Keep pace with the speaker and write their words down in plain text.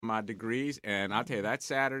odd degrees. And I'll tell you, that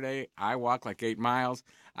Saturday, I walked like 8 miles.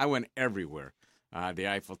 I went everywhere. The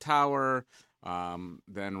Eiffel Tower,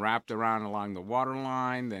 then wrapped around along the water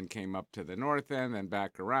line, then came up to the north end, then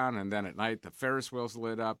back around. And then at night, the Ferris wheels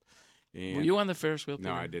lit up. And were you on the Ferris wheel?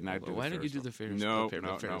 No, I did not do Why the didn't you Ferris do the Ferris wheel.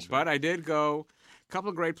 wheel? No. But I did go a couple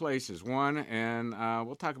of great places. One, and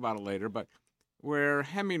we'll talk about it later, but where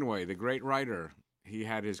Hemingway, the great writer, he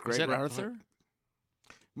had his great... Is that Arthur?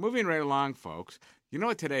 Moving right along, folks. You know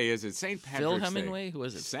what today is? It's St. Patrick's Phil Day. Hemingway? Who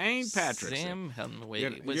was it? St. Patrick's Sam Day.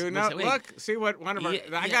 Hemingway. Look, see what one of our...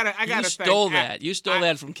 I gotta You stole that. You stole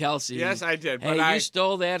that from Kelsey. Yes, I did. Hey, but you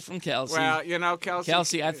stole that from Kelsey. Well, you know, Kelsey...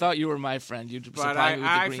 Kelsey, I thought you were my friend. You supplied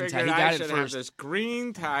me with the green tie. He got I it should first. have this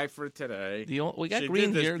green tie for today. We got She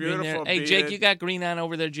green did this here, green there. beautiful Hey, Jake, beaded- you got green on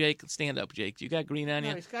over there, Jake. Stand up, Jake. You got green on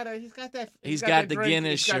you? No, he's got that. He's got the drink.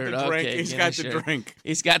 Guinness He's got shirt. the drink. Okay, He's Guinness got the shirt. drink.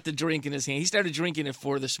 He's got the drink in his hand. He started drinking it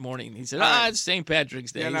 4 this morning. He said, it's St.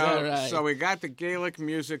 Patrick's Day. You He's know, all right. so we got the Gaelic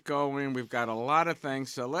music going. We've got a lot of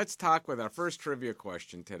things. So let's talk with our first trivia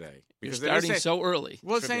question today. You're Because starting so early.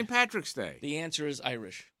 Well, it's Trivia. St. Patrick's Day. The answer is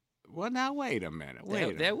Irish. Well, now wait a minute.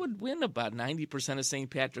 That would win about 90% of St.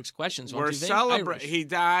 Patrick's questions. We're celebrating. He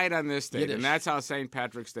died on this date, Yiddish. and that's how St.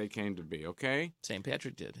 Patrick's Day came to be. Okay. St.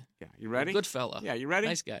 Patrick did. Yeah. You ready? Good fella. Yeah. You ready?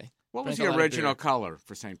 Nice guy. What was Drank a the lot of original beer. color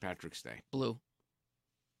for St. Patrick's Day? Blue.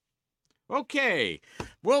 Okay,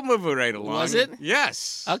 we'll move it right along. Was it?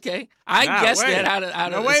 Yes. Okay, I Now, guessed wait. that out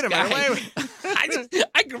of No, the wait a sky. minute, wait.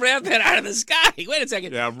 I grabbed that out of the sky. Wait a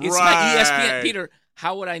second. Yeah, It's my ESPN. right. Peter,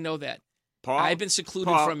 how would I know that? Paul, I've been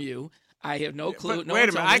secluded Paul. from you. I have no clue. But No wait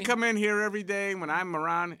a one minute. told I me. come in here every day when I'm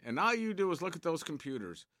around, and all you do is look at those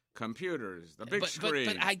computers. Computers, the big screen.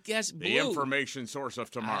 But I guessed blue. The information source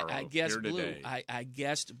of tomorrow. I guessed here blue. today. I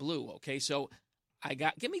guessed blue. Okay, so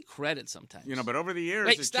give me credit sometimes. You know, but over the years,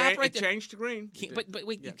 Wait, it, stop right it there. changed to green. But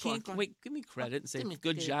wait, Yeah, you go on, can't go on. wait. Give me credit and say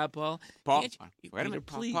good job, Paul. Paul, Can't you- wait a Peter, minute,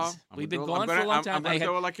 Paul, please. Paul, I'm We've gonna been do- gone for a long time. I'm going to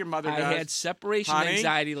do it like your mother does. I had separation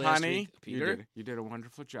anxiety last week, Peter. You did a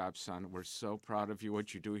wonderful job, son. We're so proud of you,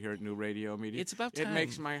 what you do here at New Radio Media. It's about It time.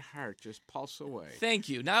 makes my heart just pulse away. Thank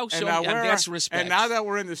you. Now, And so now that's respect. And now that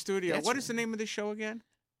we're in the studio, That's what is the name of the show again?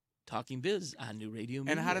 Talking Biz on New Radio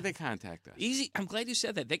Media. And how do they contact us? Easy. I'm glad you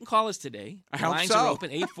said that. They can call us today. I The hope lines so. are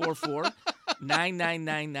open,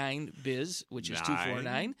 844-9999-BIZ, which is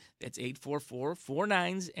 249. That's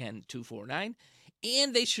 844-49s and 249.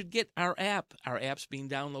 And they should get our app. Our app's being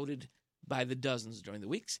downloaded by the dozens during the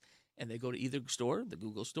weeks. And they go to either store, the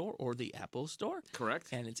Google Store or the Apple Store. Correct.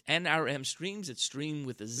 And it's NRM Streams. It's Stream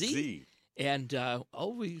with a Z. And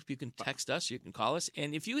you can text us, you can call us.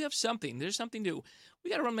 And if you have something, there's something new. We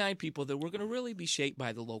got to remind people that we're going to really be shaped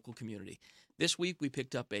by the local community. This week we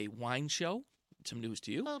picked up a wine show. Some news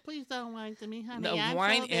to you. Oh, please don't wine to me, honey. No, I'm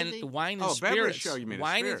wine so and busy. beverage spirits. show, you mean,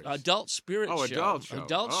 wine spirits. and adult spirit Oh, show. adult show.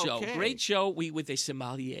 Adult show. Okay. Great show. We with a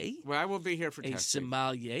sommelier. Well, I will be here for A testing.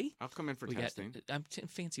 sommelier. I'll come in for We testing.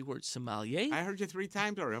 fancy word, sommelier. I heard you 3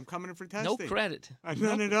 times already. I'm coming in for testing. No credit.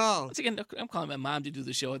 None at all. Once again, I'm calling my mom to do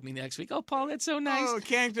the show with me next week. Oh, Paul, that's so nice. Oh,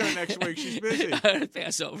 can't do it next week. She's busy.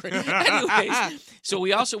 Pass over. Anyways, so we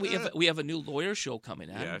have a new lawyer show coming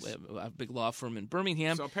on. Yes. We have a big law firm in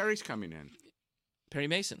Birmingham. So Perry's coming in. Perry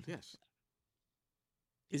Mason. Yes.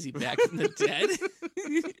 Is he back from the dead?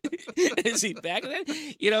 Is he back?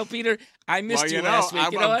 You know, Peter, I missed you last week.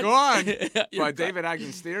 I'm what? gone. You're But David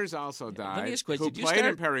Ogden Steers also died. Let me ask you a question. Who Did you played in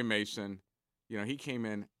start- Perry Mason? You know, he came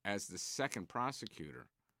in as the second prosecutor.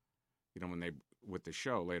 You know, with the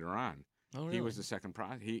show later on, Oh, really? he was the second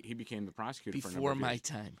he became the prosecutor for a Before number of my years.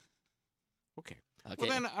 time. Okay. Okay. Well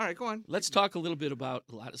then, all right, go on. Let's talk a little bit about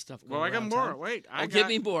a lot of stuff going Well, I got around more. town. Wait, Give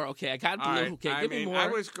me more. Okay, I got blue. All right, Okay, I give mean, me more. I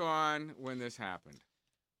was gone when this happened.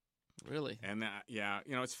 Really? And yeah,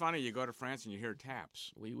 you know, it's funny. You go to France and you hear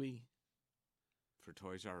taps Oui. for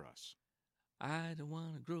Toys R Us. I don't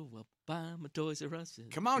want to grow up. I'm a Toys R Us.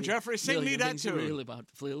 Come on, Jeffrey, sing me that tune. Really about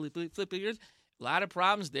flip ears. A lot of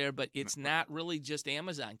problems there, but it's not really just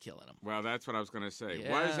Amazon killing them. Well, that's what I was going to say.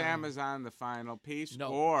 Yeah. Was Amazon the final piece, No,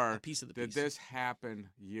 or a piece of the did piece. this happen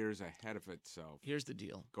years ahead of itself? Here's the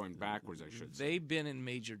deal. Going backwards, I should say. They've been in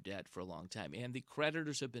major debt for a long time, and the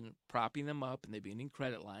creditors have been propping them up, and they've been in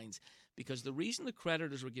credit lines because the reason the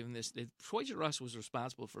creditors were given this, Toys R Us was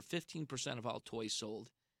responsible for 15% of all toys sold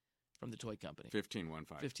from the toy company. 15.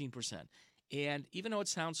 15%. And even though it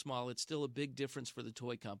sounds small, it's still a big difference for the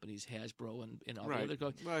toy companies, Hasbro and all the other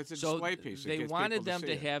companies. Well, it's a So display piece. It they gets wanted people them see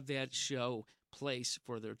to it. have that show place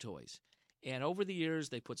for their toys. And over the years,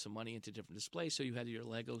 they put some money into different displays. So you had your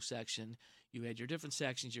Lego section, you had your different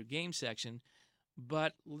sections, your game section.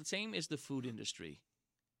 But the same as the food industry.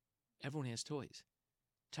 Everyone has toys.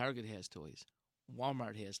 Target has toys.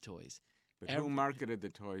 Walmart has toys. But who marketed the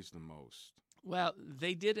toys the most? Well,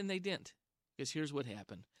 they did and they didn't. Because here's what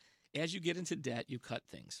happened. As you get into debt, you cut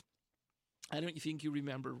things. I don't think you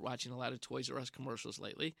remember watching a lot of Toys R Us commercials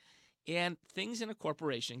lately. And things in a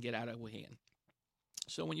corporation get out of hand.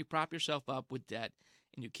 So when you prop yourself up with debt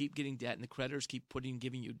and you keep getting debt and the creditors keep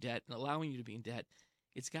giving you debt and allowing you to be in debt,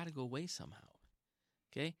 it's got to go away somehow.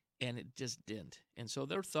 Okay? And it just didn't. And so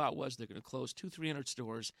their thought was they're going to close 200-300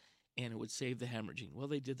 stores and it would save the hemorrhaging. Well,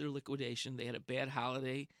 they did their liquidation. They had a bad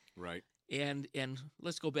holiday. Right. And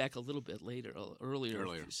let's go back a little bit earlier.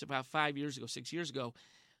 About 5 years ago, 6 years ago,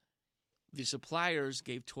 the suppliers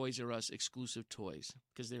gave Toys R Us exclusive toys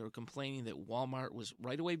because they were complaining that Walmart was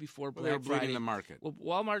right away before Black Friday. They were bleeding the market. Well,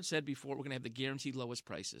 Walmart said before we're going to have the guaranteed lowest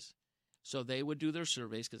prices. So they would do their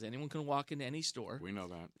surveys because anyone can walk into any store. We know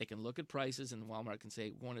that. They can look at prices and Walmart can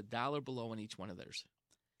say we want $1 below on each one of theirs.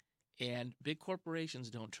 And big corporations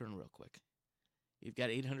don't turn real quick. You've got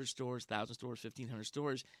 800 stores, 1,000 stores, 1,500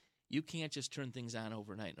 stores. You can't just turn things on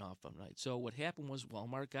overnight and off overnight. So what happened was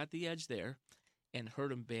Walmart got the edge there and hurt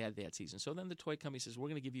them bad that season. So then the toy company says, we're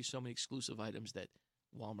going to give you so many exclusive items that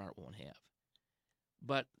Walmart won't have.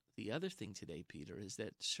 But the other thing today, Peter, is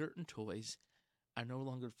that certain toys are no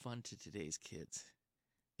longer fun to today's kids.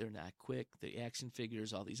 They're not quick. The action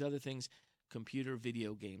figures, all these other things, computer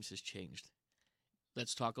video games has changed.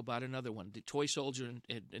 Let's talk about another one. The Toy Soldier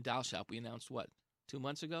and Doll Shop, we announced, 2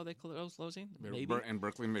 months ago they closing? Maybe. In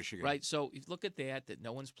Berkeley, Michigan. Right, so you look at that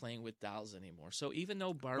no one's playing with dolls anymore. So even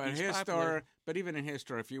though Barbie's popular. But even in his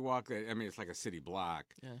store, if you walk, it's like a city block.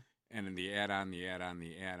 Yeah. And in the add-on.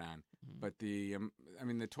 Mm-hmm. But the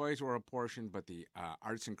toys were apportioned, but the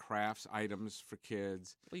arts and crafts items for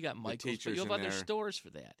kids. Well, you got Michael's, but you have other stores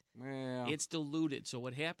for that. Well, it's diluted. So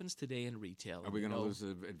what happens today in retail? Are we going to lose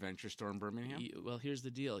the Adventure Store in Birmingham? Well, here's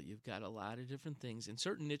the deal. You've got a lot of different things, and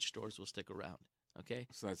certain niche stores will stick around. Okay,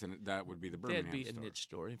 so that would be the Birmingham store. That'd be a niche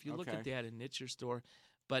store. If you look at that, a niche store,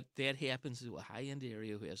 but that happens to a high-end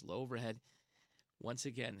area who has low overhead. Once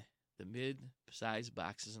again, the mid-sized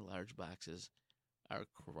boxes and large boxes are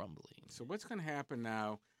crumbling. So what's going to happen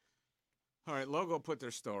now? All right, Logo puts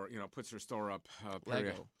their store up.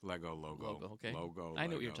 Lego Logo. Okay. Logo. I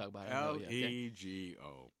know what you're talking about.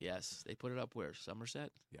 Lego. Yes, they put it up where?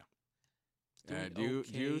 Somerset. Yeah. Do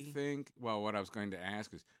you think? Well, what I was going to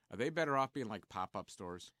ask is, are they better off being like pop-up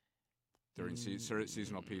stores during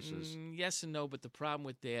seasonal pieces? Yes and no, but the problem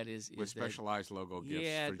with that is with specialized logo gifts.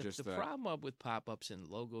 Yeah, for just the problem up with pop-ups and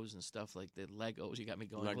logos and stuff like the Legos. You got me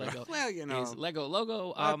going. Lego. Well, is Lego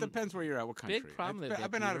logo. Well, it depends where you're at. What country? Big problem.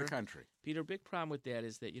 I've been out of the country. Peter, big problem with that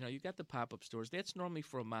is that you got the pop-up stores. That's normally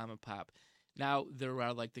for a mom and pop. Now there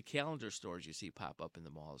are like the calendar stores you see pop up in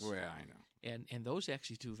the malls. Well, I know. And those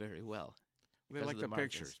actually do very well. They like the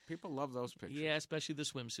pictures. People love those pictures. Yeah, especially the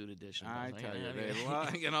swimsuit edition. I tell you,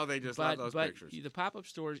 they just love those pictures. The pop-up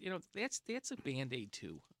stores, that's a Band-Aid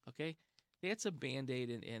too, okay? That's a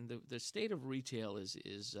Band-Aid, and the state of retail is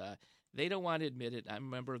they don't want to admit it. I'm a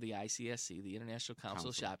member of the ICSC, the International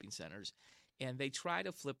Council of Shopping Centers, and they try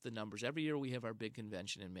to flip the numbers. Every year we have our big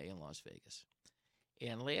convention in May in Las Vegas.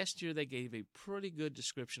 And last year they gave a pretty good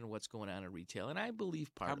description of what's going on in retail, and I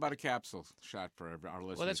believe part. How about a capsule shot for our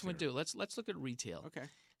listeners? Well, that's what we do. Let's look at retail. Okay.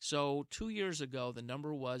 So 2 years ago, the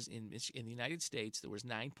number was in the United States there was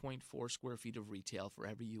 9.4 square feet of retail for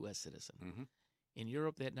every U.S. citizen. Mm-hmm. In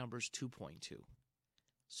Europe, that number is 2.2.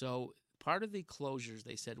 So part of the closures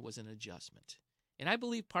they said was an adjustment, and I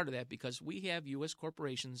believe part of that because we have U.S.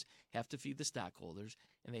 corporations have to feed the stockholders,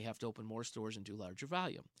 and they have to open more stores and do larger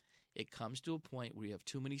volume. It comes to a point where you have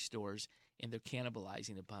too many stores and they're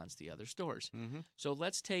cannibalizing upon the other stores. Mm-hmm. So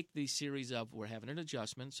let's take the series of we're having an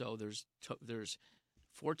adjustment. So there's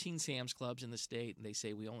 14 Sam's Clubs in the state, and they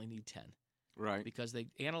say we only need 10. Right. Because they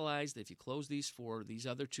analyzed if you close these 4, these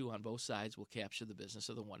other 2 on both sides will capture the business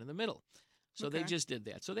of the one in the middle. So they just did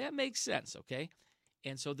that. So that makes sense, okay?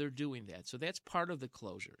 And so they're doing that. So that's part of the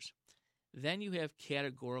closures. Then you have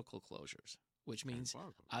categorical closures, which means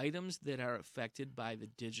items that are affected by the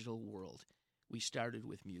digital world. We started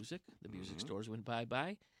with music. The music stores went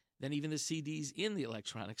bye-bye. Then even the CDs in the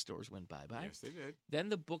electronic stores went bye-bye. Yes, they did. Then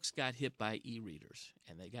the books got hit by e-readers,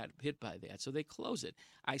 and they got hit by that. So they close it.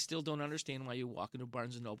 I still don't understand why you walk into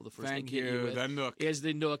Barnes & Noble, the first thing you hit you with is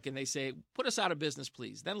the Nook, and they say, put us out of business,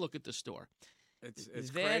 please. Then look at the store.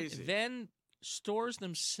 It's crazy. Then stores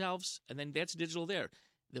themselves, and then that's digital there.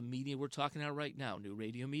 The media we're talking about right now, new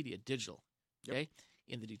radio media, digital. Okay? Yep.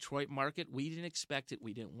 In the Detroit market, we didn't expect it.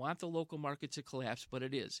 We didn't want the local market to collapse, but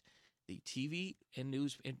it is. The TV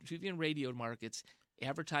and radio markets,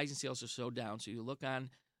 advertising sales are so down. So you look on,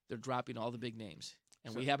 they're dropping all the big names.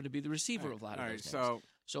 And we happen to be the receiver of a lot of those names.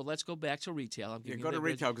 So let's go back to retail. Yeah, go to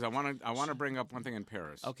retail because I want to bring up one thing in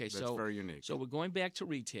Paris. Okay, that's so very unique. So we're going back to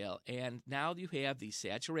retail, and now you have the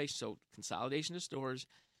saturation, so consolidation of stores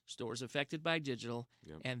affected by digital,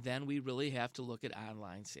 and then we really have to look at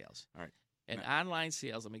online sales. All right. And online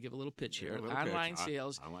sales, let me give a little pitch here. Online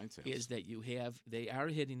sales is that they are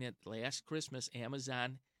hitting it. Last Christmas,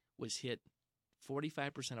 Amazon was hit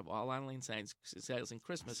 45% of all online sales in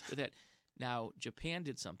Christmas with it. Now, Japan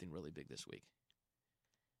did something really big this week.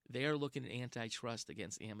 They are looking at antitrust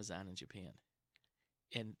against Amazon in Japan.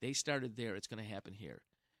 And they started there. It's going to happen here.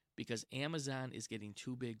 Because Amazon is getting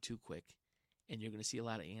too big too quick. And you're going to see a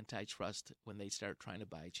lot of antitrust when they start trying to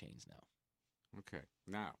buy chains now. Okay.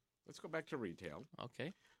 Now, let's go back to retail.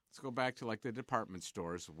 Okay. Let's go back to like the department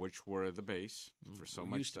stores, which were the base for so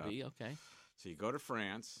much stuff. Used to be, okay. So you go to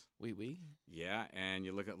France. Oui. Yeah, and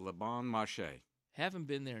you look at Le Bon Marché. Haven't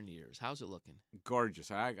been there in years. How's it looking?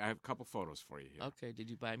 Gorgeous. I have a couple photos for you here. Okay. Did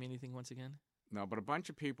you buy me anything once again? No, but a bunch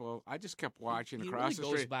of people. I just kept watching He across really the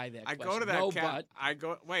goes street. by that I question. go to that No, cat. but. I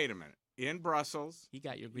go. Wait a minute. In Brussels. He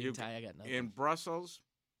got your green tie. I got nothing. In Brussels,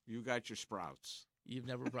 you got your Sprouts. You've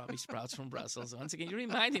never brought me Sprouts from Brussels. Once again, you're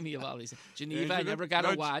reminding me of all these. Geneva, I never got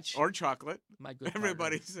a watch. Or chocolate. My good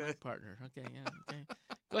Everybody partner. said. Partner. Okay, yeah, okay.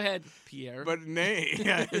 Go ahead, Pierre. But nay.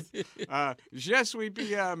 Je suis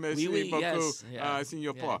Pierre, merci beaucoup,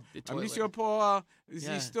 Signor Paul. Monsieur Paul,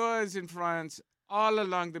 the stores in France, all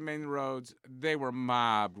along the main roads, they were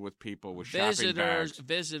mobbed with people with shopping bags.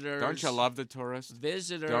 Visitors. Don't you love the tourists?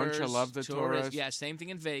 Visitors. Don't you love the tourists? Yeah, same thing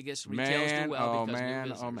in Vegas. Retails do well because new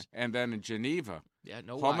visitors. Oh, man. And then in Geneva. Yeah,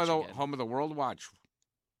 no home watch of again. Home of the World Watch.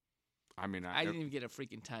 I mean, I didn't even get a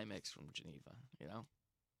freaking Timex from Geneva, you know?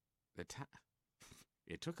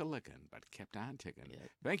 It took a licking, but kept on ticking. Yeah.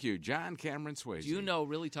 Thank you, John Cameron Swayze. Do you know,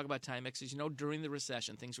 really talk about Timexes, you know, during the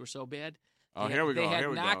recession, things were so bad. Here we go. They had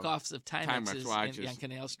knockoffs of Timexes on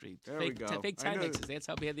Canal Street. There we go. Fake Timexes. That's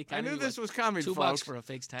how bad the economy was. I knew this was coming, $2 folks. for a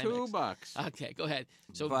fake Timex. $2. Okay, go ahead.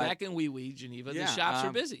 So back in Wee Geneva, the shops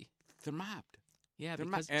are busy. They're mobbed. Yeah,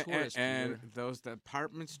 because tourists. And those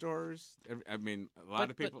department stores, I mean, a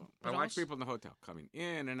lot of people, I watch people in the hotel coming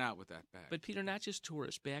in and out with that bag. But, Peter, not just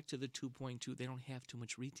tourists. Back to the 2.2, they don't have too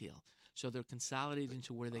much retail. So they're consolidated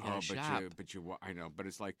into where they got to shop. I know, but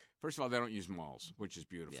it's like, first of all, they don't use malls, which is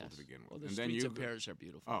beautiful to begin with. Well, the streets of Paris are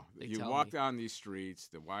beautiful. Oh, you walk down these streets,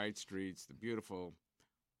 the wide streets, the beautiful,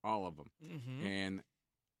 all of them. Mm-hmm. And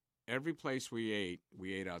every place we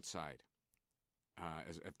ate outside.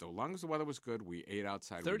 As long as the weather was good, we ate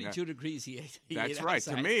outside. 32 degrees, he ate. That's right.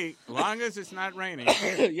 Outside. To me, long as it's not raining.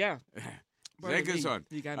 Yeah. Sehr gesund.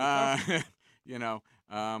 You got you know,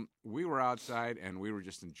 we were outside and we were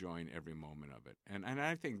just enjoying every moment of it. And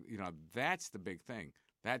I think, you know, that's the big thing.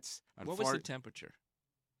 That's what was the temperature?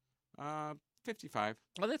 55.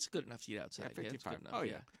 Well, that's good enough to eat outside. Yeah, 55. Yeah, Oh,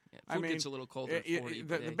 yeah. Food gets a little colder at 40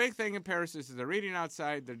 the big thing in Paris is they're eating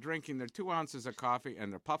outside, they're drinking their 2 ounces of coffee,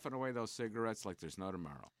 and they're puffing away those cigarettes like there's no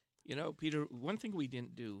tomorrow. You know, Peter, one thing we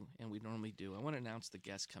didn't do, and we normally do, I want to announce the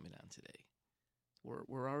guest coming on today.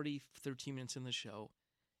 We're already 13 minutes in the show,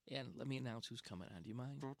 and let me announce who's coming on. Do you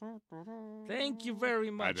mind? Thank you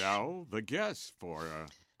very much. And now, the guest for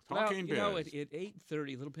Talking Biz. Well, you know, at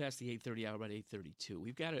 8:30, a little past the 8:30 hour, about 8:32,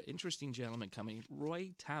 we've got an interesting gentleman coming,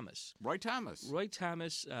 Roy Thomas. Roy Thomas,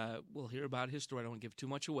 we'll hear about his story. I don't want to give too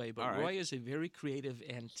much away, but right. Roy is a very creative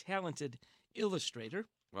and talented illustrator.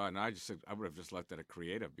 Well, and I would have just left it at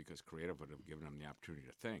creative because creative would have given him the opportunity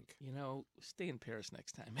to think. You know, stay in Paris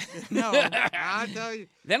next time. No, I'll tell you.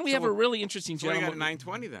 Then we have a really interesting gentleman. We got a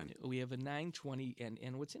 920 then. We have a 920,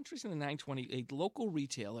 and what's interesting in the 920, a local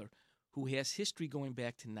retailer who has history going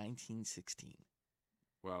back to 1916.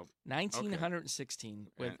 Well, 1916,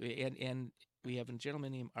 okay. and we have a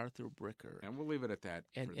gentleman named Arthur Bricker. And we'll leave it at that.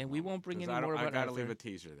 And we won't bring any more about Arthur. I got to leave a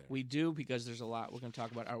teaser there. We do, because there's a lot we're going to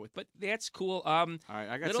talk about Arthur. But that's cool. All right,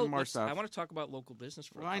 I got some more stuff. I want to talk about local business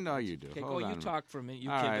for a I know you do. Okay, hold on you talk for a minute, you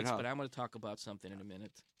kidbits, but I'm going to talk about something in a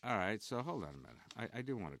minute. All right, so hold on a minute. I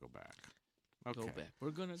do want to go back. Okay. Go back.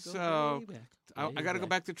 We're going to go way back. I got to go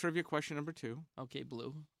back to trivia question number 2. Okay,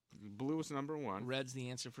 blue. Blue is number 1. Red's the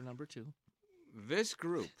answer for number 2. This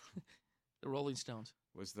group, the Rolling Stones,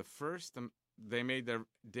 was the first. They made their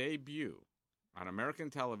debut on American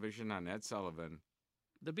television on Ed Sullivan.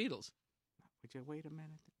 The Beatles. Would you wait a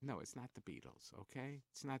minute? No, it's not the Beatles, okay?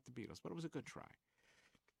 It's not the Beatles, but it was a good try.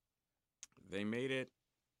 They made it,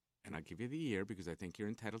 and I'll give you the year because I think you're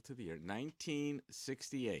entitled to the year,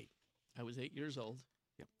 1968. I was 8 years old.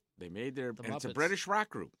 Yep. They made their, and it's a British rock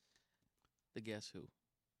group. The Guess Who?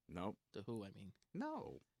 Nope. The Who, I mean.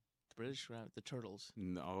 No. The British rock, the Turtles.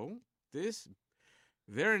 No.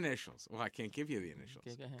 Their initials. Well, I can't give you the initials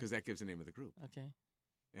because that gives the name of the group. Okay.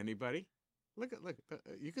 Anybody? Look.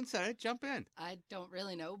 You can say it. Jump in. I don't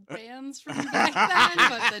really know bands from back then,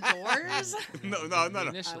 but the Doors. No. No,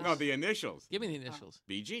 the initials. Give me the initials.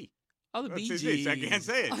 BG. Oh, the Bee Gees. Gees. I can't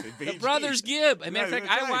say it. The Brothers Gibb. As a matter of fact,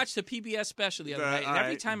 That's I right. watched the PBS special the other night, and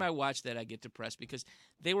every time I watch that, I get depressed because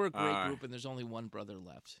they were a great group, and there's only one brother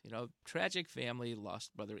left. Tragic family,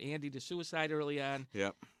 lost brother Andy to suicide early on.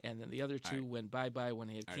 Yep. And then the other two went bye-bye when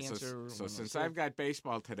he had cancer. So since I've got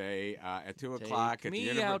baseball today at 2 o'clock at the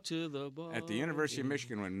University of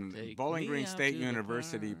Michigan, when Bowling Green State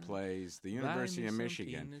University plays the University of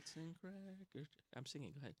Michigan. I'm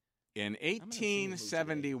singing. Go ahead. In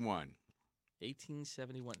 1871.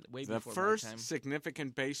 1871. Way the before first my time.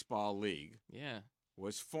 significant baseball league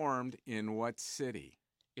was formed in what city?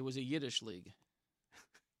 It was a Yiddish league.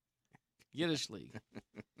 Yiddish league.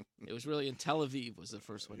 It was really in Tel Aviv was the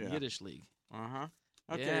first one. Yeah. Yiddish league. Uh-huh.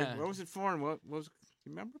 Okay. Yeah. What was it formed? What was?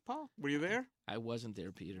 You remember, Paul? Were you there? I wasn't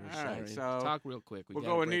there, Peter. All Sorry. right. So talk real quick. We'll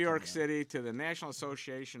go in New York City to the National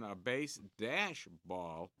Association of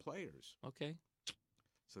Base-Ball Players. Okay.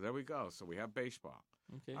 So there we go. So we have baseball.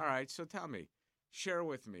 Okay. All right. So tell me, share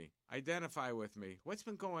with me, identify with me. What's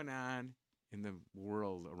been going on in the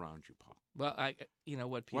world around you, Paul? Well, you know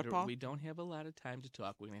what, Peter? Paul? We don't have a lot of time to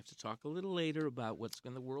talk. We're going to have to talk a little later about what's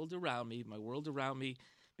in the world around me, my world around me,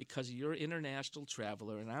 because you're an international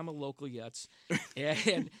traveler and I'm a local Yutz.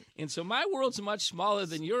 and so my world's much smaller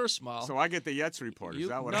than yours small. So I get the Yutz report. Is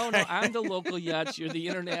that what No, I'm the local Yutz. You're the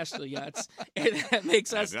international Yutz. And that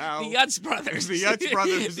makes us the Yutz brothers. The Yutz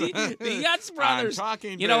brothers. the Yutz brothers. I'm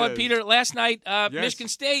talking You know what, biz. Peter? Last night, Yes. Michigan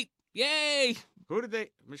State. Yay! Who did they?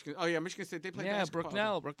 Michigan. Oh yeah, Michigan State. They played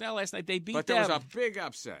basketball. Brooknell last night. They beat But them. there was a big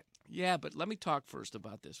upset. Yeah, but let me talk first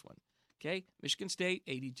about this one. Okay, Michigan State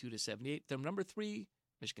 82-78. They're number 3,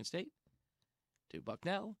 Michigan State. To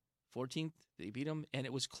Bucknell, 14th. They beat them, and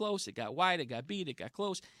it was close. It got wide. It got beat. It got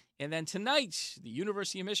close. And then tonight, the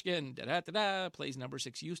University of Michigan plays number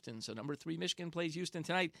 6 Houston. So number 3 Michigan plays Houston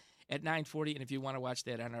tonight at 9:40. And if you want to watch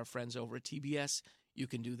that on our friends over at TBS, you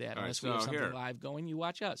can do that. All Unless right, we have so something here. live going, you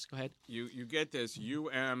watch us. Go ahead. You get this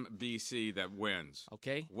UMBC that wins.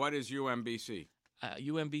 Okay. What is UMBC?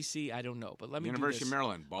 UMBC, I don't know, but let me University do this. of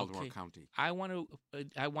Maryland, Baltimore Okay. County. I want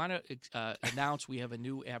to announce we have a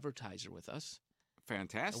new advertiser with us.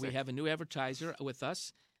 Fantastic. We have a new advertiser with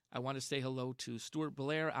us. I want to say hello to Stuart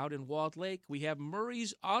Belair out in Walled Lake. We have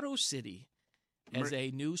Murray's Auto City as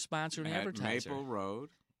a new sponsor and at advertiser. Maple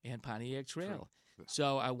Road and Pontiac Trail.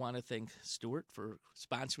 So I want to thank Stuart for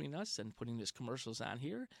sponsoring us and putting his commercials on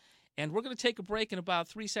here. And we're going to take a break in about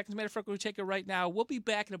 3 seconds. Matter of fact, we're going to take it right now. We'll be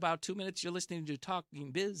back in about 2 minutes. You're listening to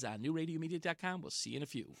Talking Biz on NewRadioMedia.com. We'll see you in a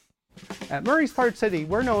few. At Murray's Part City,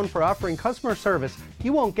 we're known for offering customer service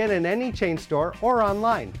you won't get in any chain store or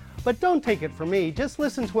online. But don't take it from me, just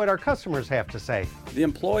listen to what our customers have to say. The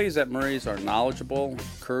employees at Murray's are knowledgeable,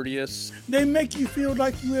 courteous. They make you feel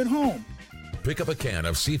like you're at home. Pick up a can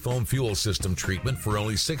of Seafoam Fuel System treatment for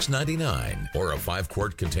only $6.99 or a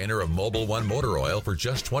 5-quart container of Mobil 1 motor oil for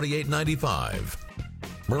just $28.95.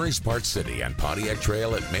 Murray's Part City and Pontiac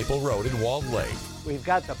Trail at Maple Road in Walled Lake. We've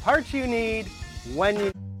got the parts you need when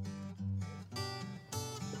you...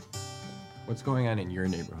 What's going on in your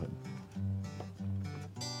neighborhood?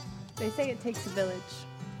 They say it takes a village.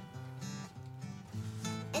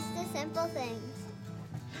 It's the simple things.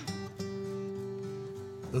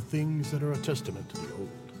 The things that are a testament to the old.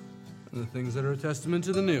 And the things that are a testament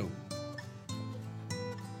to the new.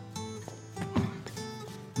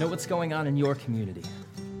 Know what's going on in your community.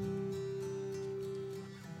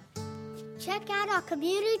 Check out our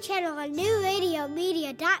community channel on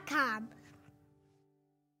NewRadioMedia.com.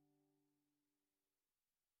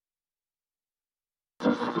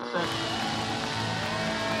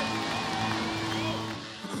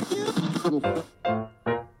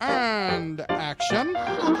 And action.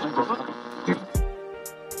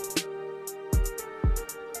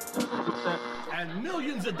 And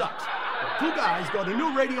millions of ducks. Two guys go to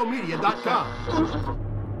NewRadioMedia.com.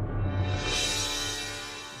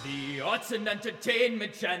 The Arts and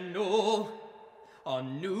Entertainment Channel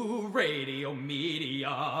on New Radio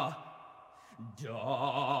Media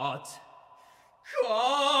 .com.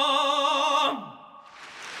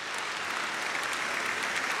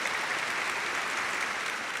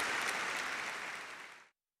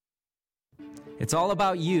 It's all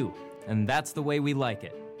about you, and that's the way we like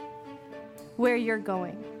it. Where you're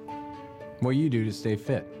going. What you do to stay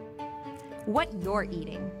fit. What you're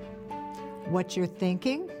eating. What you're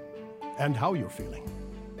thinking. And how you're feeling.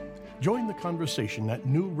 Join the conversation at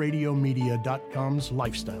NewRadioMedia.com's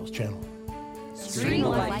Lifestyles channel. Stream the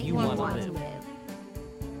life you want to live.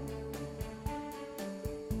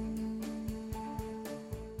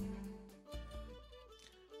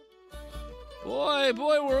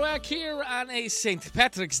 boy, we're back here on a St.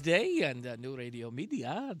 Patrick's Day and New Radio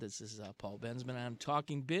Media. This is Paul Bensman on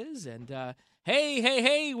Talking Biz. And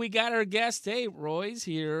hey, we got our guest. Hey, Roy's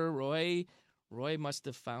here. Roy must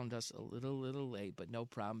have found us a little late, but no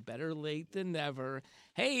problem. Better late than never.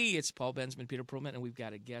 Hey, it's Paul Bensman, Peter Perlman, and we've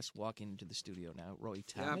got a guest walking into the studio now, Roy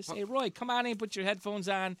Thomas. Hey, Roy, come on in, put your headphones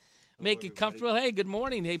on, make it comfortable. Hey, good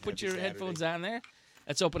morning. Hey, put your headphones on there.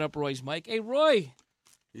 Let's open up Roy's mic. Hey, Roy.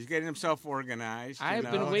 He's getting himself organized. I've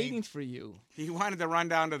been waiting for you. He wanted to run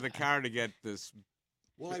down to the car to get this.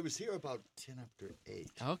 Well, I was here about 10 after 8.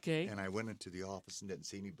 Okay. And I went into the office and didn't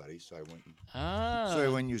see anybody, so I went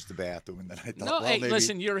and used the bathroom, and then I thought, no, hey,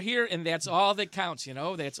 listen, you're here, and that's all that counts, you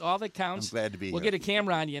know? That's all that counts. I'm glad to be here. We'll get a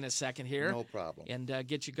camera on you in a second here. No problem. And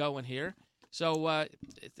get you going here. So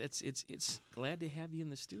it's glad to have you in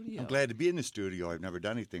the studio. I'm glad to be in the studio. I've never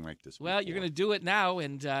done anything like this Well, before. you're going to do it now,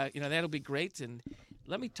 and that'll be great. And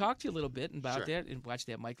let me talk to you a little bit about Sure. that, and watch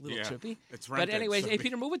that mic a little trippy. It's but rented, anyways, so hey,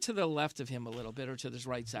 Peter, move it to the left of him a little bit, or to this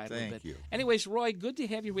right side a little Thank bit. you. Anyways, Roy, good to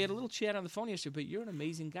have you. We had a little chat on the phone yesterday, but you're an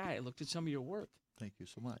amazing guy. I looked at some of your work. Thank you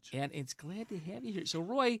so much. And it's glad to have you here. So,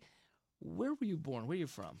 Roy, where were you born? Where are you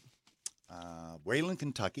from? Wayland,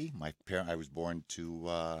 Kentucky. I was born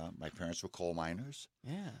to my parents were coal miners.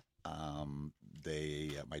 Yeah.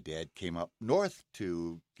 My dad came up north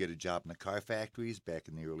to get a job in the car factories back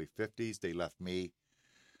in the early 50s. They left me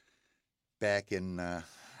back in I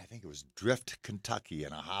think it was Drift, Kentucky,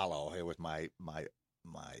 in a hollow here with my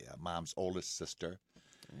mom's oldest sister.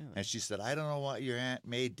 Really? And she said, I don't know what your Aunt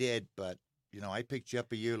May did, but I picked you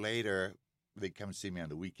up a year later. They come and see me on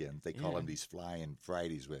the weekends. They call them these flying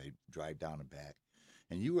Fridays, where they drive down and back.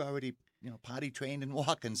 And you were already, potty trained and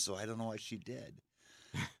walking, so I don't know what she did.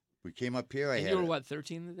 We came up here. You were, what,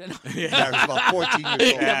 13 then? Yeah, I was about 14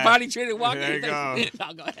 years old. Yeah, potty trained and walking. There you go.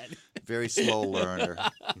 No, go ahead. Very slow learner.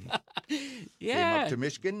 Yeah. Came up to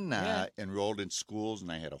Michigan, enrolled in schools,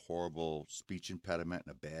 and I had a horrible speech impediment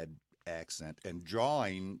and a bad accent. And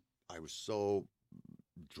drawing, I was so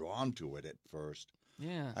drawn to it at first.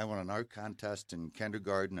 Yeah. I won an art contest in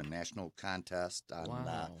kindergarten, a national contest on,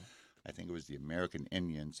 I think it was the American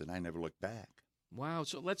Indians, and I never looked back. Wow.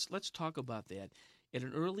 So let's talk about that. At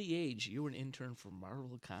an early age, you were an intern for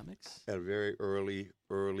Marvel Comics? At a very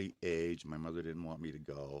early age, my mother didn't want me to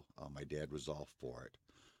go. My dad was all for it.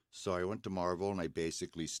 So I went to Marvel, and I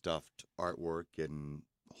basically stuffed artwork in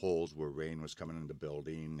holes where rain was coming in the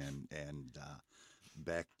building. And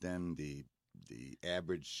back then, the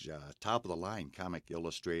average top-of-the-line comic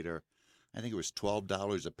illustrator, I think it was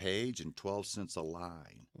 $12 a page and 12 cents a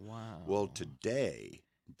line. Wow. Well, today,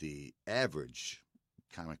 the average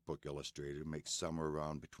comic book illustrator makes somewhere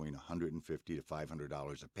around between $150 to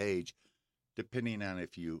 $500 a page, depending on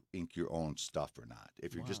if you ink your own stuff or not.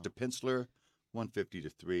 If you're just a penciler, $150 to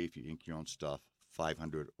 $300. If you ink your own stuff,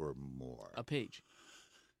 $500 or more. A page.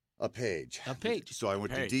 A page. So I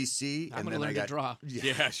went to DC, I'm and going to then learn to draw.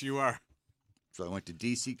 Yes, you are. So I went to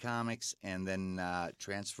DC Comics, and then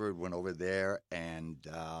transferred, went over there, and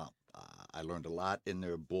I learned a lot in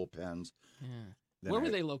their bullpens. Yeah. Where were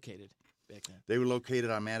they located back then? They were located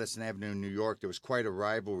on Madison Avenue in New York. There was quite a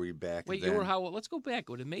rivalry back then. Wait, you were how old? Let's go back.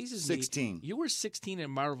 What amazes 16. me, you were 16 at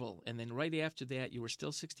Marvel, and then right after that, you were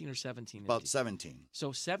still 16 or 17? About 17.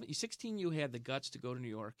 So 16, you had the guts to go to New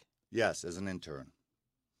York? Yes, as an intern.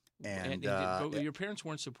 And but your parents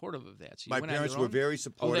weren't supportive of that. So you my went parents on your were own? very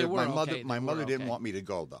supportive. Oh, they were? My mother didn't okay. want me to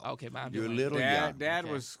go, though. Okay, Mom. You're a little young. Dad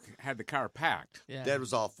had the car packed. Yeah. Dad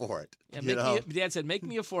was all for it. Yeah, Dad said, "Make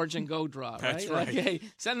me a fortune, go draw." That's right. right. Okay,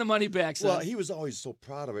 send the money back. Son. Well, he was always so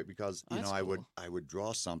proud of it because That's I cool. would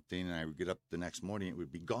draw something and I would get up the next morning, it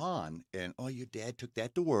would be gone, and your dad took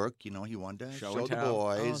that to work. He wanted to show the tell.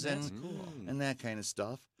 boys that's and cool. and that kind of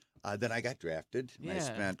stuff. Then I got drafted. And I Yeah.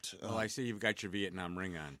 spent. Well, I see you've got your Vietnam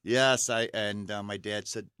ring on. Yes, my dad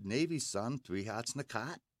said, Navy, son, 3 hots in a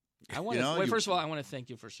cot. I want to. First of all, I want to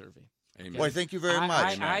thank you for serving. Amen. Boy, thank you very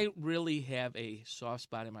much. I really have a soft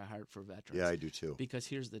spot in my heart for veterans. Yeah, I do too. Because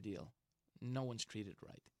here's the deal: no one's treated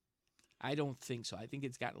right. I don't think so. I think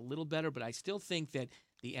it's gotten a little better, but I still think that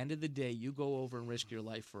the end of the day, you go over and risk your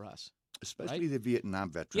life for us. Especially the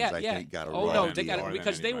Vietnam veterans, Yeah, I think, got a Oh raw no, deal. they got More it than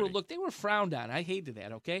because they anybody. were frowned on. I hated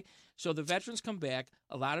that. Okay, so the veterans come back.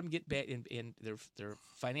 A lot of them get back, and their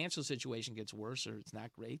financial situation gets worse, or it's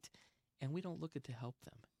not great, and we don't look at to help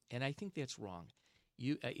them. And I think that's wrong.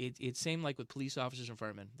 It's same like with police officers and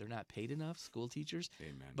firemen. They're not paid enough. School teachers,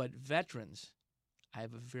 Amen. but veterans. I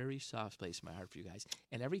have a very soft place in my heart for you guys.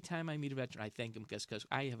 And every time I meet a veteran, I thank them because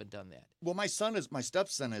I haven't done that. Well, my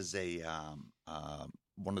stepson is a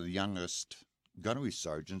one of the youngest gunnery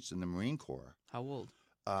sergeants in the Marine Corps. How old?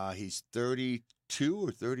 He's 32 32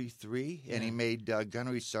 or 33, and he made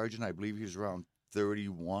gunnery sergeant. I believe he was around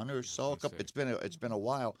 31 or so. It's been a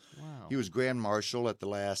while. Wow. He was Grand Marshal at the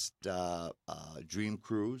last Dream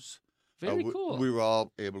Cruise. Very cool. We were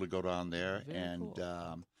all able to go down there,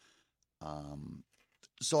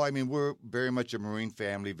 so I mean, we're very much a Marine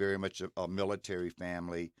family, very much a military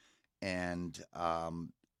family, and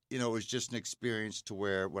it was just an experience to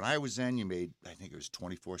where when I was in, you made, I think it was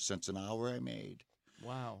 24 cents an hour. I made.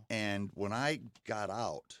 Wow. And when I got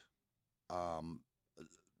out,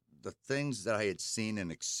 the things that I had seen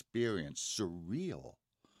and experienced, surreal.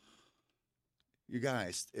 You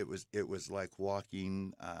guys, it was like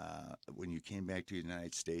walking, when you came back to the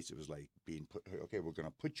United States, it was like being put, okay, we're going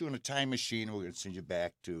to put you in a time machine and we're going to send you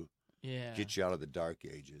back to get you out of the dark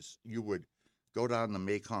ages. You would go down the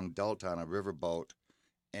Mekong Delta on a riverboat,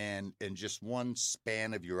 and in just one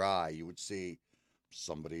span of your eye, you would see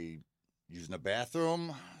somebody using a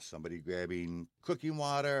bathroom, somebody grabbing cooking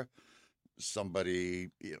water, somebody,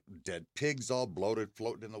 dead pigs all bloated,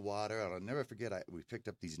 floating in the water. And I'll never forget, we picked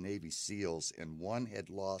up these Navy SEALs, and one had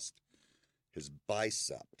lost his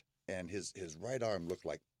bicep, and his right arm looked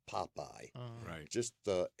like Popeye. Right.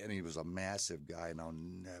 And he was a massive guy, and I'll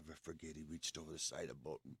never forget, he reached over the side of the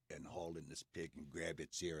boat and hauled in this pig and grabbed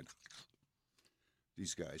its ear, and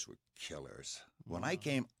these guys were killers. When I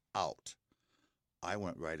came out, I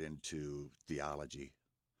went right into theology.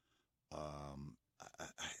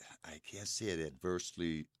 I can't say it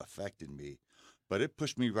adversely affected me, but it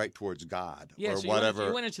pushed me right towards God or so whatever.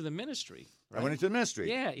 You went into the ministry, right? I went into the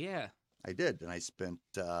ministry. Yeah. I did, and I spent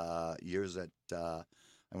years at. I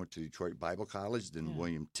went to Detroit Bible College, then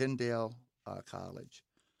William Tyndale College.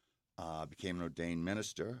 Became an ordained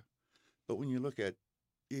minister, but when you look at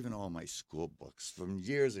even all my school books from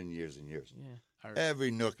years and years and years,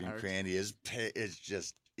 every nook and cranny is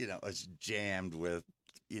just it's jammed with.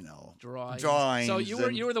 Drawings. So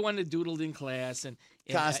you were the one that doodled in class and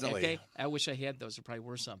constantly. I wish I had those. There probably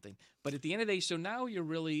were something. But at the end of the day, so now you're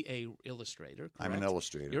really a illustrator. Correct? I'm an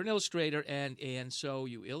illustrator. You're an illustrator, and so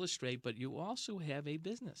you illustrate, but you also have a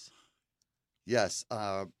business. Yes.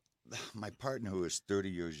 My partner, who is 30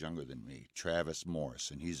 years younger than me, Travis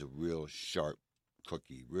Morris, and he's a real sharp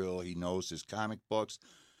cookie. He knows his comic books.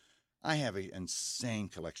 I have an insane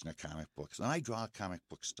collection of comic books, and I draw comic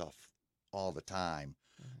book stuff all the time.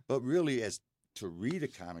 But really, as to read a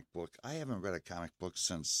comic book, I haven't read a comic book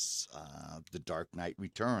since The Dark Knight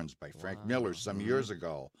Returns by Frank Miller some years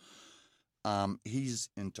ago. He's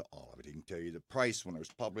into all of it. He can tell you the price when it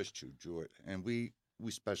was published, who drew it. And we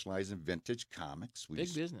specialize in vintage comics.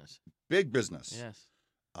 Big business. Big business. Yes.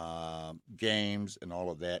 Games and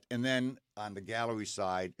all of that. And then on the gallery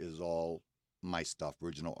side is all my stuff,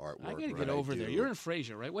 original artwork. I got to get over there. You're in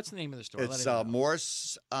Fraser, right? What's the name of the store? It's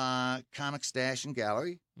Morris Comic Stash and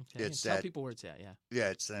Gallery. Okay. Tell people where it's at,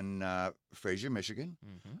 Yeah, it's in Fraser, Michigan,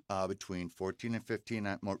 between 14 and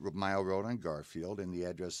 15 Mile Road on Garfield, and the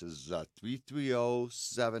address is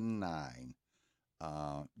 33079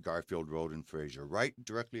 Garfield Road in Fraser, right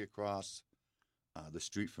directly across the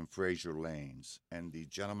street from Fraser Lanes. And the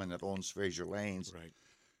gentleman that owns Fraser Lanes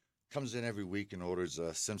comes in every week and orders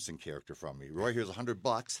a Simpson character from me. Roy, here's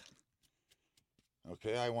 $100.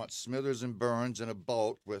 Okay, I want Smithers and Burns in a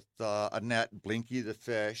boat with a net, Blinky the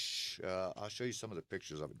fish. I'll show you some of the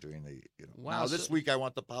pictures of it during the. Wow, now this week I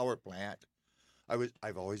want the power plant.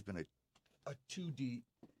 I've always been a 2D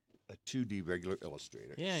regular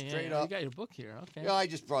illustrator. Yeah, straight up. You got your book here. Okay. Yeah, I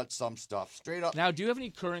just brought some stuff straight up. Now, do you have any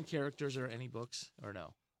current characters or any books or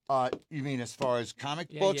no? You mean as far as comic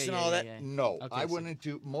books and all that? Yeah. No, Okay, I went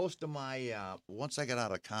into most of my. Once I got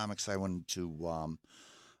out of comics, I went into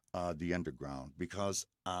the underground because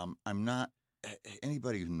I'm not.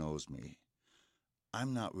 Anybody who knows me,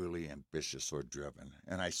 I'm not really ambitious or driven,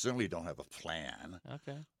 and I certainly don't have a plan.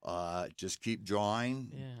 Okay. Just keep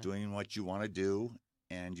drawing, doing what you want to do,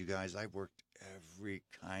 and you guys, I've worked every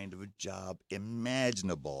kind of a job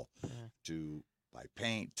imaginable to buy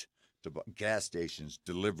paint. To gas stations,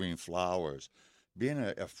 delivering flowers. Being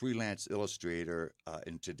a freelance illustrator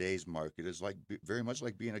in today's market is very much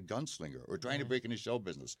like being a gunslinger or trying to break into show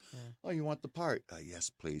business. Oh, you want the part? Yes,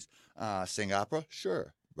 please. Sing opera?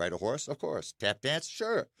 Sure. Ride a horse? Of course. Tap dance?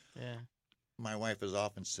 Sure. Yeah. My wife has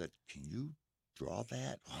often said, "Can you draw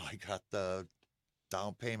that?" Well, I got the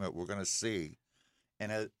down payment. We're going to see.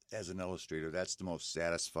 And as an illustrator, that's the most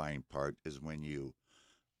satisfying part is when you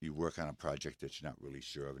work on a project that you're not really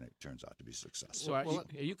sure of, and it turns out to be successful. So are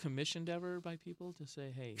you commissioned ever by people to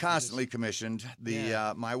say, hey? Constantly commissioned.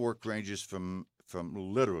 My work ranges from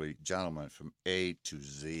literally, gentlemen, from A to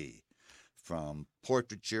Z. from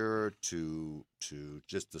portraiture to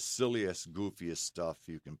just the silliest, goofiest stuff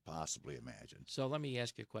you can possibly imagine. So let me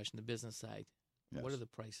ask you a question, the business side. Yes. What are the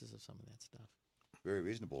prices of some of that stuff? Very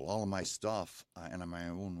reasonable. All of my stuff, and I'm my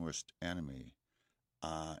own worst enemy.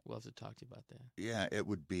 We'll have to talk to you about that. Yeah, it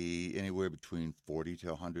would be anywhere between $40 to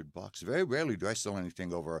 $100. Very rarely do I sell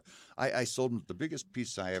anything over. I sold the biggest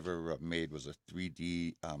piece I ever made was a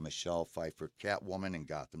 3D Michelle Pfeiffer Catwoman in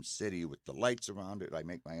Gotham City with the lights around it. I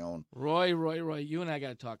make my own. Roy, you and I got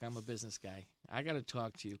to talk. I'm a business guy. I got to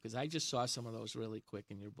talk to you because I just saw some of those really quick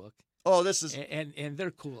in your book. Oh, this is and they're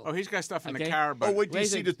cool. Oh, he's got stuff in the car. But wait till you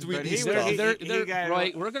see the 3D stuff.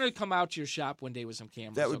 Roy, we're going to come out to your shop one day with some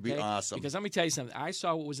cameras. That would be awesome. Because let me tell you something. I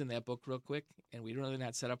saw what was in that book real quick, and we're really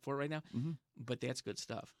not set up for it right now. Mm-hmm. But that's good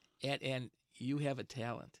stuff. And you have a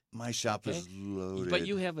talent. My shop is loaded. But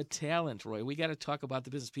you have a talent, Roy. We got to talk about the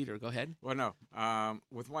business. Peter, go ahead. Well, no.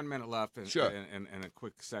 With 1 minute left and a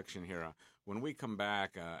quick section here, when we come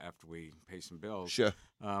back after we pay some bills, sure.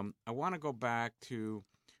 I want to go back to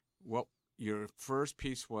what your first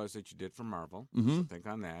piece was that you did for Marvel. Mm-hmm. So think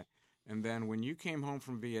on that. And then when you came home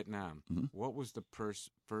from Vietnam, mm-hmm. what was the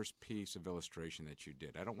first piece of illustration that you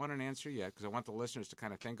did? I don't want an answer yet because I want the listeners to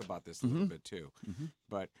kind of think about this a mm-hmm. little bit too. Mm-hmm.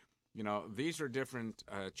 But, these are different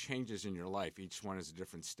changes in your life. Each one is a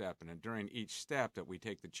different step. And during each step that we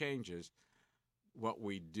take the changes, what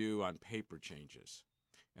we do on paper changes.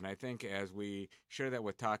 And I think as we share that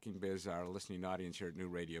with Talking Biz, our listening audience here at New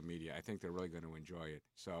Radio Media, I think they're really going to enjoy it.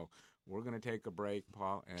 So we're going to take a break,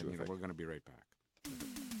 Paul, and we're going to be right back.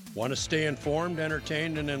 Want to stay informed,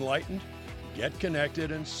 entertained, and enlightened? Get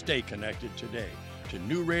connected and stay connected today to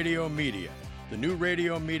New Radio Media. The New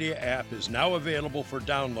Radio Media app is now available for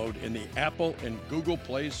download in the Apple and Google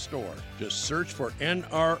Play Store. Just search for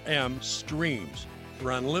NRM Streams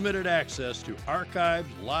for unlimited access to archived,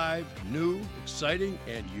 live, new, exciting,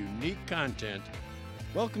 and unique content.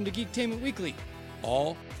 Welcome to Geektainment Weekly.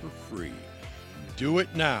 All for free. Do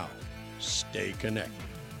it now. Stay connected.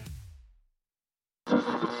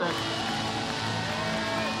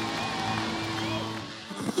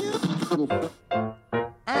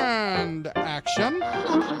 And action.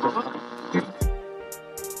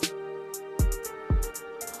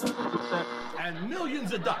 And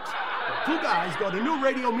millions of ducks. Two guys go to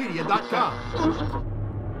newradiomedia.com.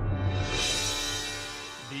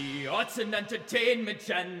 The Arts and Entertainment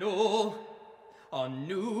Channel on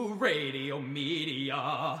New Radio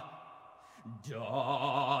Media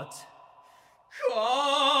 .com.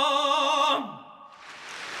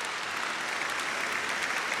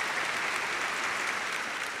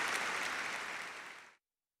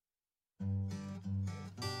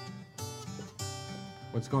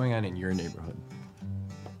 What's going on in your neighborhood?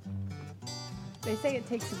 They say it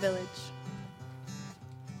takes a village.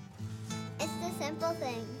 It's the simple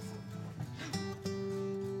things.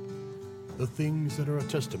 The things that are a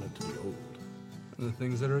testament to the old. And the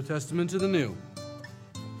things that are a testament to the new.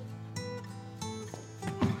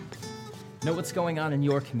 Know what's going on in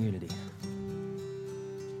your community.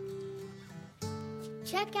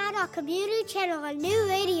 Check out our community channel on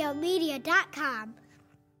newradiomedia.com.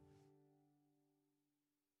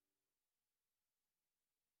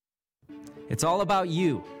 It's all about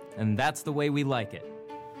you, and that's the way we like it.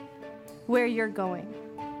 Where you're going.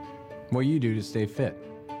 What you do to stay fit.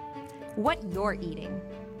 What you're eating.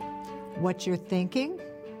 What you're thinking.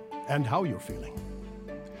 And how you're feeling.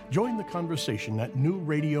 Join the conversation at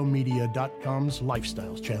newradiomedia.com's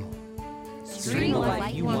Lifestyles channel. Stream the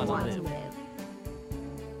life you want to live.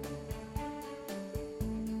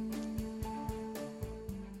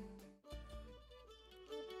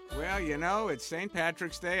 Well, it's St.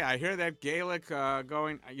 Patrick's Day. I hear that Gaelic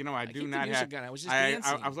going. I do not have. I was just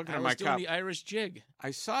dancing. I was looking at my cup. The Irish jig. I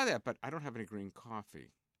saw that, but I don't have any green coffee.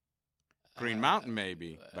 Green Mountain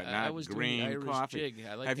maybe, but not green doing the Irish coffee. Jig.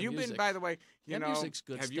 I like have the you music. been? By the way, that music's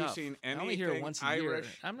good have stuff. you seen anything I only hear it once a Irish?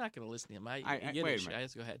 year. I'm not going to listen to him. Wait a Yiddish.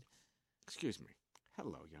 minute. Go ahead. Excuse me.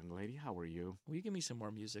 Hello, young lady. How are you? Will you give me some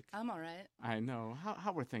more music? I'm all right. I know.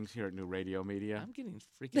 How are things here at New Radio Media? I'm getting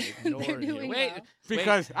freaking ignored here. Wait,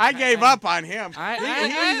 because I gave up on him. I'm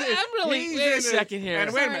really. Wait a second here.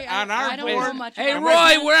 And wait a minute. On our board. Hey,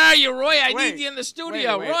 Roy, where are you, Roy? I need you in the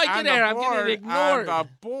studio. Roy, get there. I'm getting ignored. On the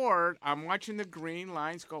board, I'm watching the green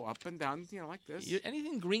lines go up and down, like this.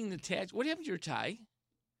 Anything green attached? What happened to your tie?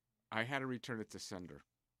 I had to return it to sender.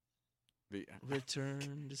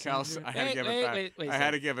 Return to Kelsey, I had to give it back. Wait, I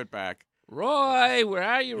had to give it back. Roy, where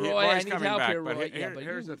are you, Roy? I need help back, here, Roy. But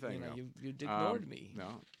here's the thing. You ignored me.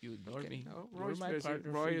 No. You ignored me. No, Roy's my busy.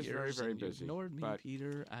 partner Roy for is years, very, very busy. You ignored me,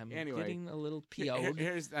 Peter. I'm getting a little Here's PO'd.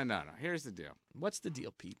 the deal. What's the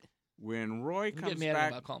deal, Pete? When Roy You comes get mad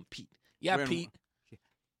back, about calling Pete. Yeah, Pete.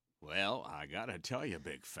 Well, I got to tell you,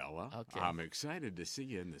 big fella, Okay. I'm excited to see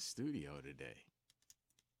you in the studio today.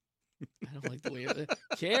 I don't like the way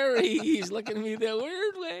Carrie's looking at me that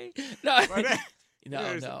weird way.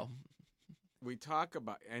 No, no. We talk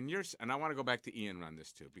about, and I want to go back to Ian on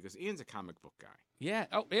this too, because Ian's a comic book guy. Yeah.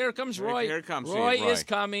 Oh, here comes Roy. Here comes Roy. Roy is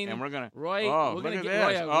coming. And we're gonna. Roy. Oh, we're look gonna at get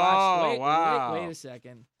this. Roy. Watch. Oh, wow. Wait a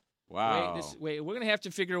second. Wow. Wait. We're gonna have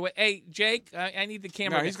to figure a way. Hey, Jake, I need the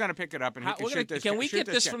camera. No, he's gonna pick it up and he can shoot this. Can we get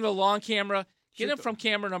this from the long camera? Get it from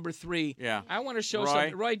camera number 3. Yeah. I want to show Roy,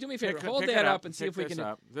 something. Roy, do me a favor. Hold that up and see if we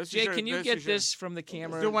can. Jake, can you get this from the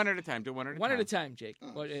camera? Do one at a time. One at a time, Jake.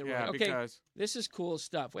 Yeah, okay. because this is cool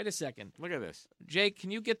stuff. Wait a second. Look at this. Jake,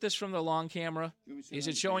 can you get this from the long camera? Is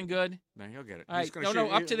it showing good? No, he'll get it. All right. No,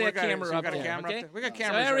 up to that camera up there. Okay. We got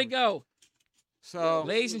cameras. So there we go. So,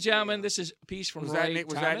 ladies and gentlemen, this is a piece from Roy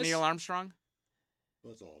Was that Neil Armstrong?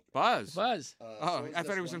 Buzz. So I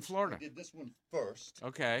thought he was in Florida. I did this one first.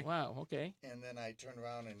 Okay. Wow. Okay. And then I turned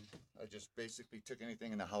around and I just basically took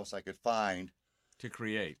anything in the house I could find to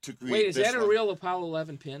create. Wait, is that a real Apollo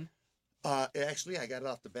 11 pin? Actually, I got it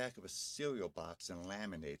off the back of a cereal box and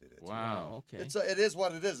laminated it. Wow. Okay. It is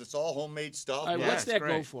what it is. It's all homemade stuff. All right, what's that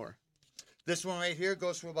go for? This one right here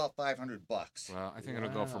goes for about $500. Well, I think it'll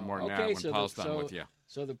go for more than that when Paul's done with you.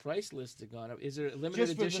 So the price list has gone up. Is there a limited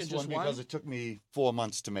edition? Just one? Because it took me 4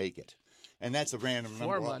 months to make it, and that's a random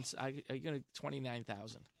number. 4 months. Are you going to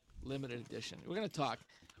 29,000 limited edition? We're going to talk.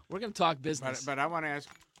 We're going to talk business. But I want to ask.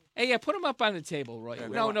 Hey, yeah, put them up on the table, Roy. Yeah,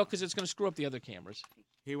 no, because it's going to screw up the other cameras.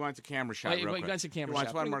 He wants a camera shot. He wants a camera shot. He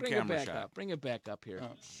wants one more camera shot. Bring it back up here. Oh,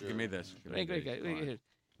 sure. Give me this.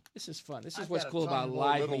 This is fun. This is what's cool about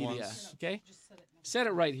live media. Okay, set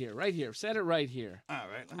it right here. Right here. Set it right here. All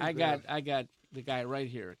right. I got the guy right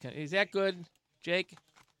here. Is that good, Jake?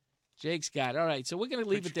 Jake's got it. All right, so we're going to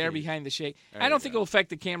leave it there behind the shake. I don't think it will affect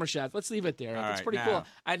the camera shot. Let's leave it there. It's pretty cool.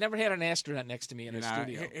 I never had an astronaut next to me in a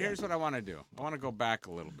studio. Here's what I want to do. I want to go back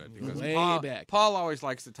a little bit because Way back. Paul always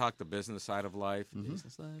likes to talk the business side of life.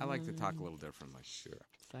 Mm-hmm. I like to talk a little differently. Sure.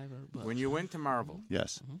 When you went to Marvel,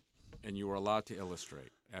 yes, and you were allowed to illustrate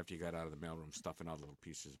after you got out of the mailroom, stuffing out little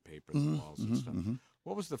pieces of paper on the walls and stuff.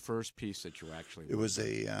 What was the first piece that you actually? It was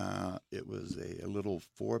a little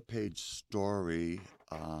 4-page story,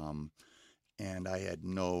 and I had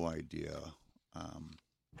no idea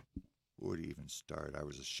where to even start. I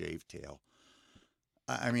was a shave tail.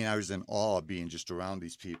 I mean, I was in awe of being just around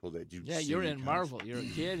these people that you. Yeah, you're in Marvel. You're a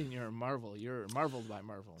kid, and you're in Marvel. You're marveled by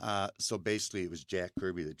Marvel. So basically, it was Jack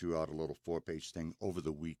Kirby that drew out a little 4-page thing over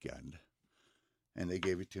the weekend, and they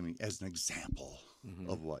gave it to me as an example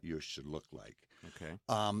of what yours should look like. Okay.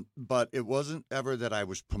 But it wasn't ever that I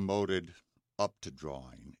was promoted up to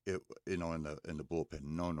drawing. It, in the bullpen.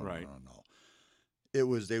 No. It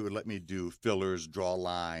was they would let me do fillers, draw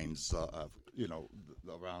lines,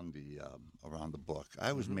 around the book.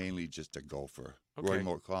 I was mainly just a gopher. Okay. Roy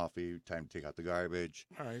more coffee, time to take out the garbage.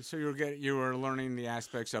 All right, so you were learning the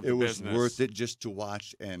aspects of the business. It was worth it just to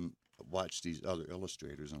watch these other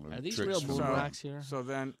illustrators and learn. Are these tricks real from moon them. rocks here? So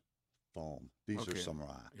then. Foam. These are some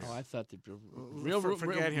rocks. Oh, I thought the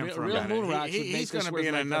forget him for a real minute. moon rocks. He's going to be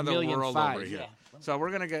in another world over here. So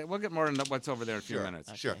we'll get more into what's over there in a few minutes.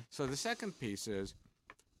 Okay. Sure. So the second piece is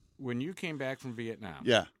when you came back from Vietnam.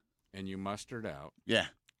 Yeah. And you mustered out. Yeah.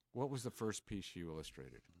 What was the first piece you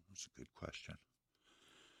illustrated? That's a good question.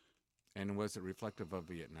 And was it reflective of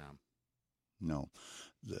Vietnam? No.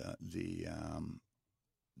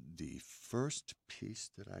 The first piece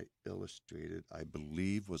that I illustrated, I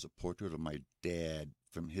believe, was a portrait of my dad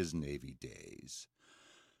from his Navy days.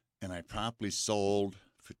 And I promptly sold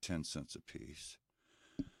for 10 cents a piece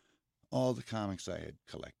all the comics I had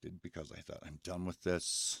collected because I thought, I'm done with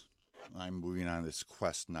this. I'm moving on this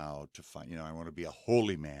quest now to find, I want to be a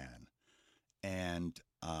holy man. And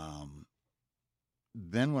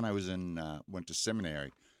then when I was went to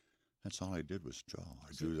seminary, that's all I did was draw.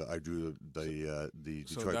 I drew the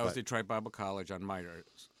Detroit. So that was Detroit Bible College on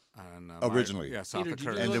Myers. Originally. South of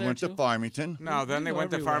Curtis. And then went to Farmington. No, then they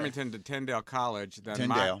went to Farmington to Tyndale College.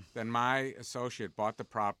 Then my associate bought the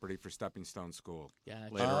property for Stepping Stone School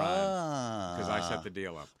later on because I set the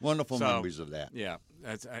deal up. Wonderful memories of that. Yeah.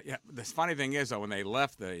 The funny thing is, though, when they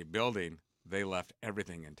left the building, they left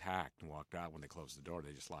everything intact and walked out. When they closed the door,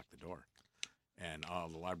 they just locked the door. And all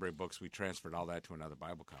the library books, we transferred all that to another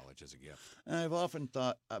Bible college as a gift. And I've often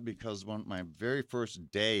thought, because my very first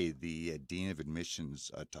day, the dean of admissions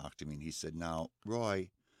talked to me, and he said, now, Roy,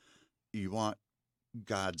 you want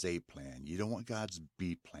God's A plan. You don't want God's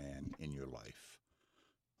B plan in your life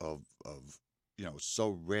of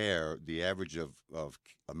so rare. The average of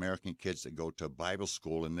American kids that go to Bible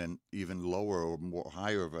school and then even lower or more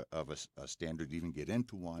higher of a standard to even get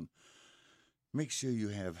into one. Make sure you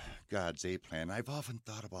have God's A plan. I've often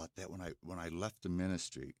thought about that when I left the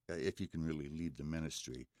ministry, if you can really leave the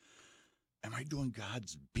ministry. Am I doing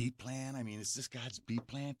God's B plan? I mean, is this God's B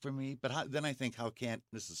plan for me? But then I think,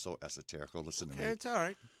 this is so esoterical, listen to me. It's all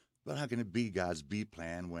right. But how can it be God's B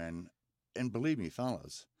plan when, and believe me,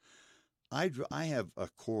 fellas, I have a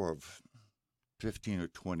core of 15 or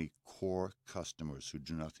 20 core customers who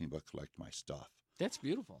do nothing but collect my stuff. That's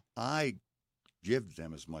beautiful. I give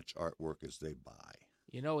them as much artwork as they buy.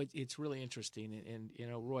 It's really interesting. And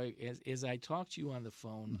Roy, as I talked to you on the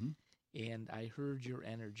phone, and I heard your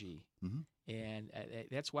energy, and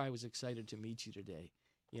that's why I was excited to meet you today.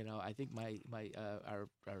 I think our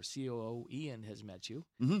COO Ian has met you,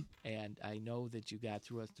 and I know that you got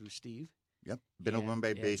through Steve. Yep, been over in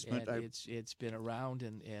my basement. And it's been around,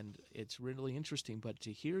 and it's really interesting. But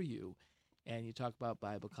to hear you, and you talk about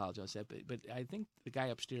Bible college, I said, but I think the guy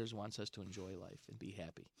upstairs wants us to enjoy life and be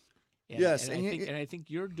happy. Yes, and I think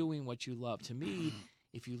you're doing what you love. To me,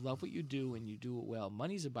 if you love what you do and you do it well,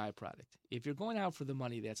 money's a byproduct. If you're going out for the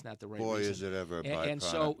money, that's not the right reason. Boy, is it ever a byproduct. And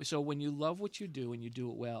so when you love what you do and you do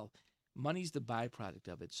it well, money's the byproduct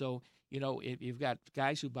of it. So, if you've got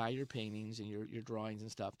guys who buy your paintings and your drawings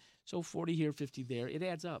and stuff, so 40 here, 50 there, it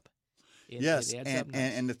adds up. Yes,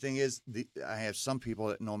 and the thing is, I have some people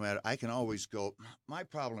that no matter, I can always go, my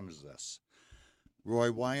problem is this.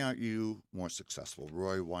 Roy, why aren't you more successful?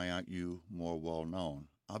 Roy, why aren't you more well-known?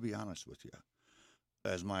 I'll be honest with you.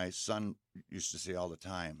 As my son used to say all the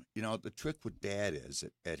time, the trick with Dad is,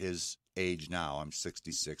 at his age now, I'm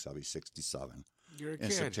 66, I'll be 67 You're a in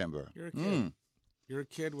kid. September. You're a kid. You're a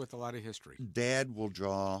kid with a lot of history. Dad will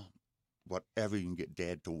draw whatever you can get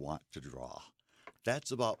Dad to want to draw.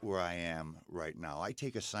 That's about where I am right now. I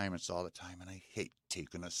take assignments all the time, and I hate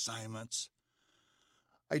taking assignments.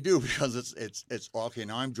 I do, because it's okay.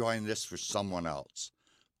 Now I'm drawing this for someone else,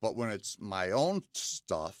 but when it's my own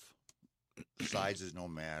stuff, sizes no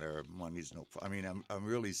matter, money's no. I mean, I'm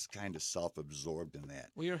really kind of self-absorbed in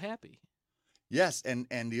that. Well, you're happy. Yes, and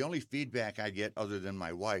the only feedback I get, other than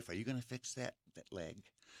my wife, are you going to fix that leg?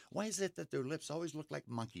 Why is it that their lips always look like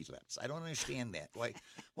monkey lips? I don't understand that. Why?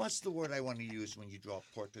 What's the word I want to use when you draw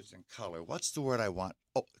portraits in color? What's the word I want?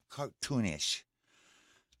 Oh, cartoonish.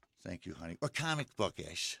 Thank you, honey. Or comic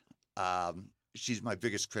bookish. She's my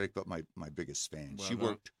biggest critic, but my biggest fan. Well, she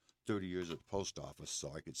worked 30 years at the post office,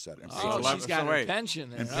 so I could set it. She's got her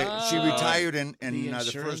pension. And she retired in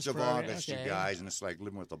the 1st of August, you guys, and it's like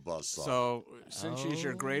living with a buzzsaw. So, since she's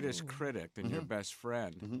your greatest critic and your best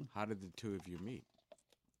friend, how did the two of you meet?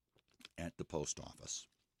 At the post office.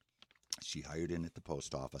 She hired in at the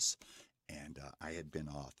post office, and I had been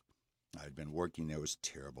off. I had been working there. It was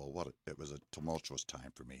terrible. It was a tumultuous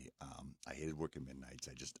time for me. I hated working midnights.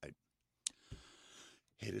 I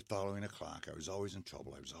hated following a clock. I was always in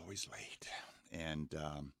trouble. I was always late. And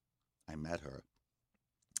I met her,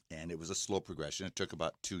 and it was a slow progression. It took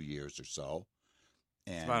about 2 years or so.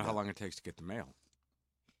 And, it's about how long it takes to get the mail.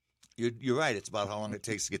 You're right. It's about how long it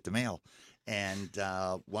takes to get the mail. And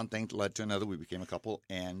one thing led to another. We became a couple.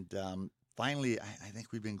 And finally, I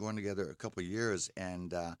think we've been going together a couple of years.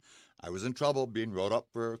 And I was in trouble, being wrote up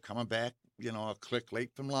for coming back, a click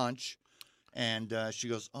late from lunch. And she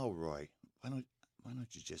goes, "Oh, Roy, why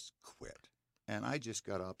don't you just quit?" And I just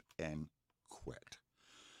got up and quit.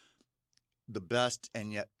 The best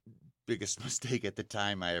and yet biggest mistake at the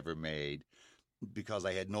time I ever made, because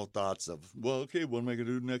I had no thoughts of, well, okay, what am I going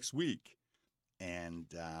to do next week? And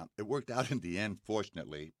it worked out in the end,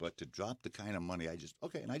 fortunately. But to drop the kind of money, I just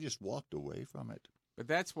walked away from it. But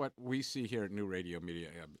that's what we see here at New Radio Media,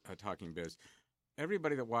 Talking Biz.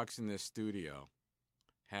 Everybody that walks in this studio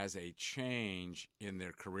has a change in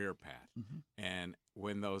their career path. And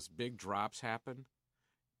when those big drops happen,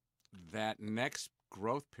 that next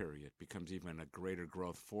growth period becomes even a greater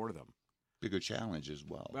growth for them. Bigger challenge as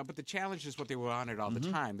well. Well, but the challenge is what they wanted all the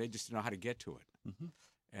time. They just didn't know how to get to it.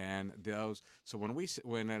 And so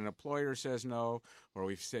when an employer says no, or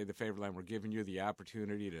we say the favorite line, we're giving you the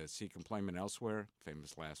opportunity to seek employment elsewhere,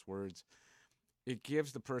 famous last words, it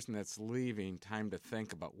gives the person that's leaving time to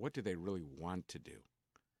think about what do they really want to do.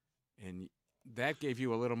 And that gave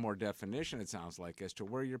you a little more definition, it sounds like, as to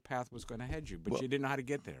where your path was going to head you, but you didn't know how to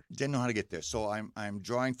get there. Didn't know how to get there. So I'm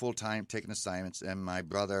drawing full time, taking assignments, and my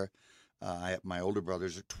brother, my older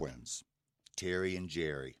brothers are twins, Terry and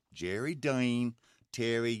Jerry. Jerry Dean,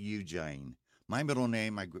 Terry Eugene. My middle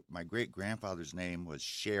name, my great grandfather's name was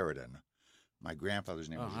Sheridan. My grandfather's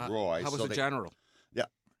name was Roy. How was the general? Yeah.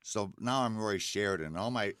 So now I'm Roy Sheridan. All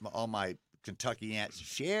my Kentucky Aunt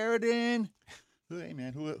Sheridan. Hey,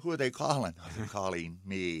 man, who are they calling? Oh, they're calling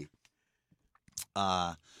me.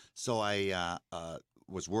 So I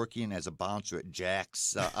was working as a bouncer at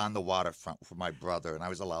Jack's on the waterfront for my brother, and I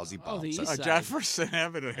was a lousy bouncer. Jefferson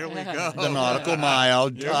Avenue, here we go. The Nautical Mile.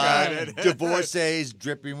 got it. Divorcees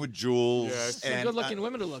dripping with jewels. Yes. Some good-looking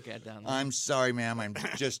women to look at down there. I'm sorry, ma'am. I'm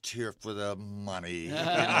just here for the money. You know,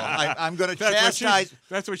 I'm going to chastise.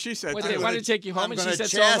 That's what she said. Wait, they wanted to take you home, I'm and she going to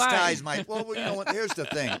said, "So am I." chastise my. Well, you know what? Here's the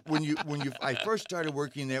thing. I first started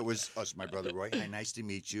working there, it was us, my brother Roy. Hi, nice to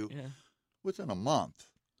meet you. Yeah. Within a month,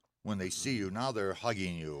 when they see you, now they're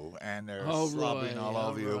hugging you and they're Oh, slobbering Roy, all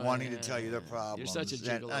over you, Roy, wanting to tell you their problems. You're such a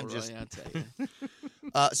And gigolo, I'm Roy, just, I'll tell you.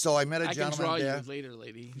 So I met a I can gentleman draw there. you later,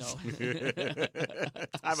 lady. No.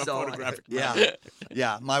 I have a photographic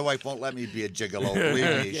Yeah, my wife won't let me be a gigolo. Believe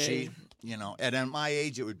me, Okay. she, you know, and at my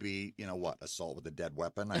age, it would be, you know, what, assault with a dead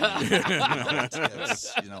weapon. I mean,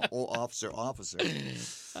 it's, you know, officer.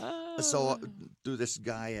 So through this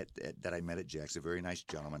guy that I met at Jack's, a very nice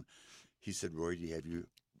gentleman, he said, "Roy, do you have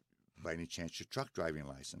by any chance your truck driving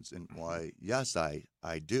license?" And why, yes, I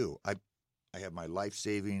do. I have my life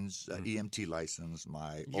savings EMT license,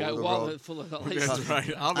 my You got a over the wallet road. full of license. That's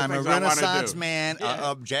right. All the I'm a things I wanna Renaissance do. man,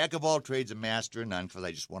 Yeah. a jack of all trades, a master of none, because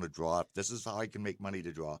I just want to draw. This is how I can make money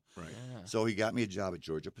to draw. Right. Yeah. So he got me a job at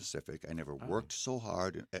Georgia Pacific. I never worked so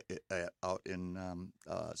hard out in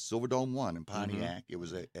Silverdome 1 in Pontiac. It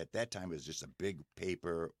was at that time it was just a big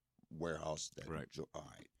paper warehouse. Right. All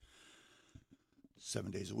right.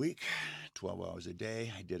 7 days a week, 12 hours a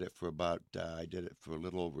day. I did it for a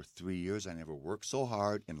little over 3 years. I never worked so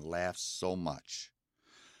hard and laughed so much.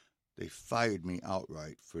 They fired me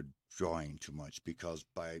outright for drawing too much because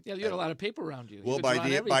Yeah, you had a lot of paper around you. Well, You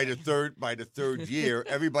could by draw the third year,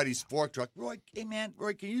 everybody's fork truck. Roy, hey man,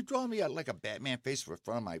 Roy, can you draw me like a Batman face for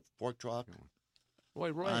front of my fork truck?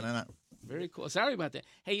 Roy, very cool. Sorry about that.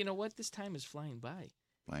 Hey, you know what? This time is flying by.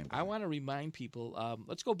 I want to remind people,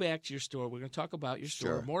 let's go back to your store. We're going to talk about your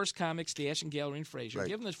store, Sure. Morris Comics, Dash and Gallery in Fraser. Right.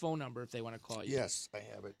 Give them this phone number if they want to call you. Yes, I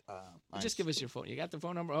have it. Just give us your phone. You got the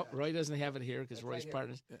phone number? Oh, Roy doesn't have it here because Roy's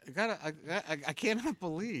partner. I cannot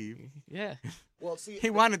believe. Yeah. Well, see, he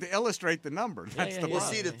wanted to illustrate the number. That's the Well,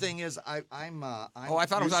 problem. see, the thing is, I'm I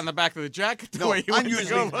thought it was on the back of the jacket. The No, way you I'm went to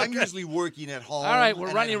go look I'm at it. usually working at home. All right, we're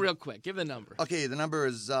and running real quick. Give the number. Okay, the number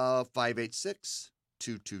is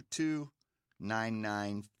 586-222-9942.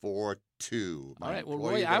 All right, well,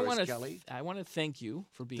 Roy, I want to thank you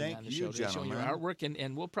for being on the show today, showing your artwork,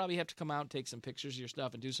 and we'll probably have to come out and take some pictures of your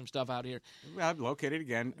stuff and do some stuff out here. I'm located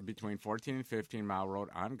again between 14 and 15 Mile Road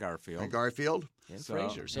on Garfield. In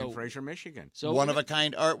Fraser. In Fraser, Michigan. So one of a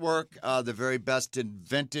kind artwork, the very best in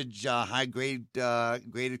vintage, high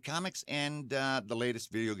graded comics, and the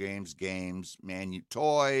latest video games,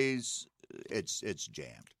 toys. It's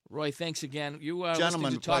jammed. Roy, thanks again. You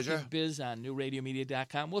Gentlemen, listening to Talking pleasure. Biz on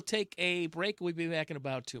NewRadioMedia.com. We'll take a break. We'll be back in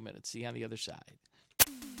about 2 minutes. See you on the other side.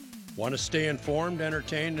 Want to stay informed,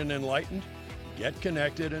 entertained, and enlightened? Get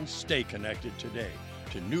connected and stay connected today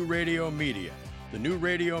to New Radio Media. The New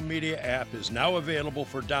Radio Media app is now available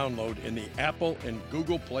for download in the Apple and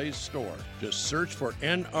Google Play Store. Just search for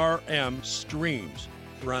NRM Streams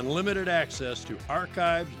for unlimited access to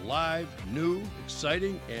archived, live, new,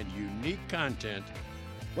 exciting, and unique content.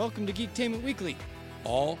 Welcome to Geektainment Weekly.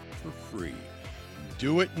 All for free.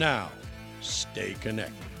 Do it now. Stay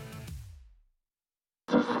connected.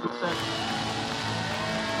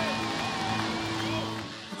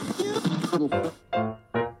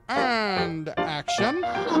 And action.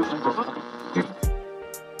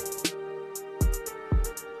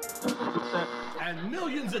 And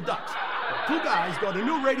millions of ducks. Two guys go to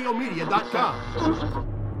newradiomedia.com.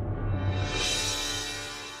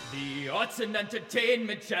 The Arts and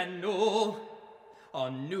Entertainment Channel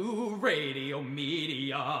on New Radio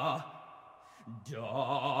Media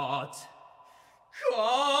 .com.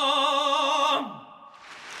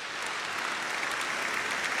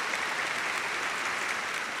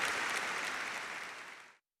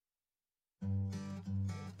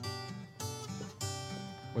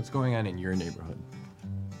 What's going on in your neighborhood?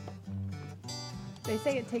 They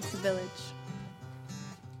say it takes a village.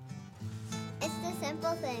 It's the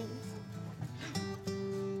simple things.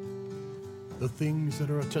 The things that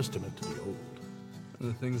are a testament to the old. And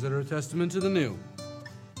the things that are a testament to the new.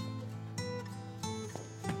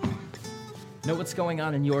 Know what's going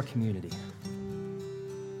on in your community.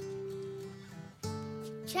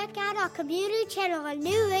 Check out our community channel on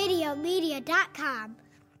newradiomedia.com.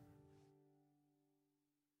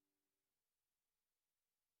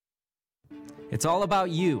 It's all about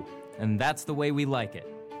you, and that's the way we like it.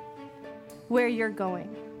 Where you're going.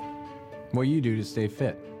 What you do to stay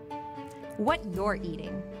fit. what you're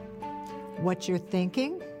eating, what you're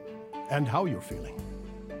thinking, and how you're feeling.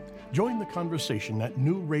 Join the conversation at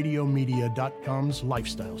newradiomedia.com's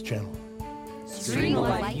Lifestyles channel. Stream the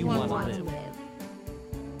life you want to live.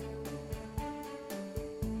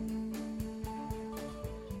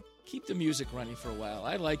 Keep the music running for a while.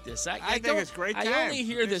 I like this. I think it's great time. I only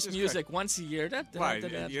hear This this is music once a year. Why?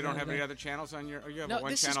 You don't have any other channels on your? Or you have No, a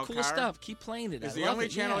one this channel is cool car? stuff. Keep playing it. Is I the love only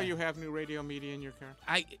it, channel yeah. you have New Radio Media in your car?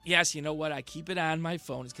 Yes, you know what? I keep it on my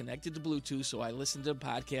phone. It's connected to Bluetooth, so I listen to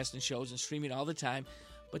podcasts and shows and streaming all the time.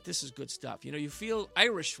 But this is good stuff. You know, you feel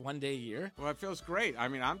Irish one day a year. Well, it feels great. I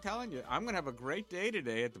mean, I'm telling you, I'm going to have a great day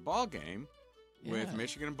today at the ball game with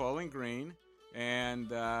Michigan and Bowling Green, and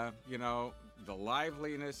you know, the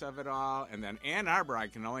liveliness of it all, and then Ann Arbor, I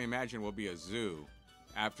can only imagine, will be a zoo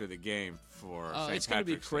after the game for St. It's going to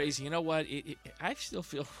be Patrick's crazy. You know what? I still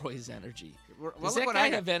feel Roy's energy. Well, Does look that what guy I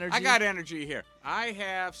have energy? I got energy here. I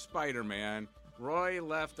have Spider-Man. Roy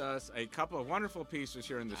left us a couple of wonderful pieces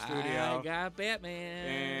here in the studio. I got Batman.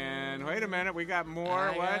 And wait a minute, we got more.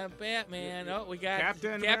 I what? got Batman. Oh, we got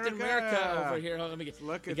Captain America over here. Let me get.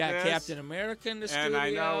 Look we at got this. Captain America in the studio. And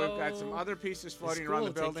I know we've got some other pieces floating around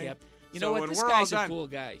the building. You So know what? when This we're guy's all a done, cool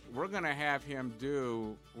guy. We're going to have him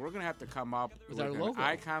do, we're going to have to come up With our an logo.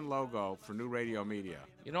 icon logo for New Radio Media.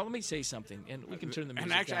 You know, let me say something, and we can turn the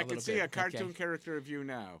music And actually, down I a can little see bit. a cartoon Okay. character of you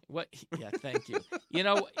now. What? Yeah, thank you. You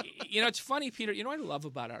know, it's funny, Peter. You know what I love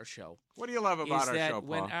about our show? What do you love about is our that show, Paul?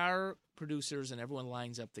 when our producers and everyone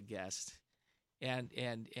lines up the guests, and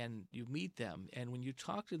you meet them, and when you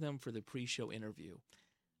talk to them for the pre-show interview,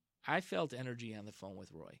 I felt energy on the phone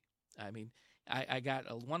with Roy. I mean, I got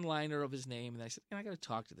a one-liner of his name, and I said, I got to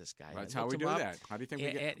talk to this guy. Well, that's I how we looked do him up, that. How do you think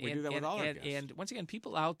we do that with all our guests? And once again,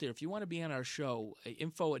 people out there, if you want to be on our show,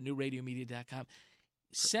 info@newradiomedia.com,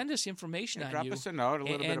 send us information on drop you. us a note, a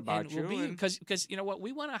little bit about you. Because you know what?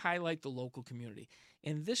 We want to highlight the local community.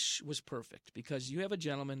 And this was perfect because you have a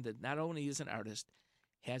gentleman that not only is an artist,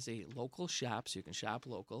 has a local shop, so you can shop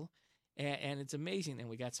local. And it's amazing. And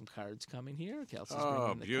we got some cards coming here. Kelsey's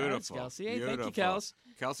bringing the beautiful. cards. Kelsey, hey, beautiful. thank you, Kels.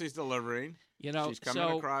 Kelsey's delivering. You know, she's coming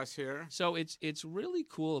across here. So it's really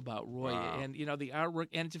cool about Roy, Wow. and you know the artwork,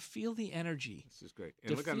 and to feel the energy. This is great.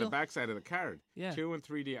 And look on the backside of the card. Yeah. 2 and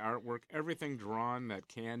 3D artwork, everything drawn that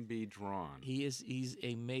can be drawn. He's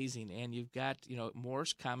amazing, and you've got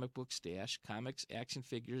Morse comic book stash, comics, action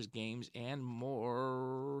figures, games, and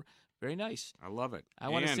more. Very nice. I love it. I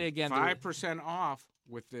want to say again, 5% off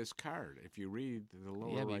with this card if you read the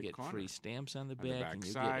lower yeah, right you get corner. free stamps on the On the back, back and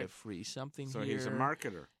you side. get a free something So here. he's a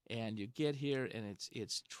marketer. And you get here, and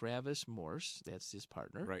it's Travis Morse. That's his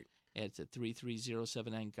partner. Right. And it's at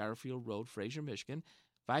 33079 Garfield Road, Fraser, Michigan,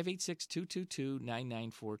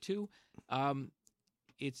 586-222-9942.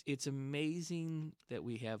 It's amazing that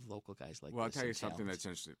we have local guys like Well, I'll this. tell you and something talent. that's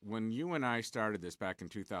interesting. When you and I started this back in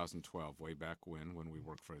 2012, way back when we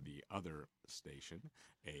worked for the other station,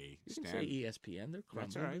 You can say ESPN. They're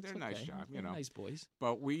That's crumbling. all right. It's They're a nice okay. job, They're nice boys.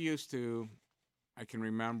 But we used to, I can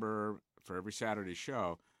remember for every Saturday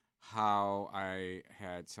show, how I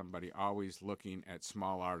had somebody always looking at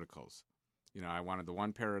small articles. You know, I wanted the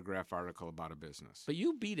one paragraph article about a business. But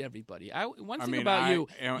you beat everybody. One I thing mean, about you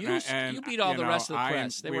and, beat all you the know, rest of the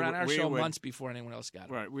press. They we were on our show would- months before anyone else got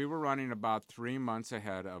it. Right. We were running about 3 months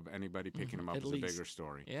ahead of anybody picking them up At as least. a bigger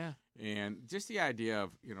story. Yeah. And just the idea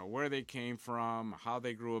of, where they came from, how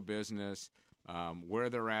they grew a business, where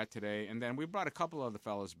they're at today. And then we brought a couple of the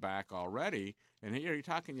fellas back already. And here you're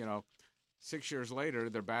talking, 6 years later,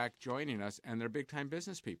 they're back joining us, and they're big-time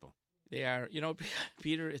business people. They are.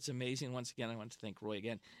 Peter, it's amazing. Once again, I want to thank Roy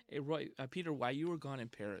again. Hey, Roy, Peter, while you were gone in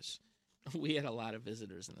Paris, we had a lot of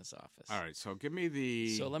visitors in this office. All right, so give me the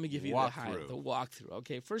So let me give you walkthrough. the walkthrough.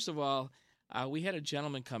 Okay, first of all, we had a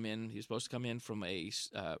gentleman come in. He was supposed to come in from he's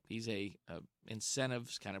a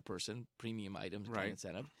incentives kind of person, premium items kind of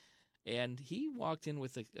incentive. And he walked in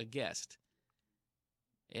with a guest.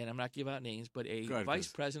 And I'm not giving out names, but a vice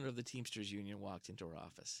president of the Teamsters Union walked into our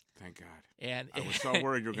office. Thank God. And I was so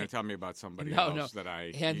worried you were going to tell me about somebody no, else that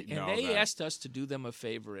I and know they that. asked us to do them a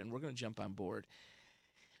favor, and we're going to jump on board.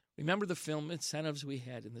 Remember the film incentives we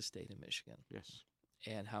had in the state of Michigan? Yes.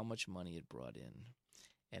 And how much money it brought in,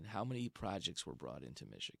 and how many projects were brought into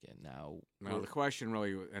Michigan. Now the question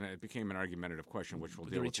really, and it became an argumentative question, which we'll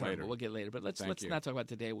deal with later. We'll get later, but let's not talk about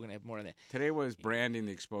today. We're going to have more on that. Today was branding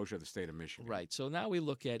the exposure of the state of Michigan. Right. So now we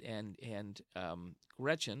look at and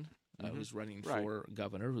Gretchen, who's running for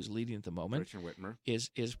governor, who's leading at the moment, Gretchen Whitmer, is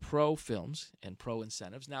pro films and pro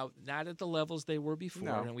incentives. Now, not at the levels they were before,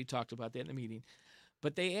 and we talked about that in the meeting.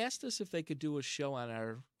 But they asked us if they could do a show on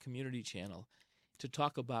our community channel to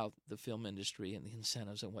talk about the film industry and the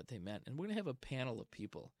incentives and what they meant. And we're going to have a panel of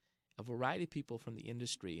people. a variety of people from the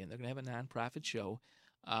industry, and they're going to have a nonprofit show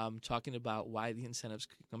talking about why the incentives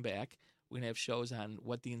could come back. We're going to have shows on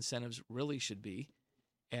what the incentives really should be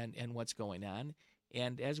and what's going on.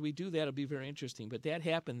 And as we do that, it'll be very interesting. But that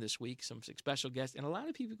happened this week, some special guests, and a lot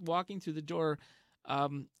of people walking through the door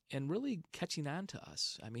and really catching on to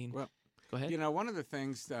us. I mean, well, go ahead. You know, one of the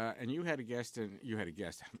things, and you had a guest.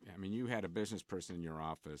 I mean, you had a business person in your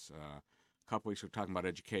office a couple weeks ago talking about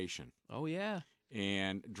education. Oh, yeah.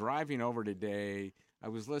 And driving over today, I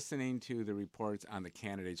was listening to the reports on the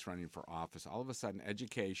candidates running for office. All of a sudden,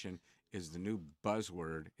 education is the new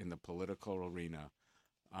buzzword in the political arena.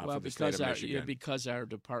 For the state of Michigan. Because our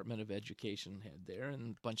Department of Education had there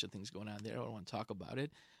and a bunch of things going on there. I don't want to talk about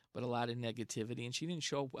it, but a lot of negativity. And she didn't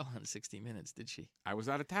show up well on 60 Minutes, did she? I was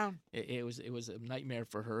out of town. It was a nightmare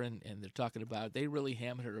for her, and they're talking about, they really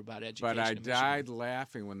hammered her about education. But I died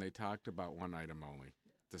laughing when they talked about one item only,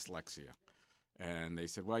 dyslexia. And they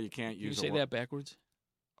said, well, you can't use Can you say that backwards?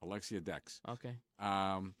 Alexia Dex. Okay.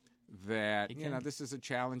 That, you know, this is a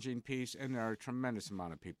challenging piece, and there are a tremendous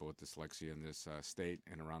amount of people with dyslexia in this state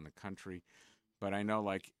and around the country. But I know,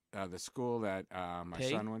 like, the school that my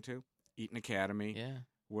son went to, Eaton Academy,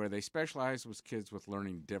 where they specialize with kids with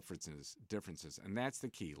learning differences, and that's the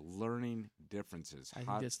key, learning differences. I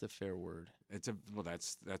think that's the fair word.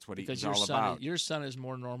 That's what Eaton's all about. Your son is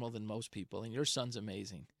more normal than most people, and your son's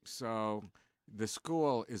amazing. So the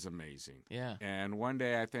school is amazing. Yeah. And one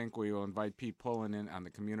day I think we will invite Pete Pullen in on the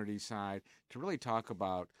community side to really talk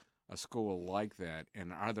about a school like that,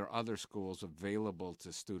 and are there other schools available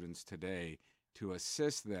to students today to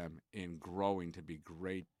assist them in growing to be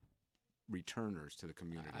great returners to the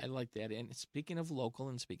community. I like that. And speaking of local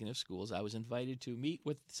and speaking of schools, I was invited to meet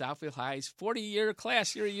with Southfield High's 40-year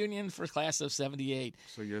class reunion for class of 78.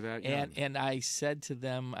 So you're that young. And I said to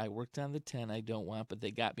them, I worked on the 10 I don't want, but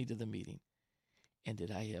they got me to the meeting. And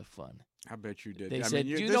did I have fun? I bet you did. They said,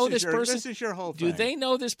 do you know this person? This is your whole thing. Do they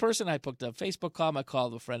know this person? I booked a Facebook call. I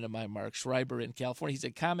called a friend of mine, Mark Schreiber, in California. He's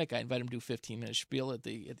a comic. I invited him to do a 15-minute spiel at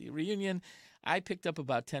the reunion. I picked up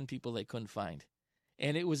about 10 people they couldn't find.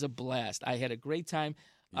 And it was a blast. I had a great time.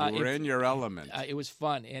 You were in your element. It was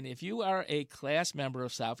fun. And if you are a class member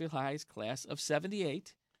of Southfield High's class of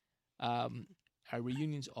 78, our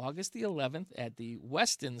reunion's August the 11th at the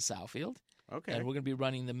Westin Southfield. Okay. And we're going to be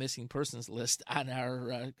running the missing persons list on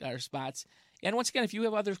our spots. And once again, if you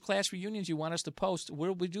have other class reunions you want us to post,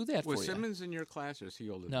 where we do that for you. Was Simmons in your class, or is he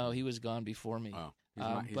older? No, he was gone before me. Oh,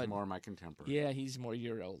 he's more my contemporary. Yeah, he's more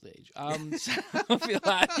your old age.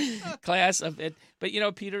 Class of it. But, you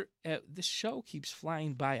know, Peter, this show keeps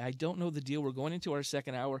flying by. I don't know the deal. We're going into our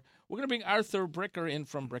second hour. We're going to bring Arthur Bricker in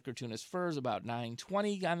from Bricker Tunis Furs about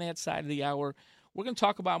 9:20 on that side of the hour. We're going to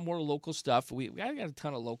talk about more local stuff. We got a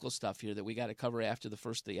ton of local stuff here that we got to cover after the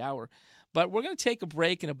first of the hour. But we're going to take a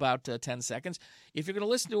break in about 10 seconds. If you're going to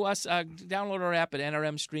listen to us, download our app at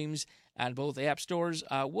NRM Streams on both app stores.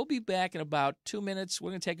 We'll be back in about 2 minutes.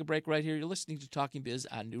 We're going to take a break right here. You're listening to Talking Biz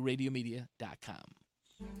on NewRadioMedia.com.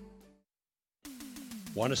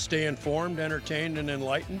 Want to stay informed, entertained, and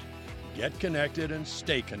enlightened? Get connected and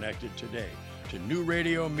stay connected today to New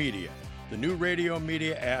Radio Media. The New Radio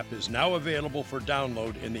Media app is now available for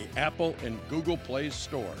download in the Apple and Google Play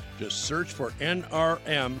Store. Just search for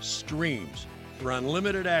NRM Streams for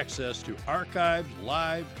unlimited access to archived,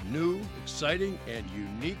 live, new, exciting, and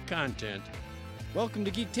unique content. Welcome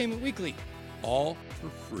to Geektainment Weekly. All for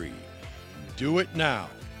free. Do it now.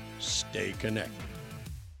 Stay connected.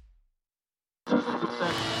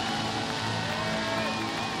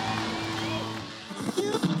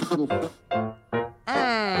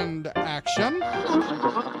 And action.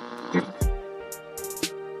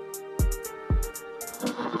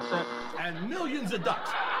 And millions of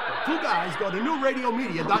ducks. Two guys go to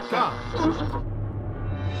newradiomedia.com.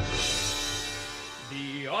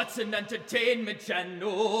 The Arts and Entertainment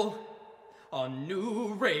Channel on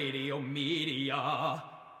New Radio Media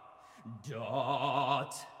 .com.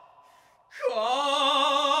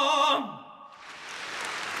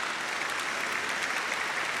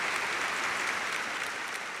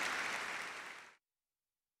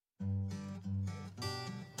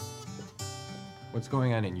 What's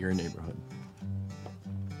going on in your neighborhood?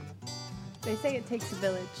 They say it takes a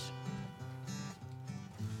village.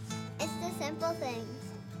 It's the simple things.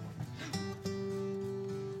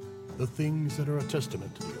 The things that are a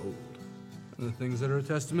testament to the old. And the things that are a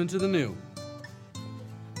testament to the new.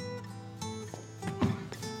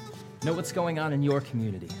 Know what's going on in your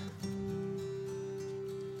community.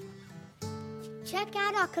 Check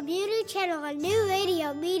out our community channel on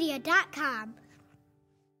newradiomedia.com.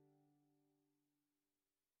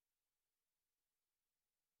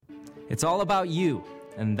 It's all about you,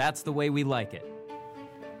 and that's the way we like it.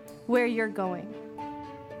 Where you're going.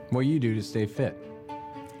 What you do to stay fit.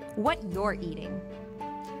 What you're eating.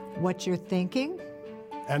 What you're thinking.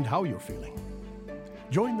 And how you're feeling.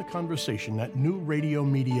 Join the conversation at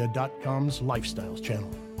newradiomedia.com's Lifestyles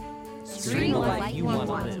channel. Stream the life you want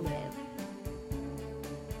to live.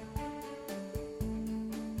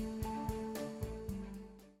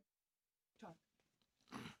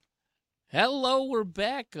 Hello, we're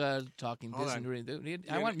back. Talking business.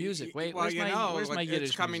 I want music. Wait, well, where's my Yiddish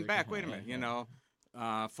it's coming music? back. Wait a minute.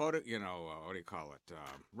 What do you call it?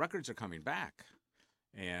 Records are coming back,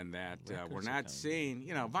 and that we're not seeing.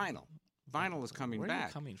 Vinyl. Vinyl is coming Where back. Where are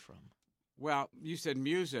you coming from? Well, you said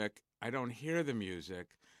music. I don't hear the music.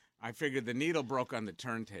 I figured the needle broke on the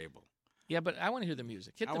turntable. Yeah, but I want to hear the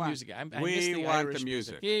music. Hit the music. I miss We the want Irish the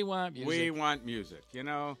music. We want music. We want music.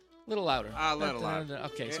 A little louder. A little louder.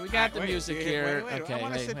 Okay, so we got the music here. Wait. Okay, I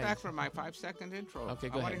want to sit wait. back for my 5-second intro. Okay,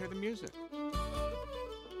 go I want ahead. to hear the music.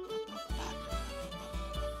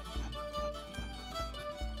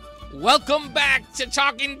 Welcome back to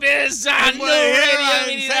Talking Biz on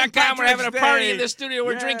NewRadioMedia.com. We're having a party in the studio.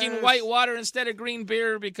 We're drinking white water instead of green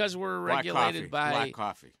beer because we're regulated by black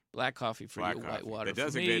coffee. Black coffee for you, white water the for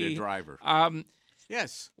designated me. driver.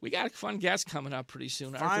 Yes. We got a fun guest coming up pretty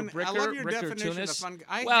soon. Fun. Arthur Bricker, I love your Bricker definition Tunis. of fun.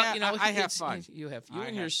 I have fun. You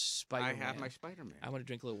and your Spider-Man. I have my Spider-Man. I want to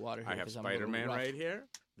drink a little water here. I have Spider-Man right here.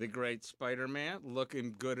 The great Spider-Man,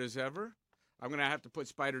 looking good as ever. I'm going to have to put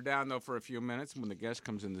Spider down, though, for a few minutes when the guest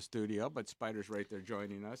comes in the studio, but Spider's right there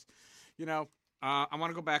joining us. I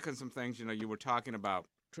want to go back on some things. You were talking about.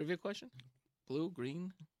 Trivia question? Blue,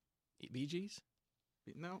 green, Bee Gees?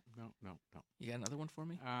 No. You got another one for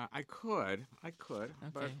me? I could,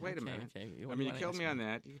 but wait a minute. Okay. You killed me on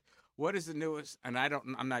that. What is the newest? And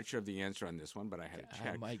I'm not sure of the answer on this one, but I had to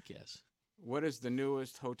check. I might guess. What is the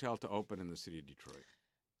newest hotel to open in the city of Detroit?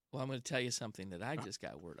 Well, I'm going to tell you something that I just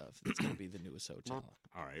got word of. It's going to be the newest hotel.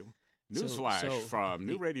 All right. Newsflash from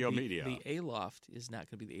New Radio Media. The A-Loft is not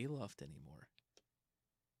going to be the A-Loft anymore.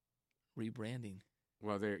 Rebranding.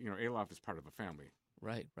 Well, A-Loft is part of a family.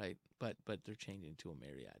 Right. But they're changing to a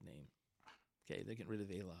Marriott name. Okay, they're getting rid of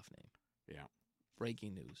the A-Loft name. Yeah.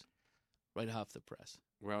 Breaking news. Right off the press.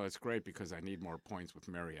 Well, it's great because I need more points with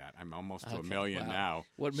Marriott. I'm almost to $1 million now.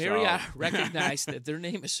 What Marriott recognized that their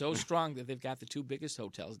name is so strong that they've got the two biggest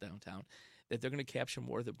hotels downtown that they're going to capture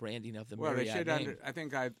more of the branding of the Marriott name. I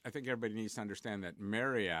think everybody needs to understand that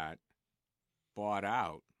Marriott bought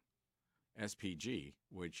out SPG,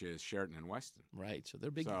 which is Sheraton and Westin. Right, so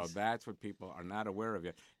they're big. So that's what people are not aware of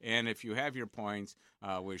yet. And if you have your points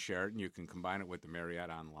with Sheraton, you can combine it with the Marriott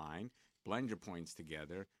online, blend your points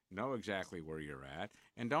together, know exactly where you're at,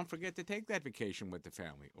 and don't forget to take that vacation with the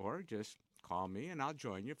family. Or just call me, and I'll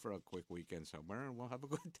join you for a quick weekend somewhere, and we'll have a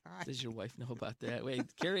good time. Does your wife know about that? Wait,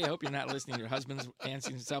 Carrie, I hope you're not listening. Your husband's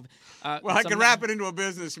answering himself. Well, I can wrap it into a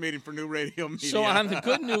business meeting for New Radio Media. So on the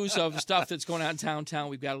good news of stuff that's going on downtown,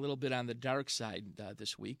 we've got a little bit on the dark side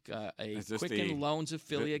this week. A Quicken Loans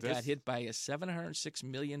affiliate got hit by a $706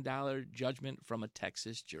 million judgment from a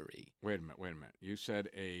Texas jury. Wait a minute. You said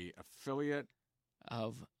a affiliate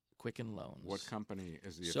of Quicken Loans. What company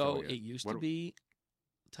is the affiliate? So it used to be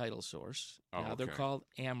Title Source. Now they're okay. called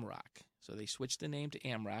Amrock. So they switched the name to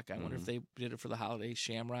Amrock. I wonder if they did it for the holidays,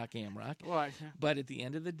 Shamrock, Amrock. Well, but at the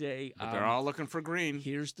end of the day... But they're all looking for green.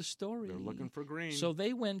 Here's the story. They're looking for green. So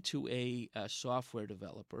they went to a software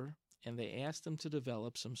developer, and they asked them to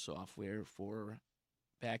develop some software for,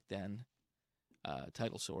 back then,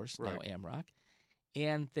 Title Source, now Amrock.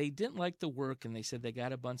 And they didn't like the work, and they said they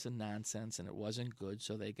got a bunch of nonsense, and it wasn't good,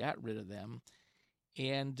 so they got rid of them.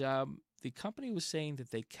 And the company was saying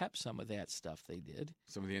that they kept some of that stuff they did.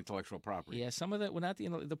 Some of the intellectual property. Yeah, some of that, well, not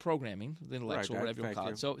the programming, the intellectual, whatever you call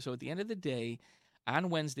it. So at the end of the day, on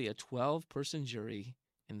Wednesday, a 12-person jury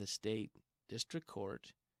in the state district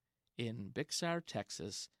court in Bixar,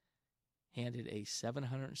 Texas, handed a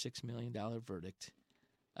 $706 million verdict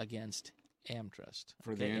against Amtrust.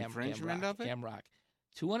 For the infringement of it? Amrock.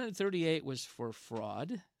 238 was for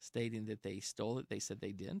fraud, stating that they stole it. They said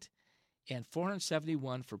they didn't. And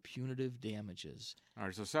 471 for punitive damages. All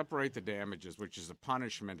right, so separate the damages, which is the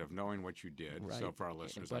punishment of knowing what you did. Right. So for our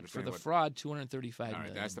listeners, but for the fraud, $235 million. All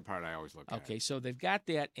right, that's the part I always look at. Okay, so they've got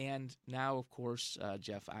that, and now, of course,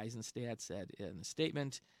 Jeff Eisenstadt said in the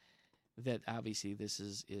statement that obviously this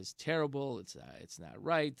is terrible. It's not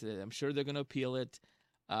right. I'm sure they're going to appeal it,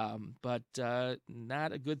 but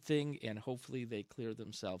not a good thing. And hopefully they clear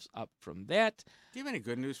themselves up from that. Do you have any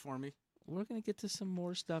good news for me? we're going to get to some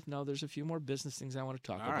more stuff. No, there's a few more business things I want to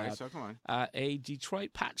talk about. All right, so come on. A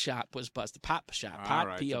Detroit pot shop was busted. Pot shop, All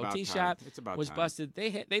right, P-O-T it's shop about was time. busted.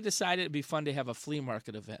 They decided it'd be fun to have a flea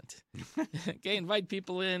market event. Okay, invite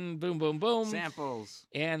people in, boom, boom, boom. Samples.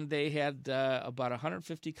 And they had about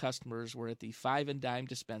 150 customers were at the 5 and Dime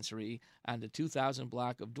dispensary on the 2000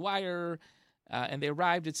 block of Dwyer. And they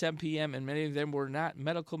arrived at 7 p.m., and many of them were not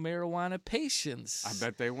medical marijuana patients. I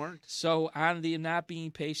bet they weren't. So on the not being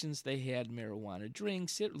patients, they had marijuana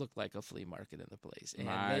drinks. It looked like a flea market in the place. And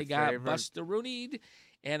they got bust-a-roonied,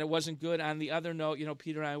 and it wasn't good. On the other note,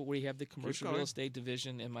 Peter and I, we have the commercial real estate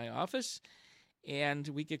division in my office, and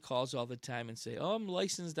we get calls all the time and say, I'm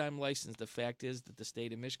licensed. The fact is that the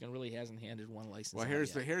state of Michigan really hasn't handed one license Well,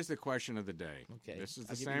 here's the question of the day. Okay. This is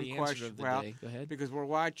I'll the give you same the answer question. of the day. Go ahead. Because we're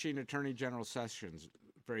watching Attorney General Sessions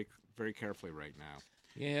very, very carefully right now.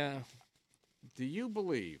 Yeah. Do you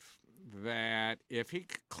believe that if he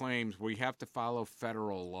claims we have to follow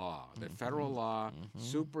federal law, that federal law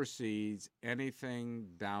supersedes anything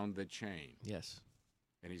down the chain? Yes.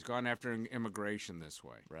 And he's gone after immigration this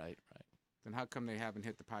way. Right. Then how come they haven't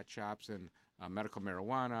hit the pot shops and medical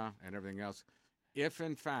marijuana and everything else? If,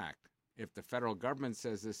 in fact, if the federal government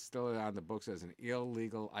says this is still on the books as an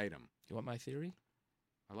illegal item. You want my theory?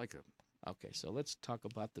 I like it. Okay, so let's talk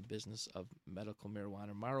about the business of medical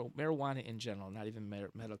marijuana. Marijuana in general, not even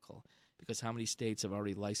medical, because how many states have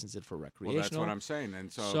already licensed it for recreational? Well, that's what I'm saying.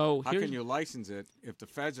 And so how can you license it if the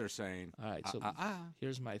feds are saying, all right, so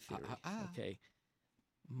here's my theory. Okay.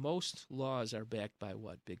 Most laws are backed by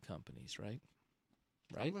what? Big companies, right?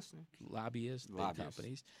 Right? I'm listening. Lobbyists, big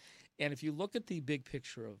companies. And if you look at the big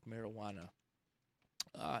picture of marijuana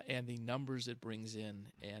and the numbers it brings in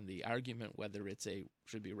and the argument whether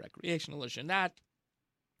should be recreational or should not,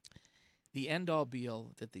 the end-all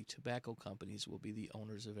be-all that the tobacco companies will be the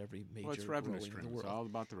owners of every major revenue growing in stream. the world. It's all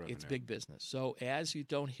about the revenue. It's big business. So as you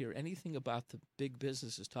don't hear anything about the big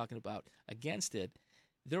businesses talking about against it,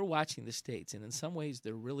 they're watching the states, and in some ways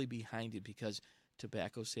they're really behind it because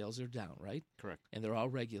tobacco sales are down, right? Correct. And they're all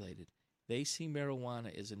regulated. They see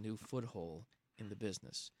marijuana as a new foothold in the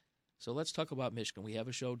business. So let's talk about Michigan. We have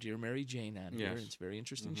a show, Dear Mary Jane, on here. It's a very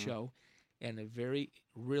interesting show, and a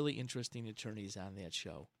really interesting attorneys on that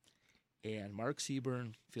show. And Mark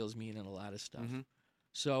Seaburn fills me in on a lot of stuff.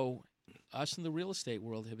 So us in the real estate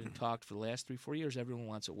world have been talked for the last 3-4 years. Everyone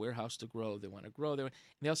wants a warehouse to grow. They want to grow. And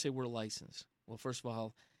they'll say we're licensed. Well, first of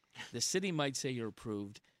all, the city might say you're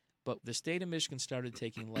approved, but the state of Michigan started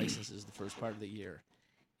taking licenses the first part of the year.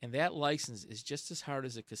 And that license is just as hard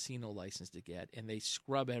as a casino license to get, and they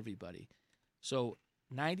scrub everybody. So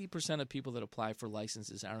 90% of people that apply for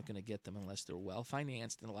licenses aren't going to get them unless they're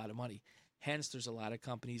well-financed and a lot of money. Hence, there's a lot of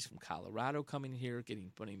companies from Colorado coming here,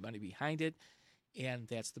 putting money behind it, and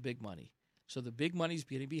that's the big money. So the big money's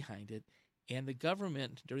getting behind it, and the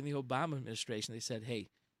government, during the Obama administration, they said, hey,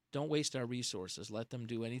 don't waste our resources. Let them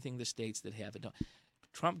do anything the states that have it.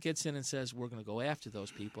 Trump gets in and says, we're going to go after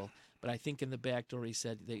those people. But I think in the back door he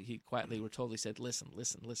said, he quietly were told, he said, listen.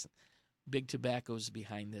 Big tobacco's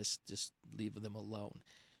behind this. Just leave them alone.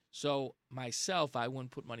 So myself, I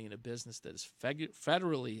wouldn't put money in a business that is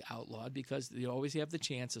federally outlawed because you always have the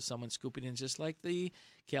chance of someone scooping in, just like the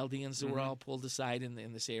Chaldeans that were all pulled aside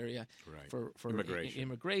in this area for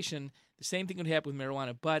immigration. The same thing would happen with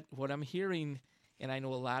marijuana. But what I'm hearing, and I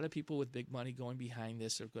know a lot of people with big money going behind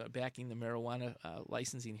this or backing the marijuana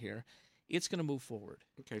licensing here, it's going to move forward.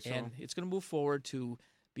 Okay, so and it's going to move forward to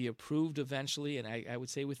be approved eventually, and I would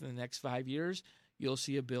say within the next 5 years, you'll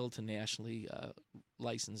see a bill to nationally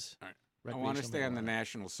license. All right. I want to stay on the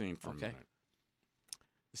national scene for a minute.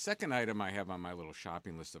 The second item I have on my little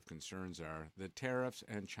shopping list of concerns are the tariffs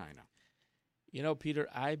and China. You know, Peter,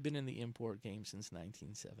 I've been in the import game since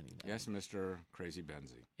 1979. Yes, Mr. Crazy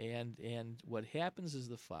Benzie. And what happens is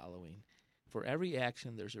the following. For every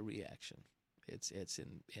action, there's a reaction. It's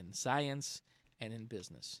in science and in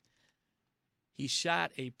business. He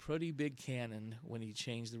shot a pretty big cannon when he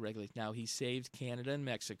changed the regulation. Now, he saved Canada and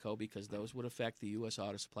Mexico because those would affect the U.S.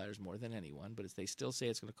 auto suppliers more than anyone, but they still say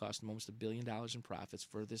it's going to cost them almost $1 billion in profits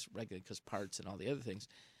for this regulation because parts and all the other things.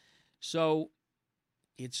 So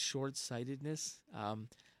it's short-sightedness.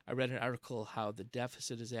 I read an article how the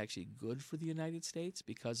deficit is actually good for the United States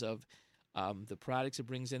because of the products it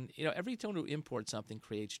brings in. You know, every time you import something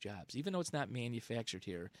creates jobs. Even though it's not manufactured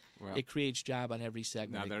here, it creates job on every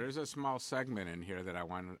segment. Now, there is a small segment in here that I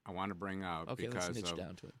want to bring out because let's niche of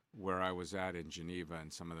down to it. Where I was at in Geneva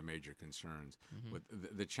and some of the major concerns. With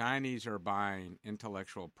the Chinese are buying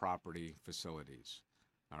intellectual property facilities,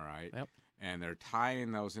 all right? Yep. And they're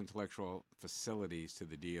tying those intellectual facilities to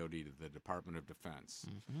the DoD, to the Department of Defense.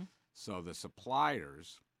 So the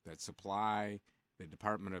suppliers that supply the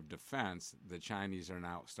Department of Defense, the Chinese are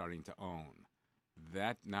now starting to own.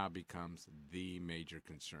 That now becomes the major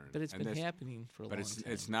concern. But it's been happening for a long time.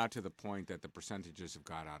 But it's now to the point that the percentages have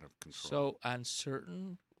got out of control. So on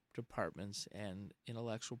certain departments and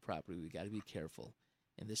intellectual property, we got to be careful.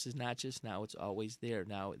 And this is not just now, it's always there.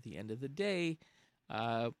 Now, at the end of the day,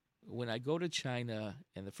 when I go to China,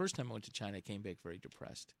 and the first time I went to China, I came back very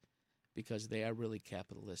depressed because they are really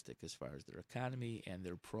capitalistic as far as their economy and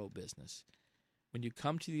they're pro-business. When you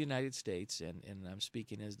come to the United States, and I'm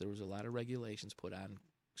speaking as there was a lot of regulations put on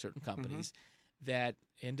certain companies that,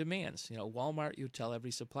 and demands, Walmart, you tell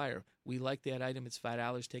every supplier, we like that item, it's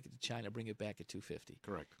 $5, take it to China, bring it back at $2.50.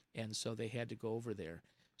 Correct. And so they had to go over there.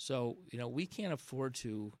 So, we can't afford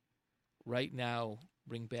to right now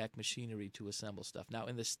bring back machinery to assemble stuff. Now,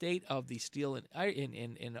 in the state of the steel and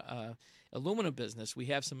aluminum business, we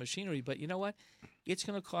have some machinery, but you know what? It's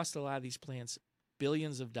going to cost a lot of these plants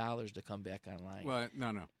billions of dollars to come back online. Well,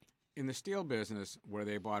 no. In the steel business, where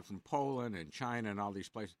they bought from Poland and China and all these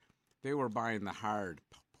places, they were buying the hard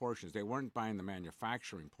portions. They weren't buying the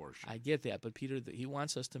manufacturing portion. I get that, but Peter, he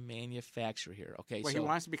wants us to manufacture here. Okay, well, he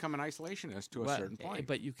wants to become an isolationist to a certain point.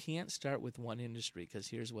 But you can't start with one industry because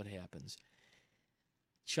here's what happens.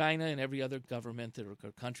 China and every other government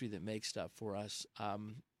or country that makes stuff for us,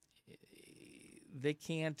 we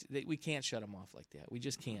can't shut them off like that. We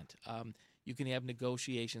just can't. You can have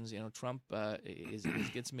negotiations. Trump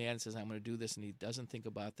gets mad and says, I'm going to do this, and he doesn't think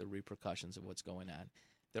about the repercussions of what's going on.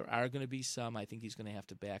 There are going to be some. I think he's going to have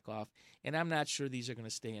to back off, and I'm not sure these are going to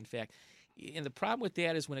stay. In fact, and the problem with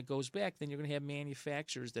that is when it goes back, then you're going to have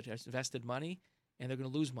manufacturers that have invested money, and they're going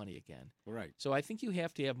to lose money again. Right. So I think you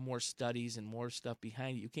have to have more studies and more stuff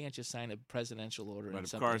behind it. You can't just sign a presidential order. But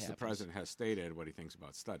and of course, happens. The president has stated what he thinks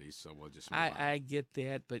about studies, so we'll just move on. I get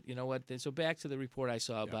that, but you know what? So back to the report I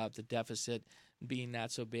saw about the deficit being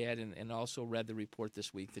not so bad, and also read the report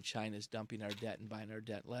this week that China's dumping our debt and buying our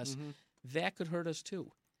debt less. That could hurt us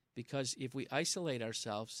too, because if we isolate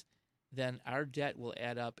ourselves, then our debt will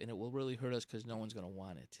add up, and it will really hurt us because no one's going to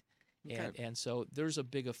want it. Okay. And so there's a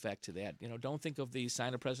big effect to that. Don't think of the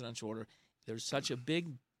sign a presidential order. There's such a big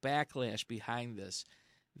backlash behind this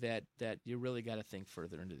that you really got to think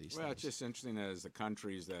further into these things. Well, it's just interesting as the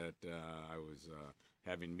countries that I was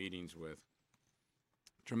having meetings with,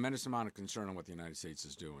 tremendous amount of concern on what the United States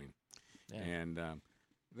is doing. Yeah. And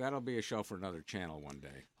that'll be a show for another channel one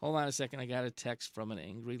day. Hold on a second. I got a text from an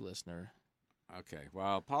angry listener. Okay.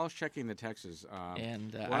 Well, Paul's checking the texts.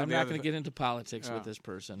 And I'm not going to get into politics with this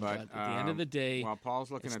person. But at the end of the day, while Paul's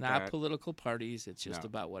looking it's at not that, political parties. It's just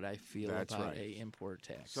about what I feel about a import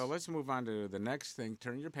tax. So let's move on to the next thing.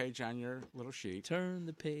 Turn your page on your little sheet. Turn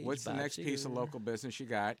the page. What's the next piece of local business you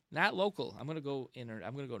got? Not local. I'm going to go I'm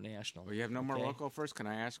going to go national. Well, you have no more local first? Can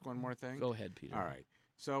I ask one more thing? Go ahead, Peter. All right.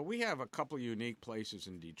 So we have a couple unique places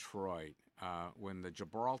in Detroit. When the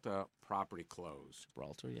Gibraltar property closed.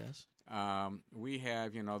 Gibraltar, yes. We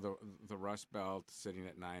have, the Rust Belt sitting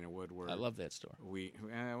at 9 and Woodward. I love that store.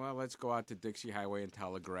 Let's go out to Dixie Highway and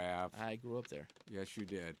Telegraph. I grew up there. Yes, you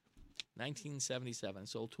did. 1977.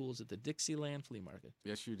 Sold tools at the Dixieland Flea Market.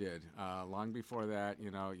 Yes, you did. Long before that,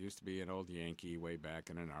 it used to be an old Yankee way back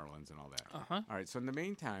in Arlen's and all that. Uh-huh. All right, so in the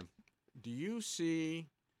meantime, do you see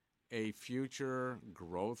a future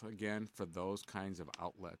growth again for those kinds of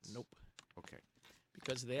outlets? Nope. Okay.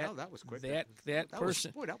 Because that was quick. That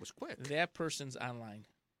person that was quick. That person's online.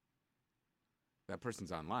 That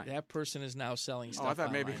person's online. That person is now selling stuff. I thought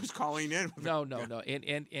online. Maybe he was calling in. No.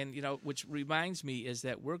 And which reminds me is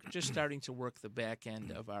that we're just starting to work the back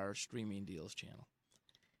end of our streaming deals channel.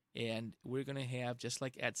 And we're going to have, just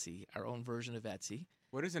like Etsy, our own version of Etsy.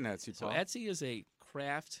 What is an Etsy, Paul? So Etsy is a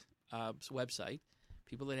craft website.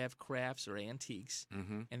 People that have crafts or antiques,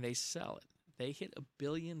 and they sell it. They hit $1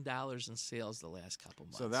 billion in sales the last couple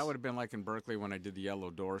months. So that would have been like in Berkeley when I did the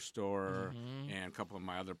Yellow Door store and a couple of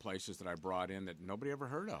my other places that I brought in that nobody ever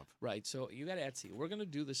heard of. Right. So you got Etsy. We're going to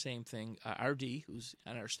do the same thing. RD, who's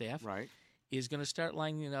on our staff, right, is going to start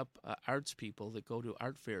lining up arts people that go to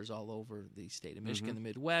art fairs all over the state of Michigan, the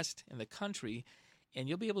Midwest, and the country. And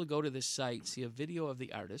you'll be able to go to this site, see a video of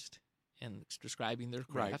the artist and describing their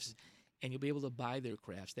crafts, and you'll be able to buy their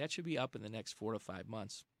crafts. That should be up in the next 4 to 5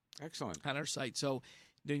 months. Excellent. On our site. So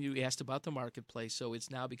then you asked about the marketplace. So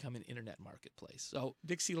it's now become an internet marketplace. So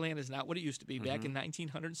Dixieland is not what it used to be. Back in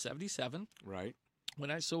 1977, right,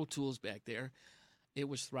 when I sold tools back there, it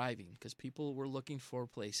was thriving because people were looking for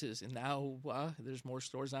places. And now there's more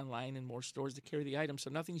stores online and more stores that carry the items. So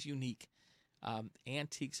nothing's unique.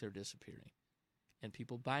 Antiques are disappearing. And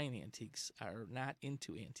people buying antiques are not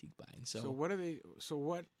into antique buying. So what are they? So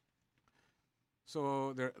what?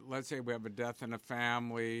 So let's say we have a death in a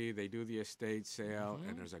family. They do the estate sale,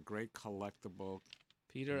 and there's a great collectible.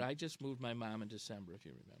 Peter, I just moved my mom in December, if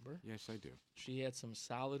you remember. Yes, I do. She had some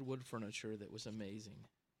solid wood furniture that was amazing.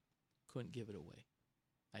 Couldn't give it away.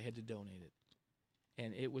 I had to donate it.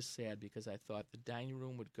 And it was sad because I thought the dining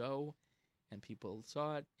room would go and people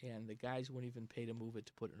saw it, and the guys wouldn't even pay to move it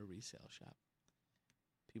to put it in a resale shop.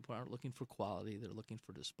 People aren't looking for quality. They're looking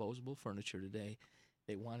for disposable furniture today.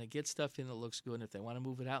 They want to get stuff in that looks good, and if they want to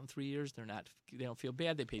move it out in 3 years, they don't feel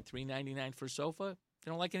bad. They paid $3.99 for a sofa.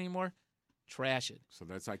 They don't like it anymore. Trash it. So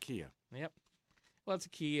that's IKEA. Yep. Well, it's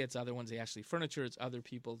IKEA. It's other ones. Actually, furniture. It's other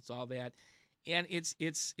people. It's all that, and it's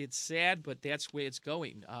sad, but that's where it's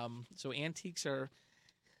going. So antiques are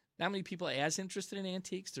not many people as interested in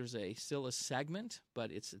antiques. There's still a segment,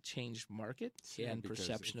 but it's a changed market and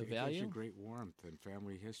perception of value. It gives you great warmth and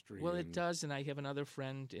family history. Well, it does, and I have another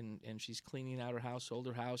friend, and she's cleaning out her house, sold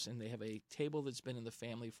her house, and they have a table that's been in the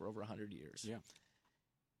family for over 100 years. Yeah.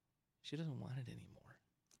 She doesn't want it anymore.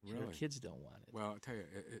 Really? Her kids don't want it. Well, I'll tell you,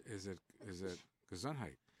 is it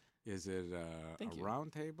Gesundheit? Is it a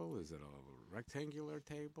round table? Is it a rectangular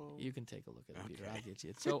table? You can take a look at it, Peter. I'll get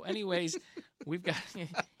you. So, anyways, we've got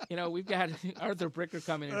Arthur Bricker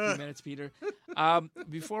coming in a few minutes, Peter.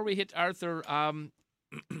 Before we hit Arthur,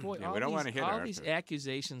 boy, we don't want to hit all Arthur. these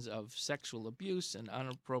accusations of sexual abuse and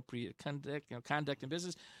inappropriate conduct in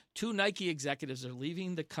business. 2 Nike executives are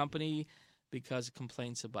leaving the company because of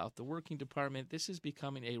complaints about the working department. This is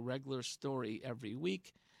becoming a regular story every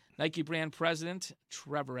week. Nike brand president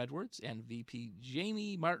Trevor Edwards and VP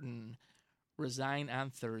Jamie Martin resign on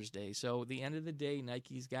Thursday. So at the end of the day,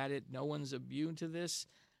 Nike's got it. No one's immune to this.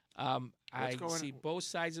 I see both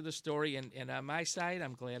sides of the story, and on my side,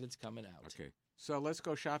 I'm glad it's coming out. Okay, so let's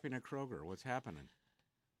go shopping at Kroger. What's happening?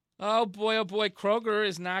 Oh, boy, Kroger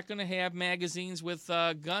is not going to have magazines with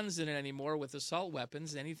guns in it anymore, with assault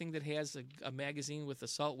weapons. Anything that has a magazine with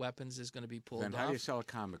assault weapons is going to be pulled off. Then how do you sell a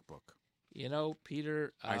comic book? You know,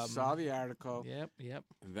 Peter... I saw the article. Yep.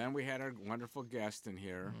 And then we had our wonderful guest in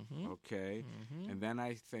here, okay? And then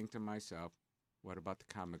I think to myself, what about the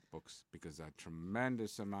comic books? Because a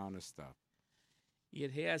tremendous amount of stuff.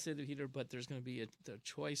 It has it, Peter, but there's going to be the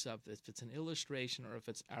choice of if it's an illustration or if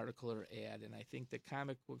it's article or ad. And I think the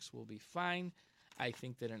comic books will be fine. I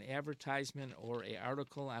think that an advertisement or an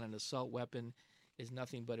article on an assault weapon is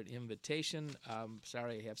nothing but an invitation.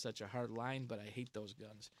 Sorry I have such a hard line, but I hate those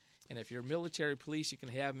guns. And if you're military police, you can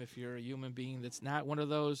have them. If you're a human being that's not one of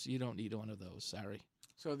those, you don't need one of those. Sorry.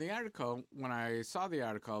 So the article, when I saw the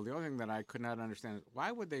article, the only thing that I could not understand is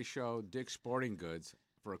why would they show Dick's Sporting Goods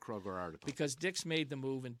for a Kroger article? Because Dick's made the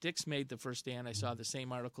move, and Dick's made the first stand. I saw the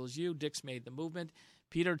same article as you. Dick's made the movement.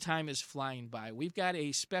 Peter, time is flying by. We've got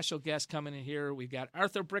a special guest coming in here. We've got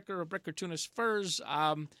Arthur Bricker of Bricker Tunis Furs.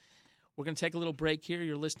 We're going to take a little break here.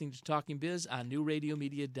 You're listening to Talking Biz on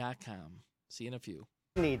NewRadioMedia.com. See you in a few.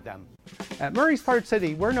 Need them. At Murray's Part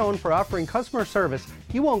City, we're known for offering customer service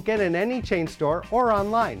you won't get in any chain store or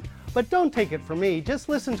online. But don't take it from me, just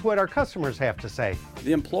listen to what our customers have to say.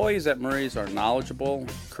 The employees at Murray's are knowledgeable,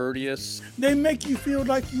 courteous. They make you feel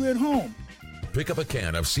like you're at home. Pick up a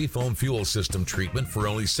can of Seafoam Fuel System treatment for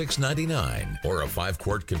only $6.99 or a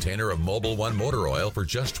 5-quart container of Mobil 1 motor oil for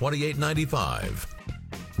just $28.95.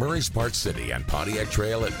 Murray's Part City and Pontiac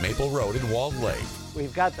Trail at Maple Road in Walled Lake.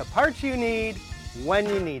 We've got the parts you need when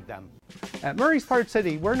you need them. At Murray's Part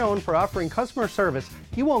City, we're known for offering customer service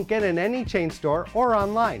you won't get in any chain store or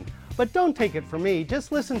online. But don't take it from me,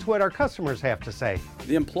 just listen to what our customers have to say.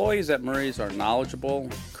 The employees at Murray's are knowledgeable,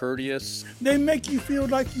 courteous. They make you feel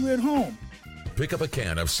like you're at home. Pick up a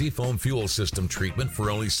can of Seafoam Fuel System treatment for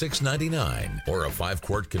only $6.99 or a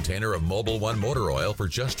 5-quart container of Mobil 1 motor oil for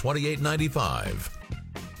just $28.95.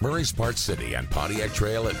 Murray's Part City and Pontiac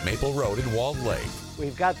Trail at Maple Road in Walled Lake.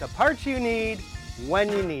 We've got the parts you need when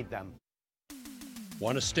you need them.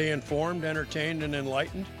 Want to stay informed, entertained, and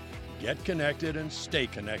enlightened? Get connected and stay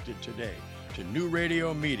connected today to New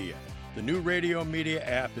Radio Media. The New Radio Media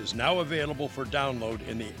app is now available for download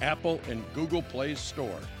in the Apple and Google Play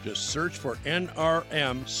Store. Just search for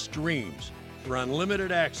NRM Streams for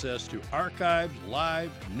unlimited access to archived,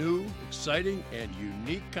 live, new, exciting, and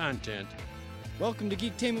unique content. Welcome to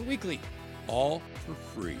Geektainment Weekly. All for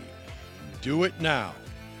free. Do it now.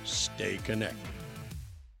 Stay connected.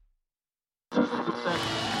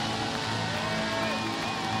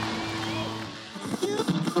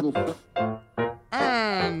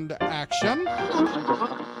 And action.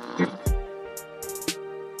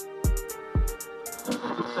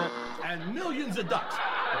 And millions of ducks.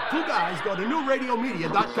 The 2 guys go to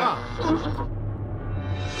NewRadioMedia.com.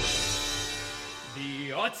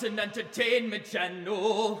 The Arts and Entertainment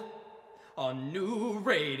Channel on New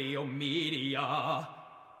Radio Media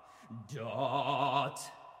 .com.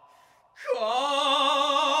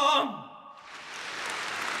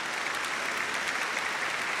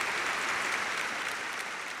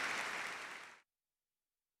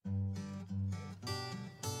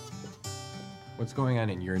 What's going on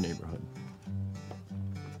in your neighborhood?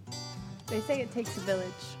 They say it takes a village.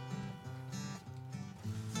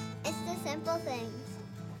 It's the simple things.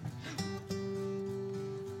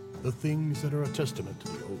 The things that are a testament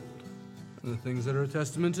to the old. The things that are a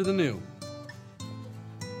testament to the new.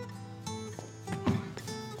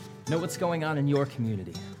 Know what's going on in your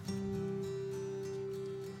community.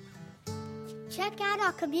 Check out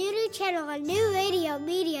our community channel on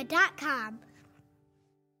newradiomedia.com.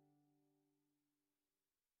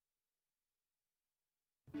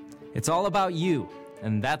 It's all about you,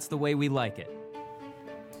 and that's the way we like it.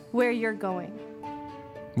 Where you're going.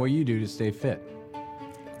 What you do to stay fit.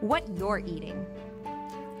 What you're eating.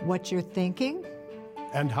 What you're thinking.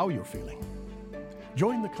 And how you're feeling.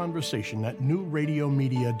 Join the conversation at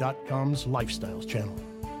newradiomedia.com's Lifestyles channel.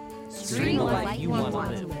 Stream the life you want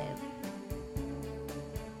to live.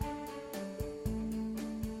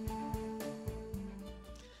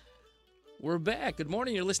 We're back. Good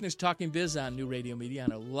morning. You're listening to Talking Biz on New Radio Media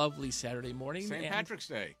on a lovely Saturday morning. St. Patrick's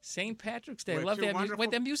Day. St. Patrick's Day. I With love two that music. wonderful- Wait,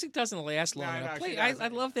 that music doesn't last long enough. actually Play. I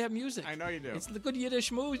doesn't. love that music. I know you do. It's the good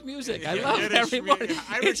Yiddish music. Yeah, I love it Yiddish every mu- morning.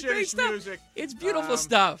 Irish It's great Yiddish stuff. music. It's beautiful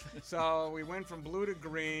stuff. So we went from blue to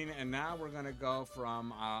green, and now we're going to go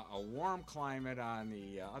from a warm climate on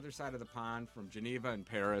the other side of the pond, from Geneva and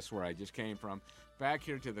Paris, where I just came from, back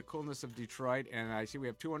here to the coolness of Detroit. And I see we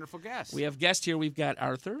have two wonderful guests. We have guests here. We've got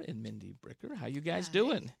Arthur and Mindy Bricker. How you guys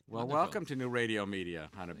doing? Well, welcome to New Radio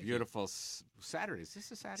Media on a beautiful Saturday. Is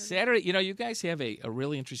this a Saturday? Saturday, you guys have a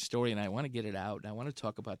really interesting story, and I want to get it out. And I want to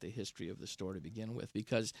talk about the history of the store to begin with,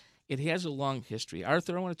 because it has a long history.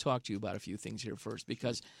 Arthur, I want to talk to you about a few things here first,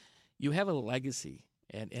 because you have a legacy,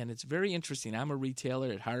 and it's very interesting. I'm a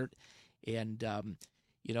retailer at heart, and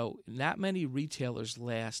not many retailers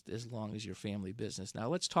last as long as your family business. Now,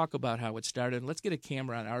 let's talk about how it started, and let's get a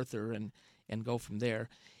camera on Arthur and go from there.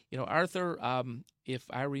 Arthur, if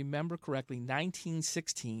I remember correctly,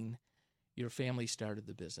 1916, your family started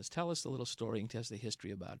the business. Tell us a little story and tell us the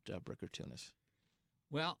history about Bricker Tunis.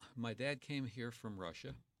 Well, my dad came here from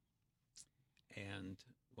Russia and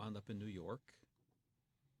wound up in New York.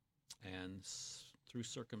 And through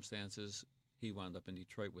circumstances, he wound up in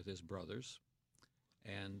Detroit with his brothers.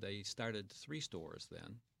 And they started 3 stores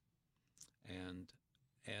then. And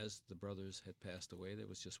as the brothers had passed away, there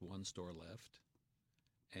was just 1 store left.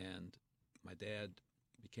 And my dad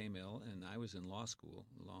became ill, and I was in law school,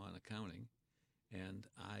 law and accounting, and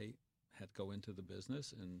I had to go into the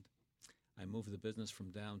business, and I moved the business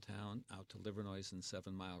from downtown out to Livernois and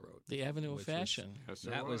 7 Mile Road. The Avenue of Fashion.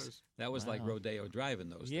 That was like Rodeo Drive in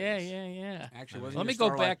those days. Yeah. Actually, wasn't let me your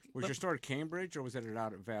go store back. Was your store at Cambridge, or was it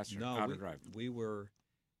out at Vassar? No, Outer Drive? we were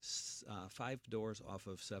 5 doors off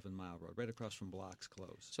of 7 Mile Road, right across from Block's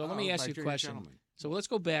Close. So let me ask you a question. So let's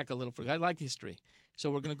go back a little. I like history. So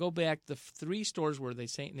we're going to go back. The 3 stores, were they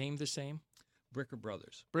named the same? Bricker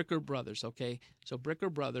Brothers. Bricker Brothers, okay. So Bricker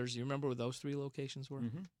Brothers, you remember where those 3 locations were?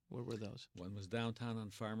 Mm-hmm. Where were those? One was downtown on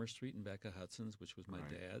Farmer Street in Becca Hudson's, which was my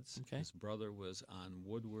dad's. Okay. His brother was on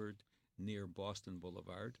Woodward near Boston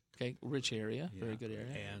Boulevard. Okay, rich area, very good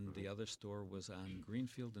area. And the other store was on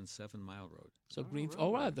Greenfield and 7 Mile Road. So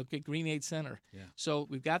okay, Green 8 Center. Yeah. So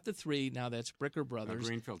we've got the 3, now that's Bricker Brothers.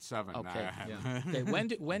 Greenfield 7. Okay. Yeah. Okay,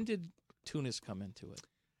 when did Tunis come into it?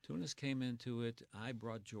 Tunis came into it. I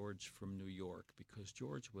brought George from New York because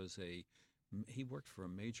George he worked for a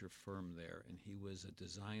major firm there, and he was a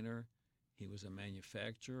designer, he was a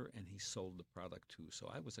manufacturer, and he sold the product too.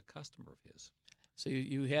 So I was a customer of his. So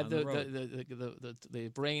you had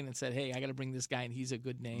the brain and said, "Hey, I got to bring this guy, and he's a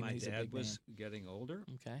good name." My he's dad a big was man. getting older,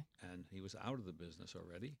 okay, and he was out of the business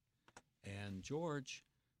already. And George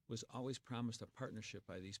was always promised a partnership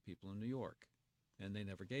by these people in New York, and they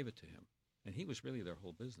never gave it to him. And he was really their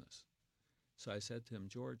whole business. So I said to him,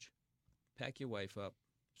 George, pack your wife up,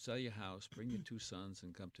 sell your house, bring your 2 sons,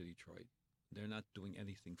 and come to Detroit. They're not doing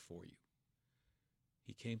anything for you.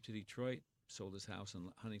 He came to Detroit, sold his house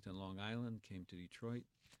in Huntington, Long Island, came to Detroit.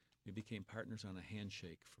 We became partners on a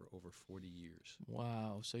handshake for over 40 years.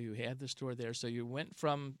 Wow. So you had the store there. So you went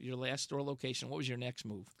from your last store location. What was your next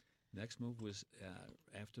move? Next move was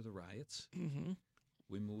after the riots. Mm-hmm.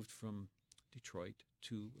 We moved from Detroit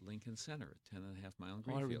to Lincoln Center, 10.5 mile in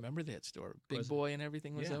Greenfield. I remember that store. Big Boy and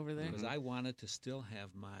everything was over there? Because I wanted to still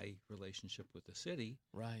have my relationship with the city.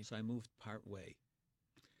 Right. So I moved part way.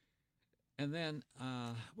 And then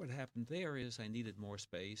what happened there is I needed more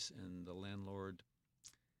space, and the landlord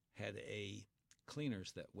had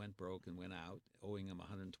cleaners that went broke and went out, owing him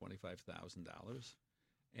 $125,000.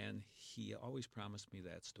 And he always promised me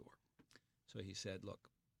that store. So he said, look,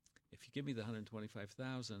 if you give me the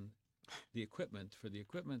 $125,000, for the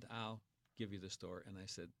equipment, I'll give you the store. And I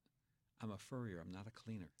said, I'm a furrier. I'm not a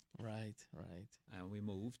cleaner. Right. And we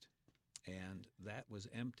moved, and that was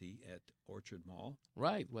empty at Orchard Mall.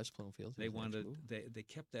 Right, West Bloomfield. They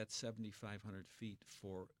kept that 7,500 feet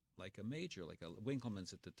for like a major, like a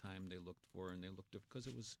Winkleman's at the time they looked for, and they looked at, because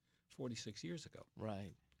it was 46 years ago.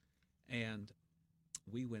 Right. And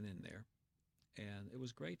we went in there, and it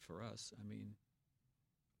was great for us. I mean,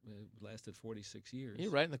 it lasted 46 years.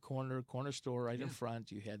 You're right in the corner store, right in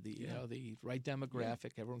front. You had the the right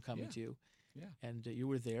demographic, everyone coming to you. Yeah. And you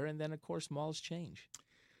were there, and then, of course, malls change.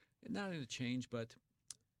 Not only change, but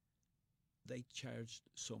they charged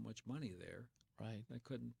so much money there. Right. I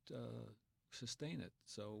couldn't sustain it.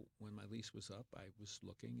 So when my lease was up, I was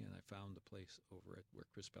looking, and I found a place over at where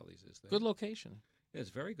Chris Pelly's is there. Good location. It's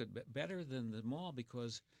very good. Better than the mall,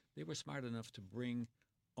 because they were smart enough to bring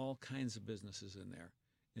all kinds of businesses in there.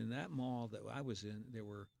 In that mall that I was in, there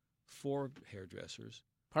were 4 hairdressers.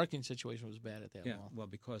 Parking situation was bad at that mall. Well,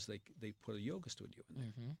 because they put a yoga studio in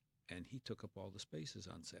there. Mm-hmm. And he took up all the spaces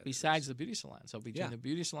on Saturdays. Besides the beauty salon. So between the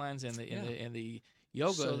beauty salons and the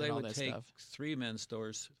yoga so and they all would that take stuff. 3 men's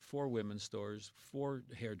stores, 4 women's stores, 4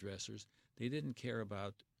 hairdressers. They didn't care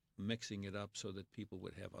about mixing it up so that people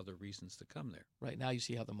would have other reasons to come there. Right now you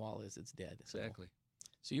see how the mall is. It's dead. Exactly.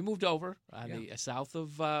 So you moved over on the south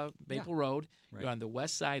of Maple Road. Right. You're on the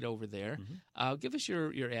west side over there. Mm-hmm. Give us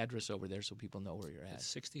your address over there so people know where you're at. It's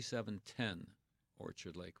 6710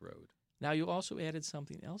 Orchard Lake Road. Now, you also added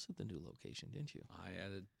something else at the new location, didn't you? I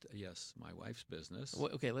added, yes, my wife's business.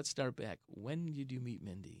 Well, okay, let's start back. When did you meet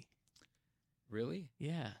Mindy? Really?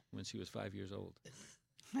 Yeah. When she was 5 years old.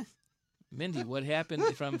 Mindy, what happened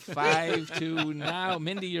from 5 to now?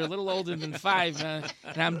 Mindy, you're a little older than 5, and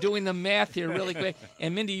I'm doing the math here really quick.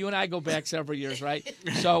 And Mindy, you and I go back several years, right?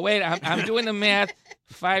 So wait, I'm doing the math.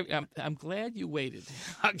 5. I'm glad you waited.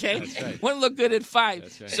 Okay, that's right. Wouldn't look good at 5.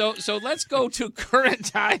 That's right. So let's go to current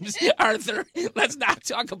times, Arthur. Let's not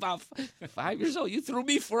talk about 5 years old. You threw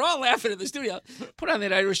me for all laughing in the studio. Put on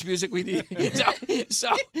that Irish music we need.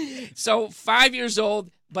 So 5 years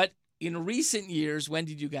old, but. In recent years, when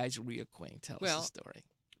did you guys reacquaint? Tell us the story.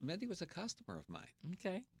 Mindy was a customer of mine.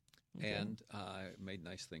 Okay. And I made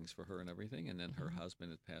nice things for her and everything. And then her husband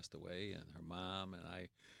had passed away, and her mom, and I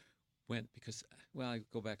went because, I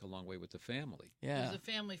go back a long way with the family. Yeah. He was a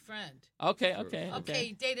family friend. Okay.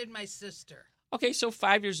 He dated my sister. Okay, so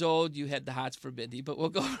 5 years old, you had the hots for Mindy, but we'll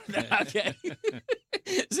go over that. Okay.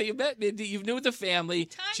 So you met Mindy, you knew the family.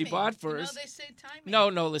 Timing. She bought first. They say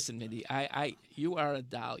timing. No, listen, Mindy. You are a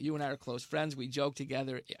doll. You and I are close friends. We joke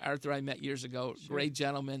together. Arthur, I met years ago. Sure. Great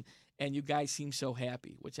gentleman. And you guys seem so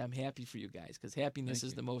happy, which I'm happy for you guys, because happiness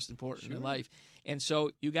is the most important in life. And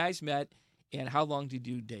so you guys met, and how long did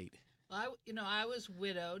you date? Well, I was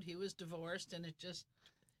widowed. He was divorced, and it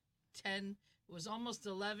was almost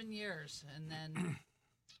 11 years, and then...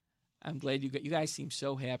 I'm glad you guys seem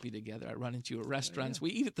so happy together. I run into you at restaurants. We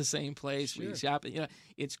eat at the same place. Sure. We shop.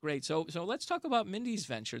 It's great. So let's talk about Mindy's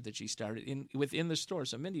venture that she started within the store.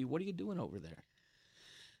 So, Mindy, what are you doing over there?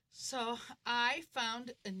 So I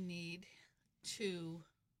found a need to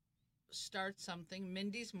start something.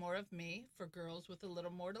 Mindy's More of Me for girls with a little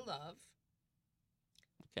more to love.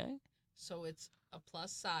 Okay. So it's a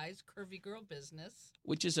plus-size, curvy girl business.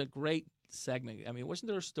 Which is a great segment. I mean, wasn't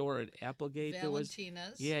there a store at Applegate?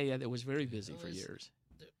 Valentina's. That was very busy for years.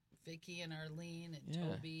 Vicky and Arlene and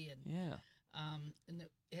Toby. And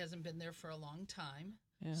it hasn't been there for a long time.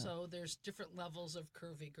 Yeah. So there's different levels of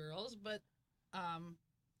curvy girls. But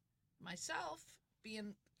myself,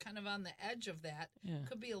 being kind of on the edge of that,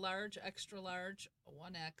 could be a large, extra large, a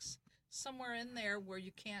 1X, somewhere in there where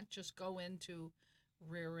you can't just go into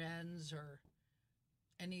rear ends or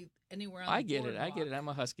anywhere on the I get boardwalk. it. I'm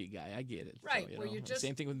a husky guy. I get it. Right. So, where you're just...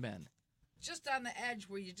 Same thing with men. Just on the edge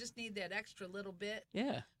where you just need that extra little bit.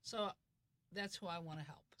 Yeah. So that's who I want to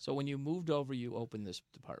help. So when you moved over, you opened this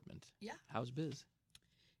department. Yeah. How's biz?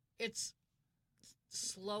 It's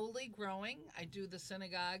slowly growing. I do the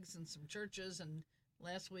synagogues and some churches, and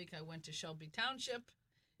last week I went to Shelby Township.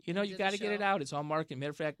 You got to get it out. It's on market. Matter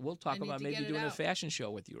of fact, we'll talk about maybe doing a fashion show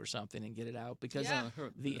with you or something and get it out because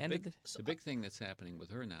the big thing that's happening with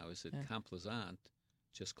her now is that Complaisant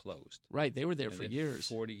just closed. Right, they were there for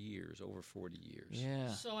years. Over 40 years. Yeah.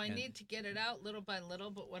 So I need to get it out little by little,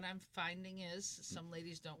 but what I'm finding is some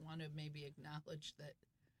ladies don't want to maybe acknowledge that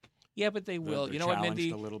Yeah, but they will. They're You know what, challenged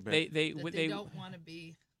Mindy? a little bit. They don't want to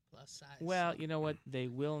be plus size. Well, you know what? They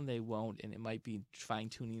will and they won't, and it might be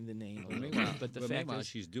fine-tuning the name a little bit. But the fact meanwhile, is,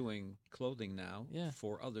 she's doing clothing now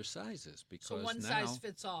for other sizes because so one now, size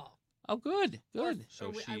fits all. Oh, good.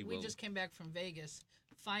 So we just came back from Vegas,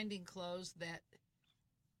 finding clothes that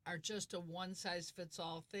are just a one size fits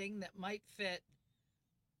all thing that might fit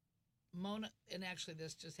Mona. And actually,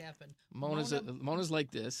 this just happened. Mona's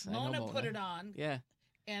like this. Mona put it on. Yeah.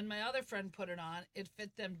 And my other friend put it on. It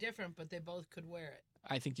fit them different, but they both could wear it.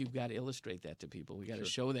 I think you've got to illustrate that to people. We got to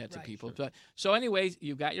show that to people. So, anyways,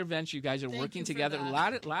 you got your venture. You guys are working together. A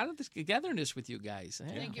lot of this togetherness with you guys.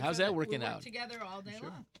 How's that working out? Together all day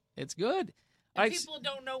long. It's good. And people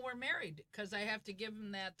don't know we're married because I have to give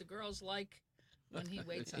them that. The girls like when he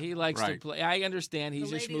waits. He likes to play. I understand.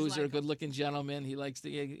 He's a schmoozer, a good-looking gentleman. He likes to.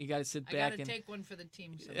 You got to sit back. I got to take one for the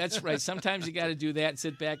team. Sometimes. That's right. Sometimes you got to do that and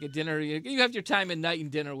sit back at dinner. You have your time at night and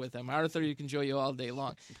dinner with him. Arthur, you can enjoy you all day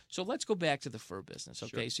long. So let's go back to the fur business.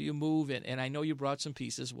 Okay, so you move in, and I know you brought some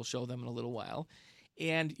pieces. We'll show them in a little while.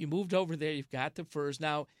 And you moved over there. You've got the furs.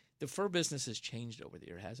 Now, the fur business has changed over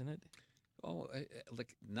there, hasn't it? Oh,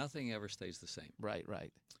 like nothing ever stays the same. Right.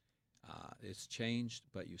 It's changed,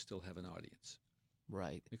 but you still have an audience.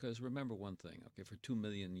 Right. Because remember one thing, okay, for 2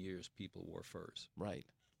 million years, people wore furs. Right.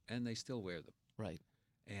 And they still wear them. Right.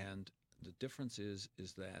 And the difference is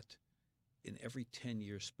that in every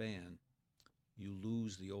 10-year span, you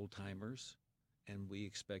lose the old-timers, and we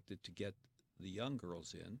expected to get the young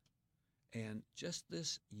girls in. And just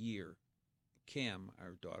this year, Cam,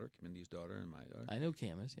 our daughter, Mindy's daughter and my daughter. I know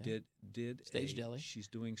Cam is, yeah. Did Stage Deli. She's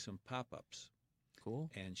doing some pop-ups. Cool.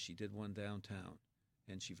 And she did one downtown.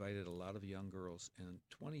 And she invited a lot of young girls, and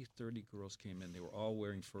 20, 30 girls came in. They were all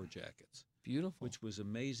wearing fur jackets. Beautiful. Which was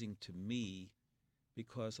amazing to me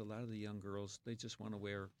because a lot of the young girls, they just want to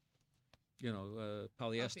wear,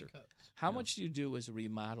 polyester. How much do you do as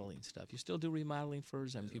remodeling stuff? You still do remodeling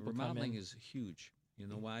furs? And people remodeling is huge. You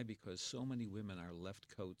know why? Because so many women are left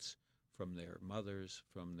coats from their mothers,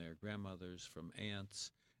 from their grandmothers, from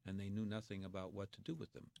aunts, and they knew nothing about what to do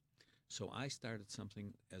with them. So I started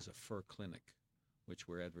something as a fur clinic, which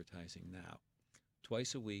we're advertising now.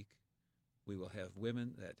 Twice a week, we will have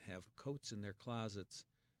women that have coats in their closets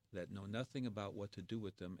that know nothing about what to do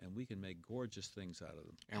with them, and we can make gorgeous things out of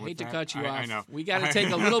them. I hate to cut you off. I know. We got to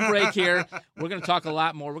take a little break here. We're going to talk a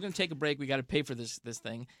lot more. We're going to take a break. We got to pay for this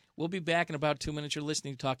thing. We'll be back in about 2 minutes. You're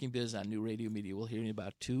listening to Talking Biz on New Radio Media. We'll hear you in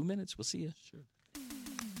about 2 minutes. We'll see you. Sure.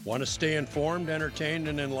 Want to stay informed, entertained,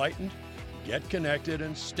 and enlightened? Get connected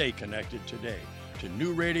and stay connected today to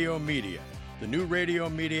New Radio Media. The New Radio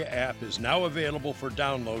Media app is now available for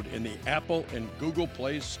download in the Apple and Google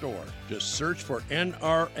Play Store. Just search for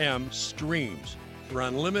NRM Streams for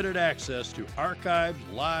unlimited access to archived,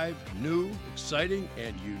 live, new, exciting,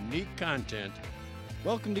 and unique content.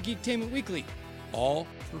 Welcome to Geektainment Weekly. All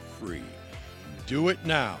for free. Do it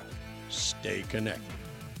now. Stay connected.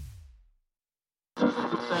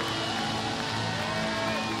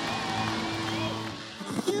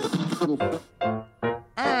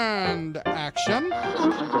 And action.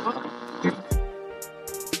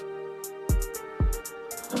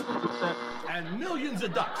 And millions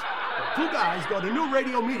of ducks. Two guys go to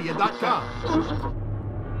newradiomedia.com.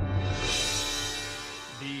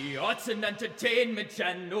 The Arts and Entertainment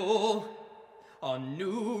Channel on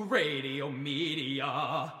New Radio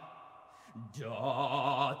Media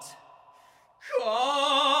 .com.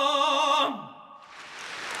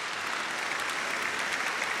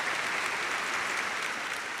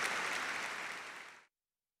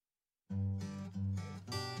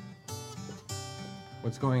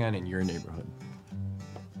 What's going on in your neighborhood?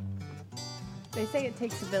 They say it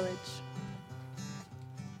takes a village.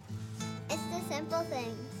 It's the simple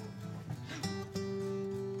things.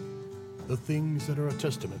 The things that are a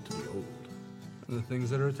testament to the old. And the things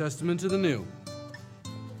that are a testament to the new.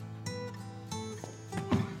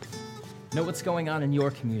 Know what's going on in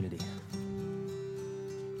your community.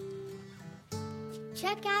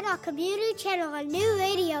 Check out our community channel on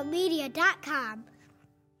newradiomedia.com.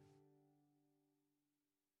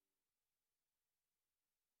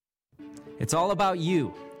 It's all about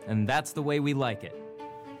you, and that's the way we like it.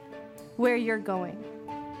 Where you're going.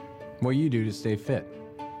 What you do to stay fit.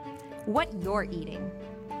 What you're eating.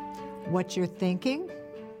 What you're thinking.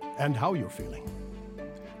 And how you're feeling.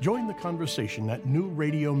 Join the conversation at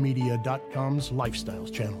newradiomedia.com's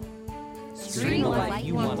Lifestyles channel. Stream the life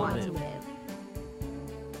you want to live.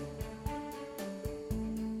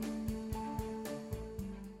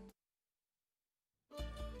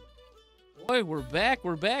 Boy, we're back.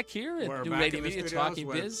 We're back here at We're New back Radio in the Media studios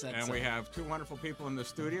Talking Biz. And we have two wonderful people in the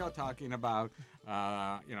studio talking about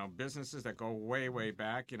businesses that go way, way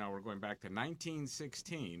back. We're going back to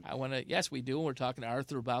 1916. Yes, we do. We're talking to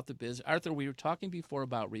Arthur about the business. Arthur, we were talking before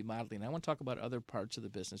about remodeling. I want to talk about other parts of the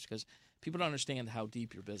business because people don't understand how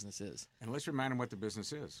deep your business is. And let's remind them what the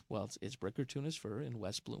business is. Well, it's Bricker Tunas Fur in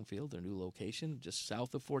West Bloomfield, their new location, just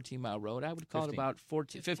south of 14 Mile Road. I would call 15. It about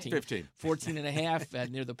 15. 14 and a half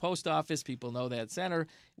near the post office. People know that center.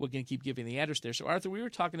 We're going to keep giving the address there. So, Arthur, we were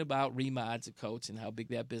talking about remods of coats and how big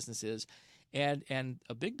that business is. And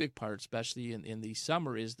a big part, especially in the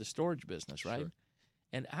summer, is the storage business, right? Sure.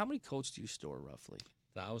 And how many coats do you store roughly?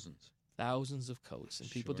 Thousands of coats.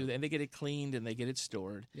 And people do that. And they get it cleaned and they get it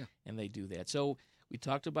stored. Yeah. And they do that. So we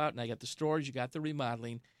talked about, and I got the storage, you got the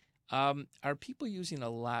remodeling. Are people using a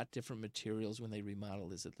lot different materials when they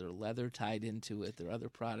remodel? Is it their leather tied into it? There are other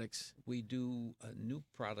products? We do a new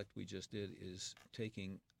product we just did is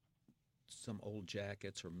taking some old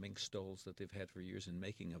jackets or mink stoles that they've had for years and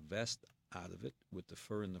making a vest out of it with the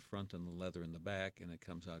fur in the front and the leather in the back, and it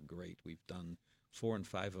comes out great. We've done 4 and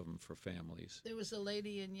 5 of them for families. There was a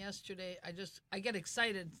lady in yesterday. I get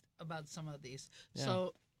excited about some of these. Yeah.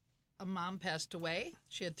 So a mom passed away.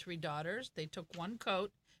 She had 3 daughters. They took one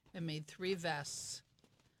coat and made 3 vests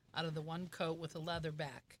out of the one coat with a leather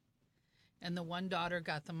back. And the one daughter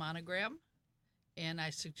got the monogram, and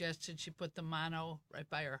I suggested she put the mono right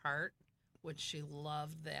by her heart, which she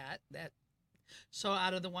loved that. So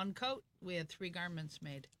out of the one coat, we had 3 garments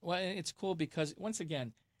made. Well, it's cool because, once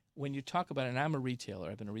again, when you talk about it, and I'm a retailer,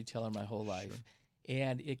 I've been a retailer my whole life,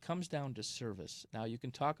 and it comes down to service. Now, you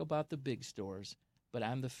can talk about the big stores, but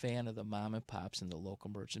I'm the fan of the mom and pops and the local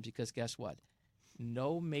merchants because guess what?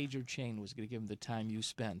 No major chain was going to give them the time you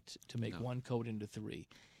spent to make one coat into 3.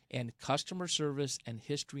 And customer service and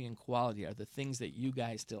history and quality are the things that you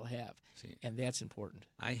guys still have, and that's important.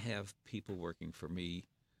 I have people working for me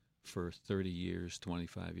for 30 years,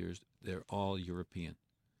 25 years. They're all European.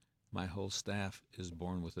 My whole staff is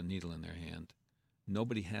born with a needle in their hand.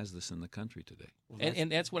 Nobody has this in the country today. Well,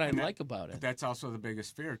 and that's what I like about it. That's also the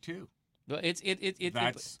biggest fear, too. But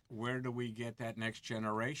That's where do we get that next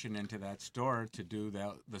generation into that store to do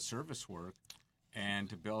the service work and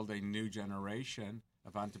to build a new generation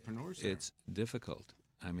of entrepreneurs there? It's difficult.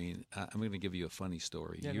 I mean, I'm going to give you a funny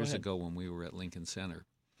story. Yeah, Years ago when we were at Lincoln Center,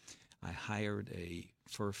 I hired a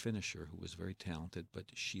fur finisher who was very talented, but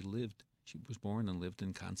she was born and lived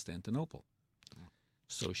in Constantinople.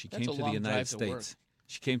 So she came to the United States.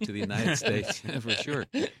 She came to the United States, for sure.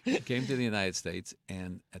 She came to the United States,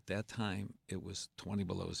 and at that time, it was 20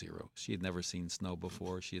 below zero. She had never seen snow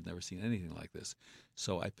before. She had never seen anything like this.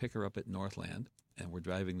 So I pick her up at Northland, and we're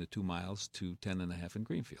driving the 2 miles to 10 and a half in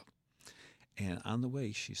Greenfield. And on the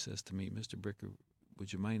way, she says to me, Mr. Bricker,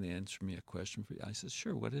 would you mind answering me a question for you? I said,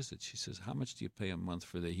 sure, what is it? She says, how much do you pay a month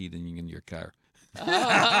for the heating in your car?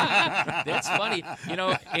 That's funny.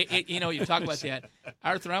 You talk about that.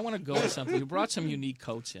 Arthur, I want to go with something. You brought some unique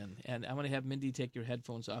coats in, and I'm going to have Mindy take your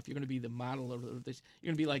headphones off. You're going to be the model of this. You're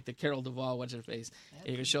going to be like the Carol Duvall, what's her face.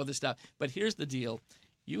 You're going to show this stuff. But here's the deal.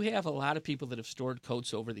 You have a lot of people that have stored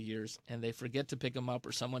coats over the years, and they forget to pick them up,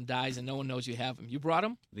 or someone dies, and no one knows you have them. You brought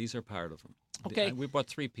them? These are part of them. Okay. We bought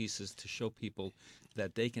 3 pieces to show people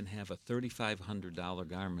that they can have a $3,500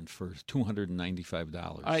 garment for $295.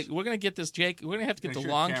 All right, we're going to get this, Jake. We're going to have to get the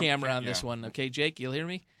long camera on this one. Okay, Jake, you'll hear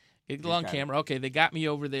me? Get the long camera. Okay, they got me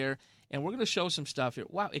over there, and we're going to show some stuff here.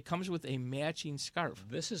 Wow, it comes with a matching scarf.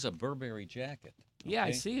 This is a Burberry jacket. Okay? Yeah,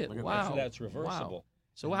 I see it. Wow. That's reversible. Wow.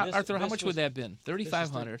 So, Arthur, how much would that have been?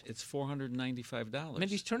 $3,500. It's $495.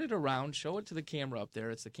 Mindy's, turn it around. Show it to the camera up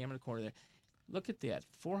there. It's the camera in the corner there. Look at that,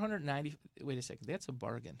 $490. Wait a second, that's a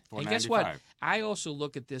bargain. And guess what? I also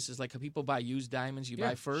look at this as like how people buy used diamonds. You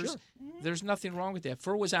buy furs. Sure. There's nothing wrong with that.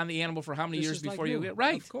 Fur was on the animal for how many years before you get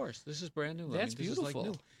right? Of course, this is brand new. That's beautiful. This is like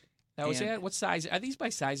new. Now, is that what size? Are these by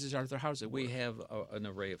sizes, Arthur? How does it work? We have an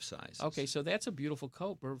array of sizes. Okay, so that's a beautiful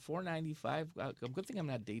coat. For $495. Good thing I'm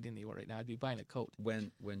not dating anyone right now. I'd be buying a coat.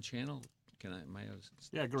 When Channel. Can I?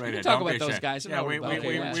 Yeah, go right ahead. Talk about those guys. Yeah, we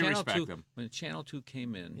respect them. When Channel 2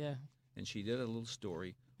 came in. Yeah. And she did a little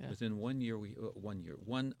story. Yeah. Within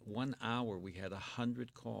 1 hour, we had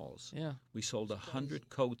 100 calls. Yeah, we sold 100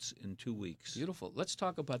 coats in 2 weeks. Beautiful. Let's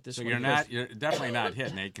talk about this. So you're definitely not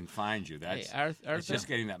hitting. They can find you. That's it's just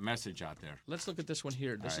getting that message out there. Let's look at this one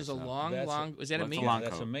here. This is a long. Is that a mink?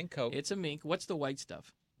 That's a mink coat. It's a mink. What's the white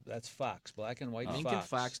stuff? That's fox, black and white. Mink and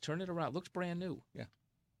fox. Turn it around. Looks brand new. Yeah.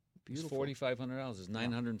 Beautiful. It's $4,500. It's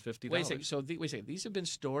 $950. Wait a second. So wait a second. These have been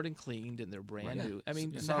stored and cleaned, and they're brand new. I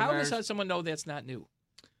mean, how does someone know that's not new?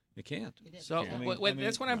 You can't. So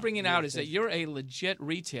that's what I'm bringing out is that you're a legit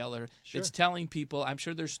retailer that's telling people. I'm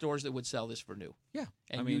sure there's stores that would sell this for new. Yeah,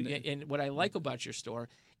 and and what I like about your store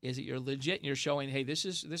is that you're legit and you're showing, hey, this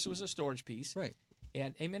was a storage piece, right?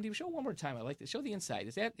 And hey, Mindy, show one more time. I like this. Show the inside.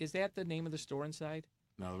 Is that the name of the store inside?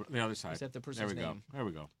 No, the other side. Is that the person's name? There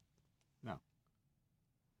we go. No.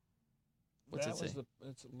 What's it say?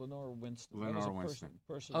 It's Lenore Winston. Lenore Winston.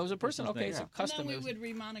 Oh, it was a person. Okay, it's a custom. And then we would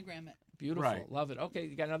remonogram it. Beautiful. Right. Love it. Okay,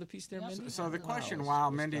 you got another piece there, Mindy? So the question,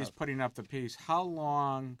 while Mindy is putting up the piece, how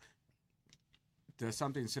long does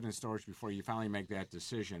something sit in storage before you finally make that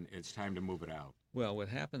decision? It's time to move it out. Well, what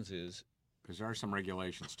happens is because there are some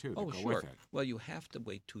regulations too that go sure. with it. Well, you have to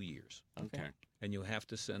wait 2 years. Okay. And you have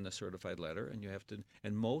to send a certified letter, and you have to.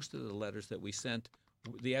 And most of the letters that we sent,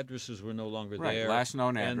 the addresses were no longer there. Last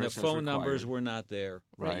known address, and the phone numbers were not there.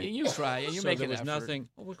 Right. And you try, and you so make there an was effort. nothing.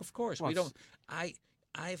 Oh, of course, we don't.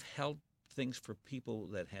 I've held things for people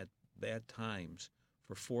that had bad times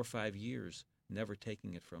for 4 or 5 years, never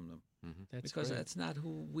taking it from them. Mm-hmm. Because that's not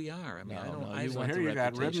who we are. I mean, I don't. I want here you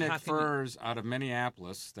got Ribnick furs out of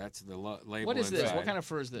Minneapolis. That's the label. What is this? Inside. What kind of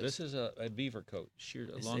fur is this? This is a beaver coat, sheared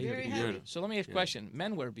long. So let me ask a question.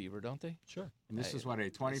 Men wear beaver, don't they? Sure. And this is what, a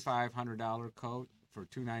 $2,500 coat for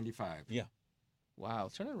 $295. Yeah. Wow.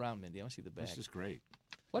 Turn it around, Mindy. I want to see the back. This is great.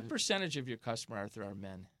 What percentage of your customer, Arthur, are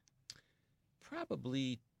men?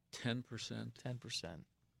 Probably 10%. 10%.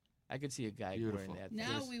 I could see a guy wearing that.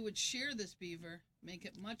 Now we would shear this beaver, make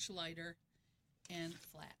it much lighter and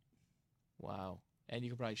flat. Wow. And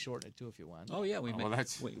you could probably shorten it, too, if you want. Oh, yeah.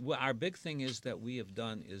 Well, our big thing is that we have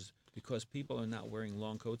done is because people are not wearing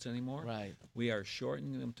long coats anymore, right? We are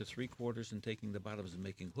shortening them to 3/4 and taking the bottoms and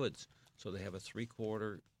making hoods. So they have a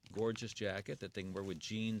 3/4 gorgeous jacket that they can wear with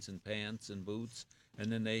jeans and pants and boots, and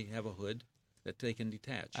then they have a hood that they can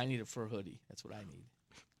detach. I need a fur hoodie. That's what I need.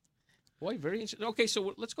 Boy, very interesting. Okay,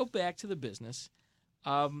 so let's go back to the business.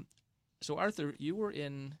 So, Arthur, you were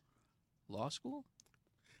in law school?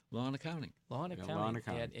 Law and accounting. Law and accounting. Law and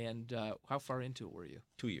accounting. And how far into it were you?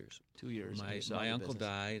 2 years. 2 years. My uncle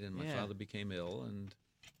died, and my father became ill, and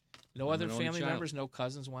no other family members, no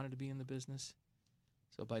cousins wanted to be in the business.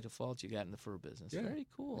 So by default, you got in the fur business. Yeah. Very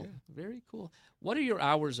cool. Yeah. Very cool. What are your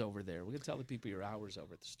hours over there? We're gonna tell the people your hours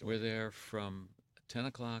over at the store. We're there from 10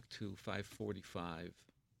 o'clock to 5:45,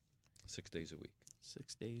 6 days a week.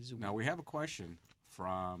 6 days a week. Now we have a question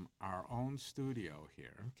from our own studio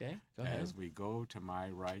here. Okay, go ahead. As we go to my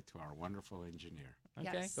right to our wonderful engineer.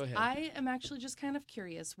 Okay, yes. go ahead. I am actually just kind of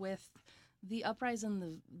curious with the uprise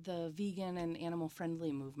in the vegan and animal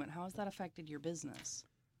friendly movement. How has that affected your business?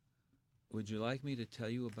 Would you like me to tell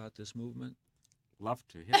you about this movement? Love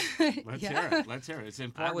to hear it. Let's hear it. Let's hear it. It's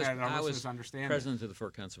important that our listeners understand. I was president of the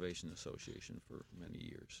Fur Conservation Association for many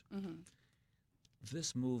years. Mm-hmm.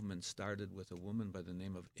 This movement started with a woman by the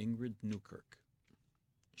name of Ingrid Newkirk.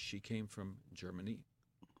 She came from Germany.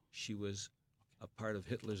 She was a part of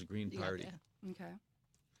Hitler's Green Party. Okay.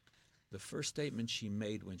 The first statement she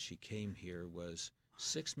made when she came here was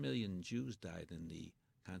 6 million Jews died in the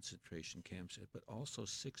concentration camps, but also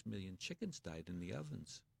 6 million chickens died in the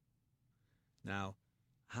ovens. Now,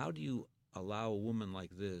 how do you allow a woman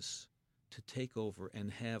like this to take over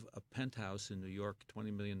and have a penthouse in New York,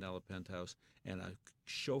 $20 million penthouse, and a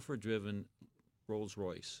chauffeur-driven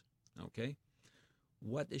Rolls-Royce, okay?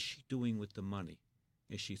 What is she doing with the money?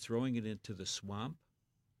 Is she throwing it into the swamp?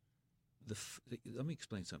 Let me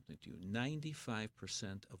explain something to you.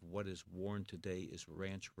 95% of what is worn today is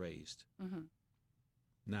ranch-raised. Mm-hmm.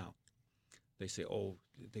 Now, they say, oh,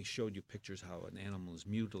 they showed you pictures how an animal is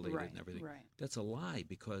mutilated and everything. Right. That's a lie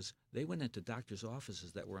because they went into doctors'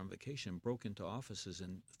 offices that were on vacation, broke into offices,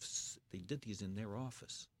 and they did these in their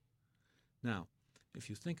office. Now, if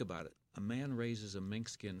you think about it, a man raises a mink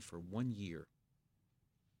skin for 1 year.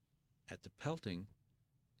 At the pelting,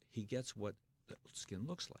 he gets what the skin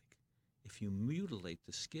looks like. If you mutilate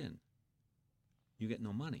the skin, you get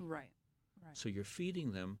no money. Right. So you're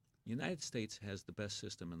feeding them. The United States has the best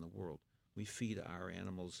system in the world. We feed our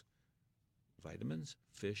animals vitamins,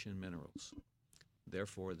 fish, and minerals.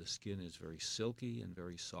 Therefore, the skin is very silky and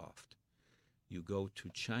very soft. You go to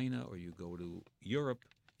China or you go to Europe,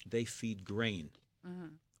 they feed grain. Mm-hmm.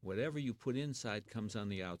 Whatever you put inside comes on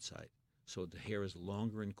the outside. So the hair is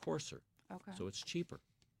longer and coarser. Okay. So it's cheaper.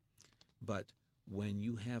 But when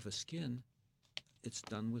you have a skin, it's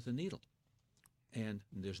done with a needle. And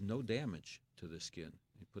there's no damage to the skin.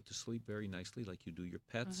 You put to sleep very nicely like you do your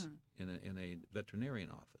pets in a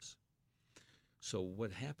veterinarian office. So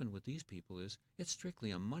what happened with these people is it's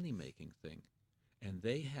strictly a money-making thing. And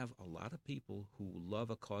they have a lot of people who love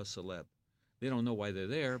a cause célèbre. They don't know why they're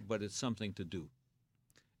there, but it's something to do.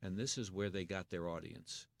 And this is where they got their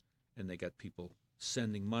audience. and they got people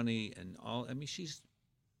sending money and all. I mean, she's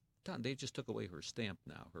done. They just took away her stamp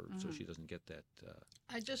now, so she doesn't get that.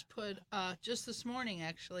 I just put just this morning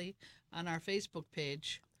actually on our Facebook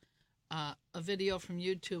page a video from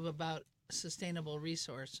YouTube about sustainable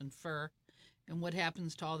resource and fur, and what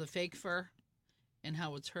happens to all the fake fur, and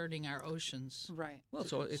how it's hurting our oceans. Right. Well,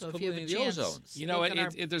 so it's if you have a polluting the chance, ozone. You know,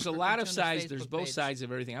 there's a lot of sides. Facebook There's both page. sides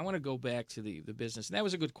of everything. I want to go back to the business, and that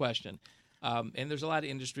was a good question. And there's a lot of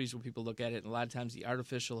industries where people look at it, and a lot of times the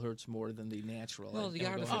artificial hurts more than the natural. Well, And the we'll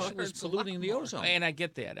go artificial ahead. is polluting the ozone. And I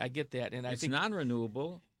get that. And I It's think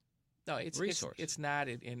non-renewable. no, it's resource. It's not.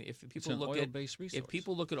 And if people It's an look at oil-based resource. if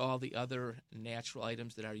people look at all the other natural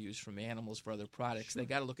items that are used from animals for other products, they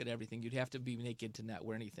got to look at everything. You'd have to be naked to not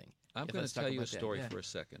wear anything. I'm If going let's to talk tell you a about that. story Yeah. for a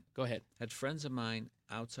second. Go ahead. Had friends of mine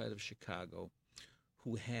outside of Chicago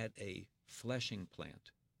who had a fleshing plant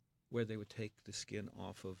where they would take the skin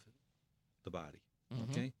off of the body. Mhm.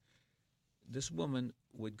 Okay? This woman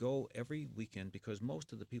would go every weekend because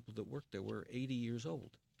most of the people that worked there were 80 years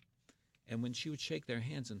old. And when she would shake their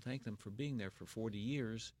hands and thank them for being there for 40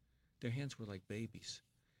 years, their hands were like babies.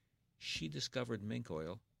 She discovered mink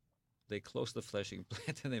oil. They closed the fleshing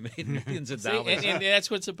plant and they made millions of See, dollars. and that's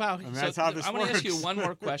what it's about. And that's how this I want to ask you works. one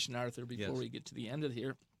more question, Arthur, before Yes. we get to the end of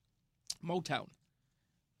here. Motown.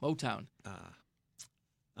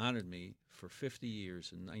 Honored me for 50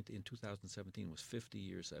 years. In 2017 was 50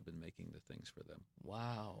 years I've been making the things for them.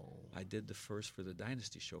 Wow. I did the first for the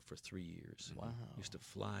Dynasty show for 3 years. Wow. Used to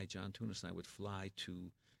fly, John Tunis and I would fly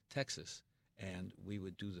to Texas, and we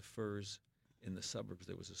would do the furs in the suburbs.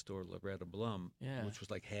 There was a store, Loretta Blum, Yeah. which was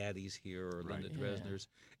like Hattie's here or Right. Linda Yeah. Dresner's,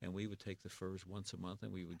 and we would take the furs once a month,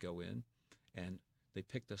 and we would go in, and they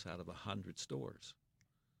picked us out of 100 stores.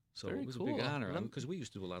 So Very it was cool. a big honor Lem- because we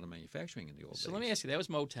used to do a lot of manufacturing in the old days. So let me ask you, that was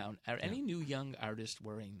Motown. Are any new young artists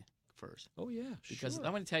wearing furs? Oh, yeah, Because sure.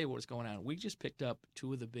 I'm going to tell you what's going on. We just picked up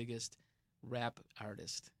two of the biggest rap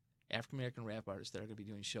artists, African-American rap artists that are going to be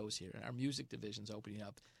doing shows here. And our music division's opening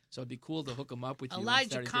up. So it'd be cool to hook them up with you. and Elijah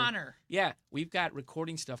start doing- Connor. Yeah, we've got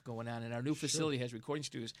recording stuff going on, and our new facility has recording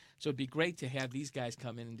studios. So it'd be great to have these guys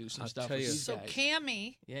come in and do some I'll stuff tell with you. these So guys.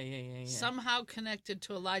 Cammie, Yeah. somehow connected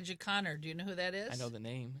to Elijah Connor. Do you know who that is? I know the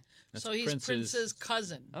name. So he's Prince's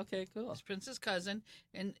cousin. Okay, cool. He's Prince's cousin.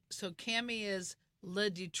 And so Cammie is Le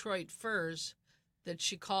Detroit Furs that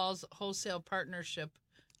she calls wholesale partnership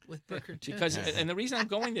with Brooker Because Tunis. and the reason I'm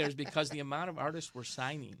going there is because the amount of artists we're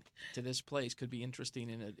signing to this place could be interesting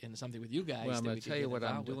in something with you guys. Well, I'm that going we to could tell you get what I'm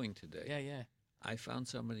involved with. doing today. Yeah. I found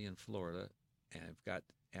somebody in Florida, and I've got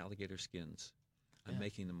alligator skins. I'm Yeah.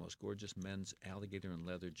 making the most gorgeous men's alligator and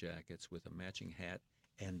leather jackets with a matching hat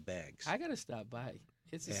and bags. I got to stop by.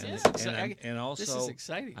 It's and, this is and, exci- and also, this is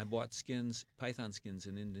exciting. I bought python skins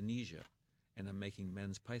in Indonesia, and I'm making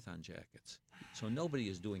men's python jackets. So nobody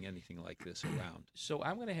is doing anything like this around. So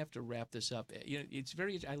I'm going to have to wrap this up. You know, it's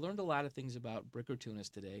very. I learned a lot of things about Brooker Tunis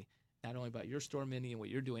today. Not only about your store, Mindy, and what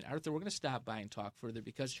you're doing. Arthur, we're going to stop by and talk further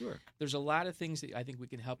because there's a lot of things that I think we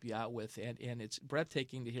can help you out with, and it's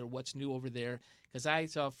breathtaking to hear what's new over there. Because I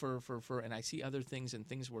saw fur, and I see other things and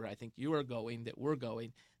things where I think you are going, that we're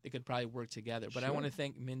going, that could probably work together. But I want to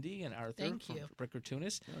thank Mindy and Arthur Thank from you. Brooker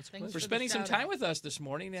Tunis Thanks for for the spending some shout-out. time with us this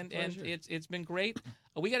morning, and it's been great.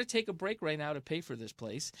 We got to take a break right now to pay for this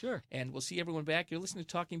place. Sure. And we'll see everyone back. You're listening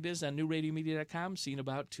to Talking Biz on NewRadioMedia.com. See you in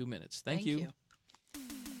about 2 minutes. Thank you.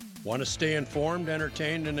 Want to stay informed,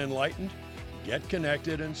 entertained, and enlightened? Get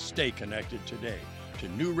connected and stay connected today to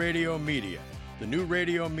New Radio Media. The New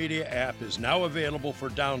Radio Media app is now available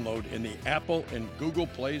for download in the Apple and Google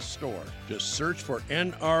Play Store. Just search for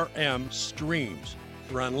NRM Streams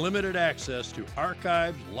for unlimited access to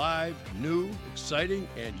archived, live, new, exciting,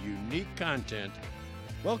 and unique content.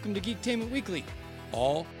 Welcome to Geektainment Weekly.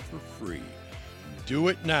 All for free. Do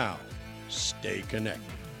it now. Stay connected.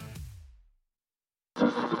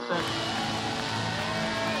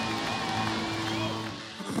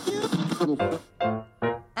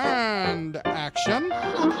 And action.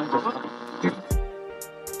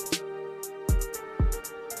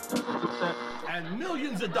 And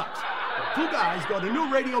millions of ducks. Two guys go to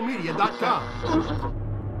newradiomedia.com.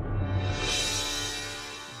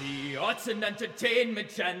 The Arts and Entertainment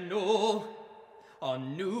Channel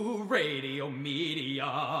on New Radio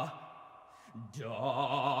Media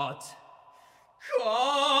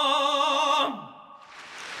 .com.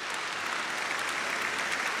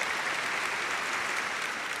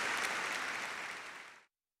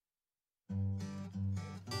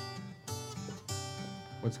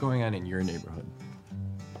 What's going on in your neighborhood?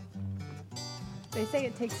 They say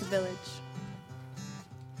it takes a village.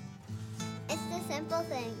 It's the simple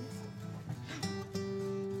things.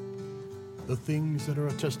 The things that are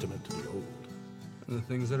a testament to the old. And the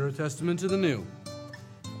things that are a testament to the new.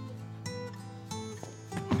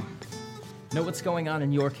 Know what's going on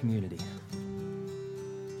in your community.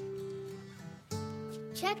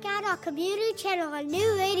 Check out our community channel on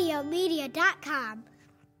newradiomedia.com.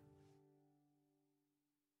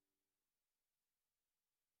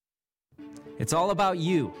 It's all about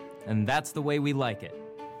you, and that's the way we like it.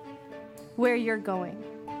 Where you're going.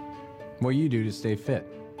 What you do to stay fit.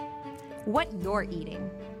 What you're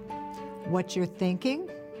eating. What you're thinking.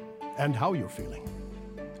 And how you're feeling.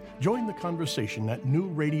 Join the conversation at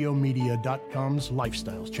newradiomedia.com's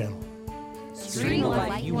Lifestyles channel. Stream the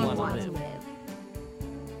life you want to live.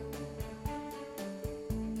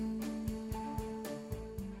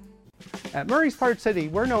 At Murray's Part City,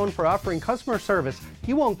 we're known for offering customer service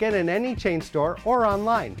you won't get in any chain store or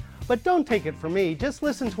online. But don't take it from me, just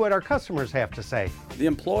listen to what our customers have to say. The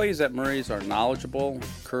employees at Murray's are knowledgeable,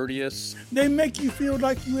 courteous. They make you feel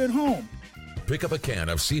like you're at home. Pick up a can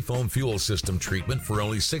of Seafoam Fuel System treatment for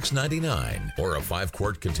only $6.99 or a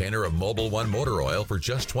 5-quart container of Mobil 1 motor oil for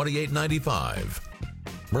just $28.95.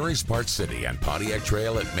 Murray's Part City and Pontiac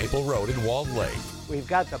Trail at Maple Road in Walled Lake. We've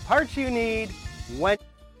got the parts you need when...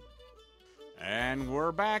 And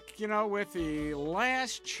we're back, with the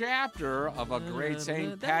last chapter of a great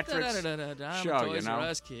St. Patrick's show, Toys R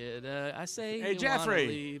Us kid. I say, hey,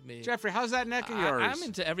 Jeffrey, how's that neck of yours? I'm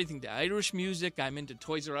into everything. The Irish music. I'm into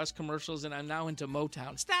Toys R Us commercials, and I'm now into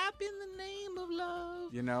Motown. Stop in the name of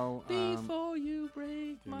love. Before you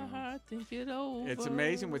break my heart, think it over. It's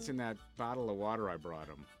amazing what's in that bottle of water I brought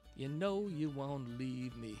him. You know you won't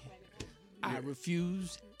leave me. I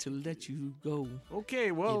refuse to let you go. Okay,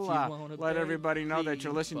 we'll let everybody know that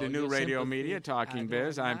you're listening to New Radio Media, Talking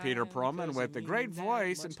Biz. I'm Peter Perlman with the great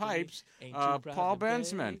voice and pipes of Paul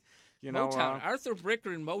Bensman. Motown, Arthur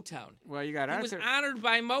Bricker in Motown. Well, you got Arthur. He was honored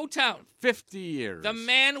by Motown. 50 years. The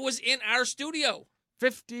man was in our studio.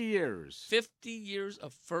 50 years. 50 years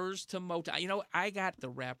of furs to Motown. I got the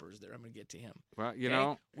rappers there. I'm going to get to him. Well,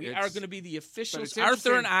 we are going to be the officials.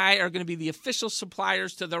 Arthur and I are going to be the official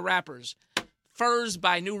suppliers to the rappers. Furs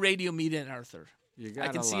by New Radio Media and Arthur. I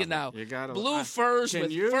can see it now. Blue furs with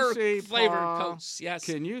fur-flavored coats. Yes.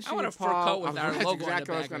 Can you see I want a fur Paul? coat with our logo on the back. That's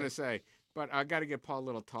exactly what I was going to say. But I got to get Paul a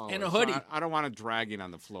little taller. And a hoodie. So I don't want it dragging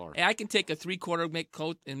on the floor. And I can take a 3/4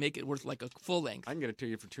 coat and make it worth like a full length. I can get it to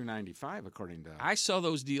you for $2.95 according to... I saw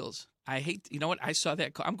those deals. You know what? I saw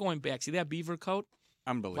that coat. I'm going back. See that beaver coat?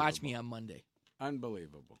 Unbelievable. Watch me on Monday.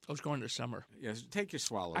 Unbelievable. I was going to summer. Yes, take your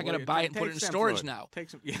swallow. I got to buy it and put it in storage now.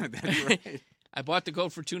 Yeah, that's right. I bought the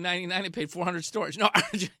coat for $2.99 and paid $400 storage.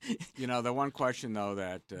 No, the one question though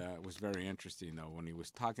that was very interesting though when he was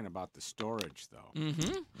talking about the storage though,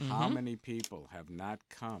 how many people have not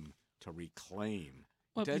come to reclaim?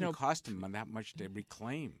 Well, it doesn't cost them that much to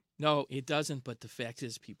reclaim. No, it doesn't. But the fact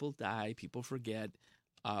is, people die, people forget.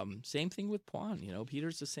 Same thing with pawn.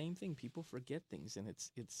 Peter's the same thing. People forget things, and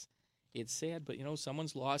it's sad. But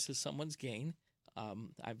someone's loss is someone's gain.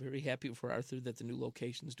 I'm very happy for Arthur that the new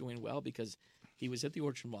location is doing well because he was at the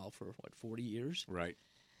Orchard Mall for 40 years, right?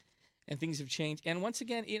 And things have changed. And once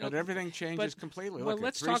again, but everything changes completely. Well, Look,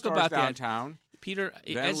 let's 3 talk stores about downtown, that, Peter.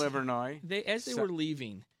 Then Livernois. As they were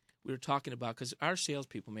leaving, we were talking about because our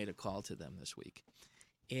salespeople made a call to them this week,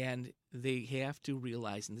 and they have to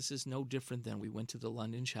realize, and this is no different than we went to the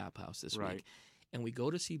London Shop House this week, and we go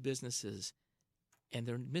to see businesses, and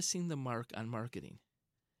they're missing the mark on marketing.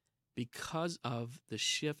 Because of the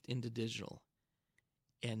shift into digital.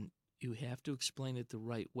 And you have to explain it the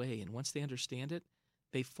right way. And once they understand it,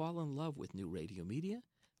 they fall in love with New Radio Media.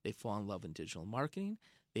 They fall in love in digital marketing.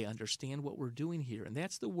 They understand what we're doing here. And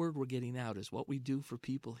that's the word we're getting out is what we do for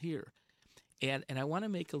people here. And I want to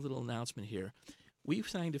make a little announcement here. We've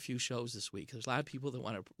signed a few shows this week. There's a lot of people that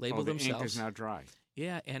want to label themselves. The ink is now dry.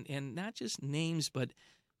 Yeah, and not just names, but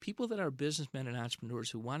people that are businessmen and entrepreneurs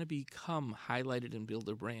who want to become highlighted and build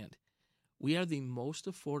their brand. We are the most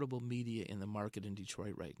affordable media in the market in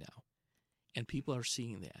Detroit right now, and people are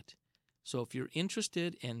seeing that. So if you're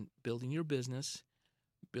interested in building your business,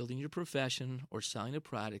 building your profession, or selling a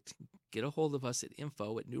product, get a hold of us at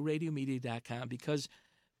info@newradiomedia.com because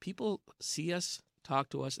people see us, talk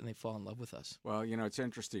to us, and they fall in love with us. Well, it's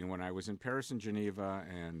interesting. When I was in Paris and Geneva,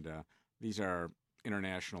 and these are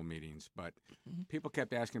international meetings, but people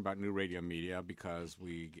kept asking about New Radio Media because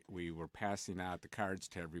we were passing out the cards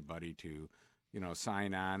to everybody to,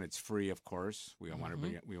 sign on. It's free, of course. We want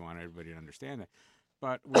everybody to understand that.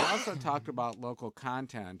 But we also talked about local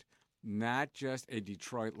content, not just a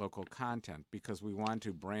Detroit local content, because we want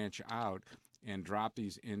to branch out and drop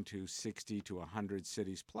these into 60 to 100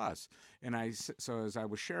 cities plus. And so as I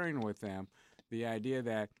was sharing with them, the idea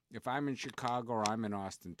that if I'm in Chicago or I'm in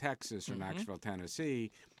Austin, Texas, or Knoxville, Tennessee,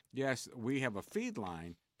 yes, we have a feed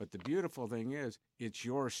line, but the beautiful thing is it's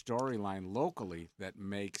your storyline locally that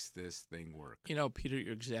makes this thing work. You know, Peter,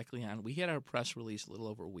 you're exactly on. We had our press release a little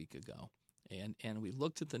over a week ago, and we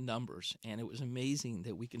looked at the numbers, and it was amazing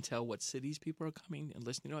that we can tell what cities people are coming and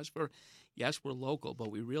listening to us for. Yes, we're local, but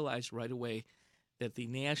we realized right away that the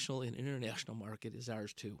national and international market is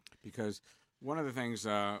ours too. Because one of the things,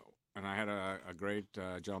 and I had a great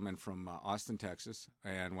gentleman from Austin, Texas,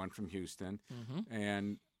 and one from Houston,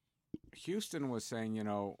 and Houston was saying, you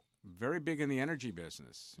know, very big in the energy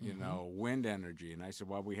business, you know, wind energy. And I said,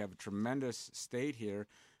 well, we have a tremendous state here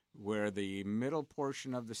where the middle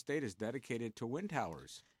portion of the state is dedicated to wind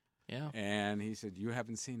towers. Yeah. And he said, you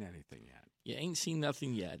haven't seen anything yet. You ain't seen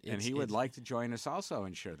nothing yet. And he would like to join us also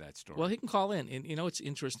and share that story. Well, he can call in. And, you know, it's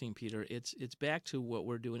interesting, Peter. It's back to what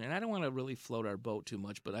we're doing. And I don't want to really float our boat too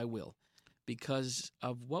much, but I will. Because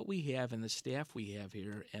of what we have and the staff we have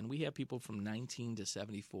here, and we have people from 19 to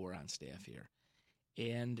 74 on staff here.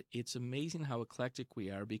 And it's amazing how eclectic we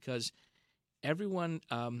are because everyone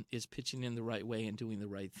is pitching in the right way and doing the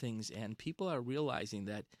right things. And people are realizing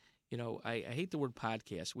that, you know, I hate the word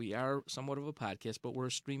podcast. We are somewhat of a podcast, but we're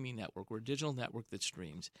a streaming network. We're a digital network that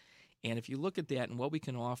streams. And if you look at that and what we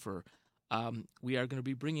can offer, we are going to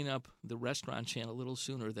be bringing up the restaurant channel a little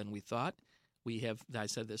sooner than we thought. We have, I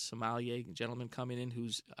said, this sommelier gentleman coming in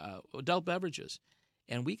who's adult beverages.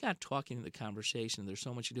 And we got talking in the conversation. There's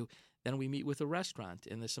so much to do. Then we meet with a restaurant,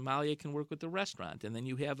 and the sommelier can work with the restaurant. And then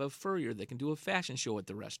you have a furrier that can do a fashion show at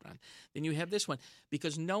the restaurant. Then you have this one.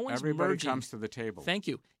 Because no one's Everybody merging. comes to the table. Thank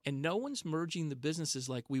you. And no one's merging the businesses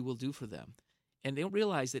like we will do for them. And they don't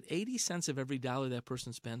realize that 80 cents of every dollar that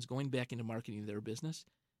person spends going back into marketing their business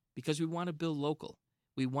because we want to build local.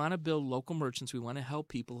 We want to build local merchants. We want to help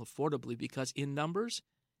people affordably because in numbers,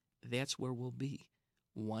 that's where we'll be.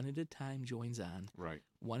 One at a time joins on. Right.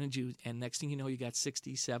 One in June. And next thing you know, you got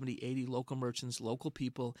 60, 70, 80 local merchants, local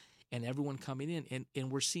people, and everyone coming in.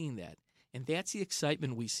 And we're seeing that. And that's the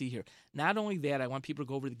excitement we see here. Not only that, I want people to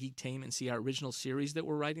go over to Geektainment and see our original series that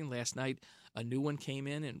we're writing. Last night, a new one came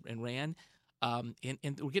in and ran. And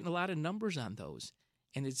we're getting a lot of numbers on those.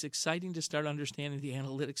 And it's exciting to start understanding the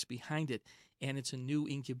analytics behind it. And it's a new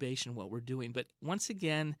incubation, what we're doing. But once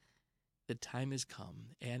again, the time has come.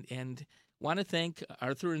 And want to thank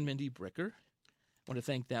Arthur and Mindy Bricker. I want to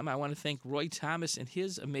thank them. I want to thank Roy Thomas and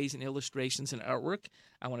his amazing illustrations and artwork.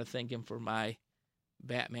 I want to thank him for my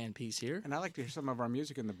Batman piece here. And I like to hear some of our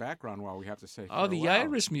music in the background while we have to say farewell. Oh, the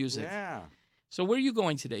Irish music. Yeah. So where are you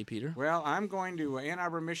going today, Peter? Well, I'm going to Ann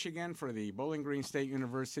Arbor, Michigan for the Bowling Green State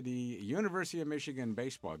University of Michigan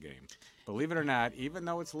baseball game. Believe it or not, even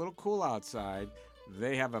though it's a little cool outside,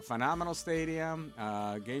 they have a phenomenal stadium.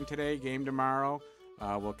 Game today, game tomorrow.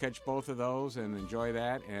 We'll catch both of those and enjoy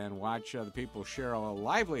that and watch the people share a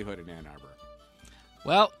livelihood in Ann Arbor.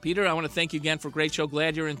 Well, Peter, I want to thank you again for a great show.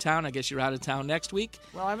 Glad you're in town. I guess you're out of town next week.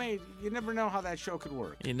 Well, I mean, you never know how that show could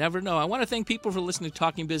work. You never know. I want to thank people for listening to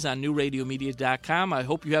Talking Biz on newradiomedia.com. I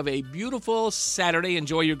hope you have a beautiful Saturday.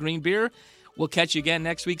 Enjoy your green beer. We'll catch you again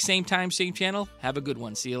next week. Same time, same channel. Have a good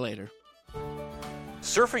one. See you later.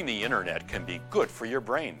 Surfing the internet can be good for your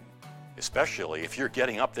brain, especially if you're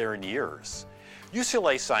getting up there in years.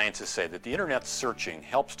 UCLA scientists say that the internet searching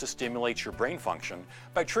helps to stimulate your brain function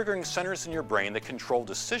by triggering centers in your brain that control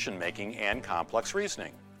decision-making and complex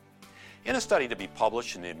reasoning. In a study to be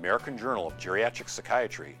published in the American Journal of Geriatric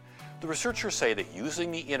Psychiatry, the researchers say that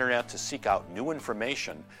using the internet to seek out new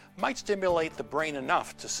information might stimulate the brain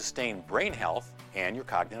enough to sustain brain health and your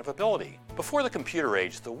cognitive ability. Before the computer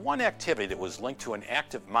age, the one activity that was linked to an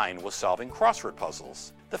active mind was solving crossword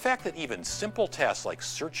puzzles. The fact that even simple tasks like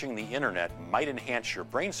searching the internet might enhance your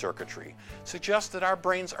brain circuitry suggests that our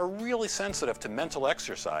brains are really sensitive to mental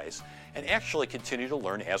exercise and actually continue to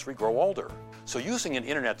learn as we grow older. So using an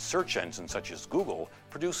internet search engine such as Google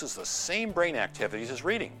produces the same brain activities as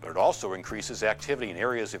reading, but it also increases activity in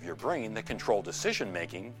areas of your brain that control decision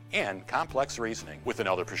making and complex reasoning. With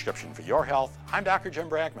another prescription for your health, I'm Dr. Jim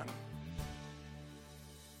Bragman.